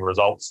interesting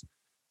results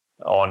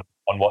on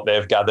what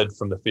they've gathered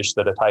from the fish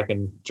that are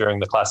taken during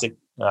the Classic.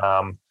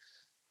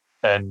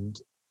 And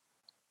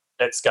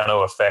it's going to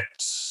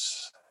affect,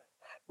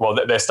 well,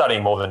 they're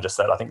studying more than just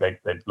that. I think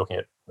they're looking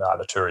at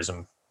the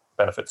tourism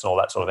benefits and all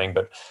that sort of thing.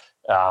 But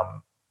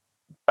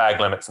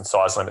bag limits and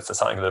size limits are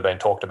something that have been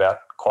talked about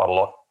quite a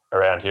lot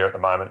around here at the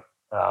moment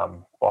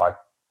by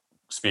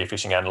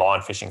spearfishing and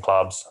line fishing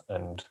clubs.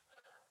 And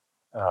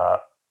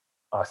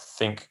I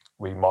think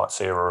we might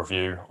see a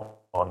review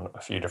on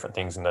a few different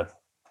things in the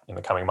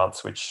coming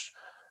months, which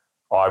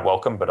I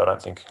welcome, but I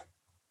don't think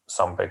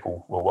some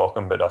people will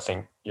welcome. But I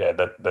think,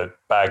 that the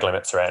bag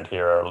limits around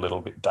here are a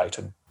little bit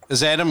dated.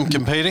 Is Adam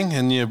competing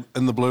in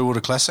the Blue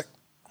Water Classic?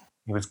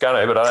 He was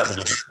going to, but I don't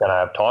think he's going to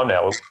have time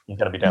now. He's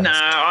going to be down. No,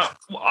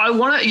 I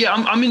want to. Yeah,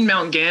 I'm in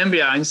Mount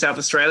Gambier in South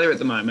Australia at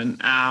the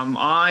moment. How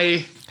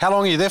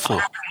long are you there for?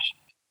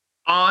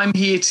 I'm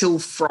here till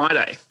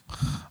Friday.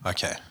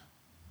 Okay.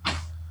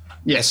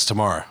 Yes,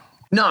 tomorrow.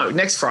 No,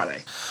 next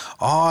Friday.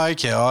 Oh,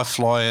 okay. I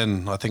fly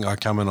in. I think I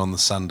come in on the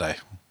Sunday.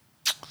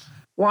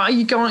 Why are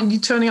you going? You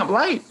turning up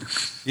late?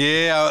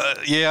 Yeah.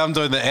 I'm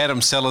doing the Adam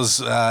Sellers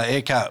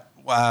Eckart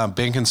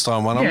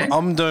Benkenstein one. Yeah.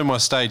 I'm doing my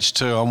stage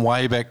 2. I'm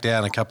way back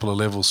down a couple of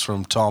levels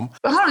from Tom.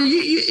 But hold on,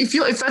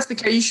 if that's the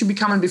case, you should be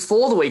coming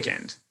before the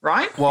weekend,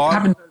 right?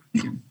 Well,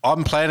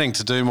 I'm planning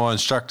to do my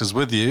instructors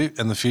with you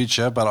in the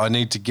future, but I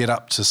need to get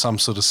up to some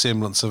sort of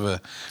semblance of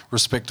a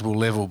respectable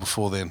level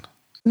before then.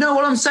 No,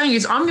 what I'm saying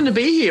is I'm going to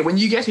be here when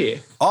you get here.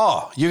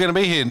 Oh, you're going to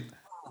be here?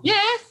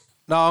 Yeah.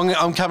 No,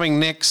 I'm coming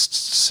next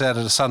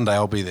Sunday.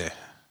 I'll be there.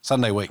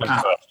 Sunday week.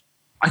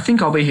 I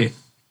think I'll be here.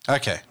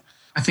 Okay.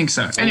 I think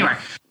so. Anyway.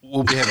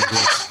 We'll be having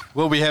beers.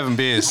 We'll be having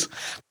beers.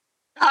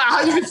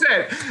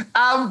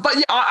 100%. But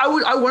yeah,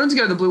 I wanted to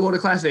go to the Blue Water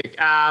Classic.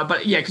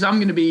 But yeah, because I'm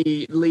going to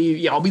be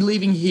I'll be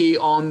leaving here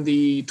on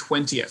the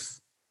 20th.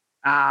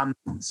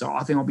 So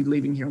I think I'll be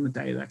leaving here on the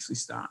day it actually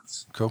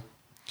starts. Cool.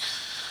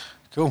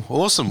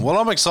 Awesome. Well,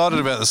 I'm excited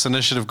about this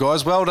initiative,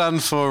 guys. Well done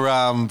for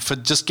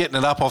just getting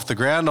it up off the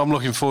ground. I'm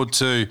looking forward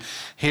to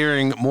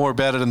hearing more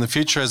about it in the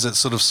future as it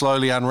sort of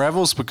slowly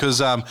unravels,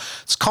 because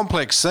it's a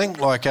complex thing,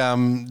 like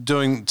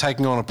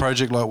taking on a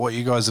project like what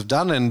you guys have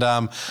done. And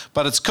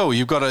but it's cool.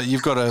 You've got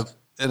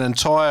an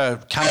entire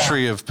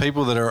country of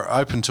people that are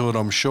open to it,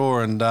 I'm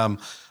sure. And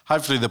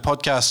hopefully the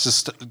podcast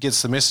just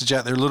gets the message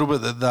out there a little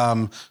bit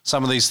that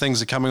some of these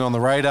things are coming on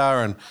the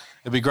radar, and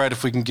it'd be great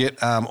if we can get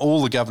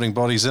all the governing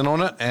bodies in on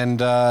it, and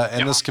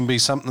this can be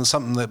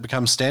something that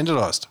becomes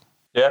standardised.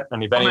 Yeah,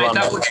 and if anyone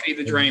that would be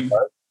the dream.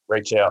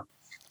 Reach out.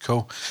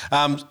 Cool.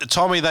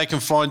 Tommy, they can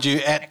find you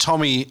at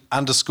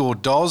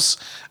Tommy_Doz.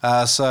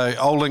 So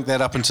I'll link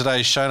that up in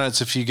today's show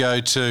notes. If you go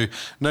to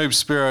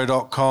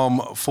noobspiro.com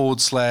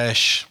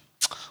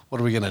 / what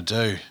are we going to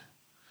do?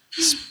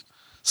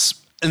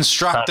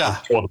 Instructor.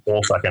 Can't the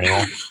ball sack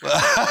anymore.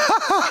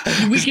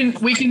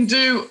 we can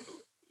do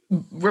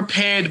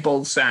repaired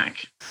ball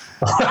sack.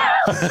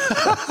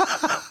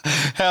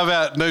 How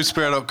about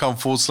noobspiro.com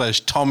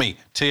 / Tommy,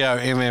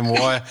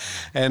 TOMMY,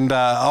 and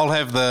I'll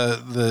have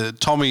the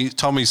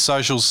Tommy's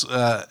socials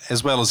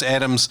as well as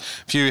Adam's.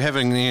 If you're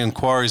having any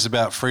inquiries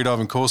about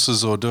freediving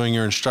courses or doing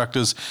your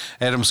instructors,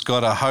 Adam's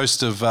got a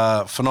host of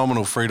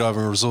phenomenal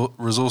freediving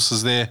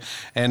resources there,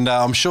 and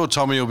I'm sure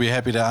Tommy will be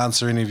happy to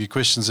answer any of your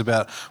questions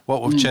about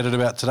what we've chatted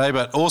about today.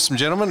 But awesome,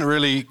 gentlemen,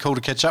 really cool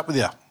to catch up with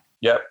you.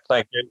 Yep,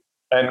 thank you.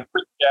 And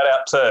quick shout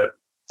out to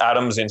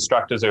Adam's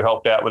instructors who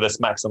helped out with us,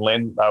 Max and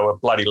Lynn. They were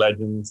bloody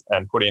legends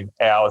and put in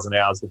hours and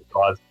hours with the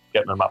guys,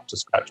 getting them up to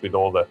scratch with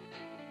all the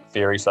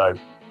theory. So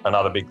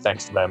another big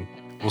thanks to them.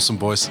 Awesome,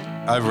 boys.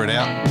 Over and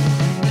out.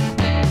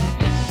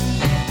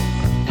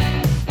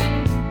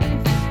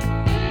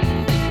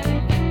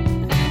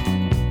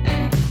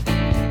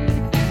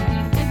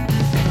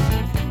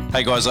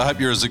 Hey guys, I hope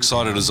you're as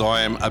excited as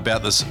I am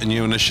about this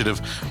new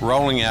initiative,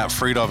 rolling out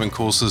freediving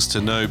courses to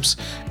noobs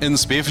in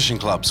spearfishing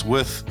clubs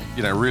with,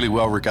 really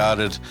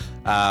well-regarded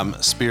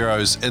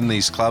Spearos in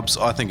these clubs.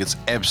 I think it's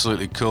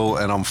absolutely cool,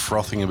 and I'm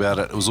frothing about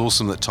it. It was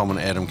awesome that Tom and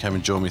Adam came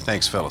and joined me.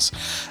 Thanks, fellas.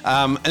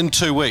 In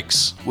 2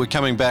 weeks, we're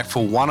coming back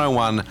for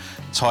 101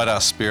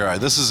 Tight-Ass Spearo.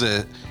 This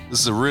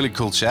is a really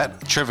cool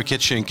chat. Trevor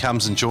Kitchen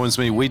comes and joins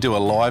me. We do a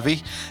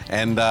livey,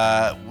 and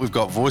we've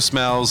got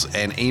voicemails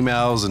and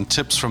emails and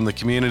tips from the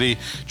community.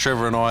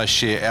 Trevor and I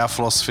share our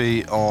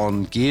philosophy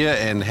on gear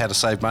and how to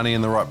save money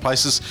in the right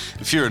places.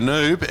 If you're a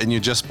noob and you're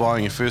just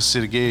buying your first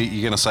set of gear,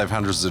 you're going to save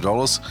hundreds of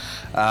dollars.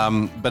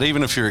 But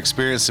even if you're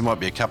experienced, there might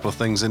be a couple of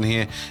things in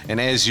here. And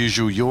as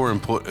usual, your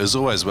input is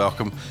always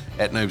welcome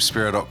at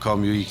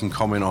noobspiro.com. You can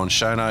comment on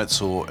show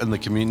notes or in the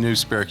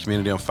Noob Spearo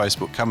community on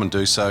Facebook. Come and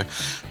do so.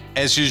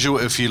 As usual,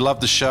 if you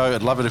love the show,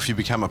 I'd love it if you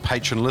become a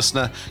patron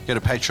listener. Go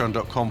to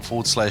patreon.com /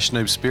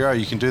 noobspiro.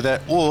 You can do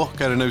that, or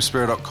go to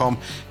noobspiro.com,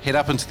 head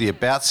up into the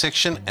About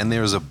section, and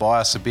there is a Buy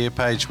Us a Beer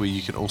page where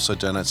you can also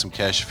donate some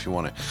cash if you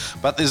want it.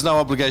 But there's no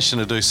obligation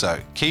to do so.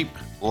 Keep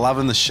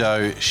loving the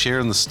show,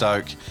 sharing the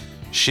stoke,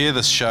 share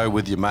this show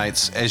with your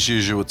mates. As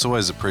usual, it's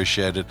always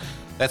appreciated.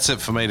 That's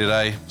it for me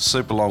today.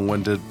 Super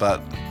long-winded,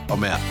 but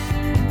I'm out.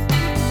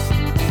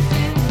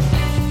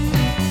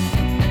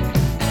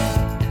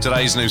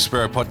 Today's Noob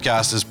Spearo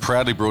podcast is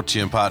proudly brought to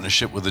you in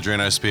partnership with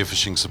Adreno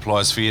Spearfishing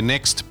Supplies. For your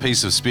next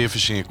piece of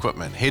spearfishing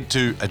equipment, head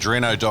to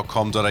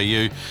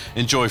adreno.com.au.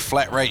 Enjoy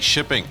flat rate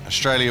shipping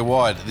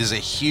Australia-wide. There's a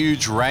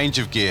huge range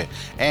of gear,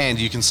 and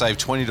you can save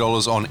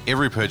 $20 on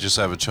every purchase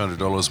over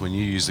 $200 when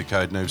you use the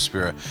code Noob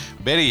Spearo.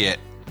 Better yet,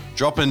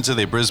 drop into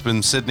their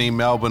Brisbane, Sydney,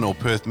 Melbourne or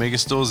Perth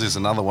megastores. There's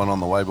another one on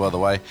the way, by the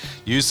way.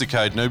 Use the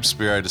code Noob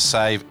Spearo to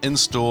save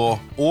in-store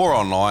or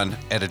online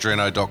at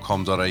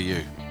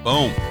adreno.com.au.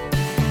 Boom.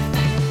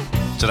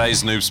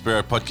 Today's Noob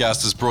Spearo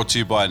podcast is brought to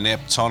you by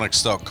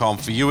Neptonics.com.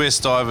 For US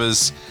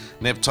divers,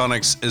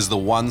 Neptonics is the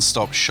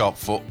one-stop shop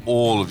for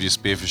all of your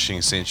spearfishing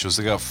essentials.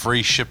 They got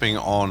free shipping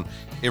on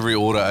every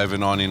order over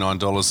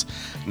 $99.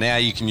 Now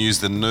you can use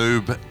the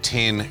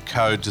Noob10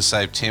 code to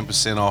save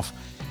 10% off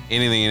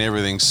anything and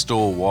everything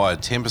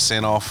store-wide.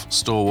 10% off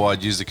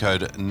store-wide. Use the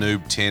code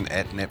Noob10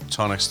 at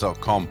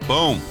Neptonics.com.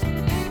 Boom.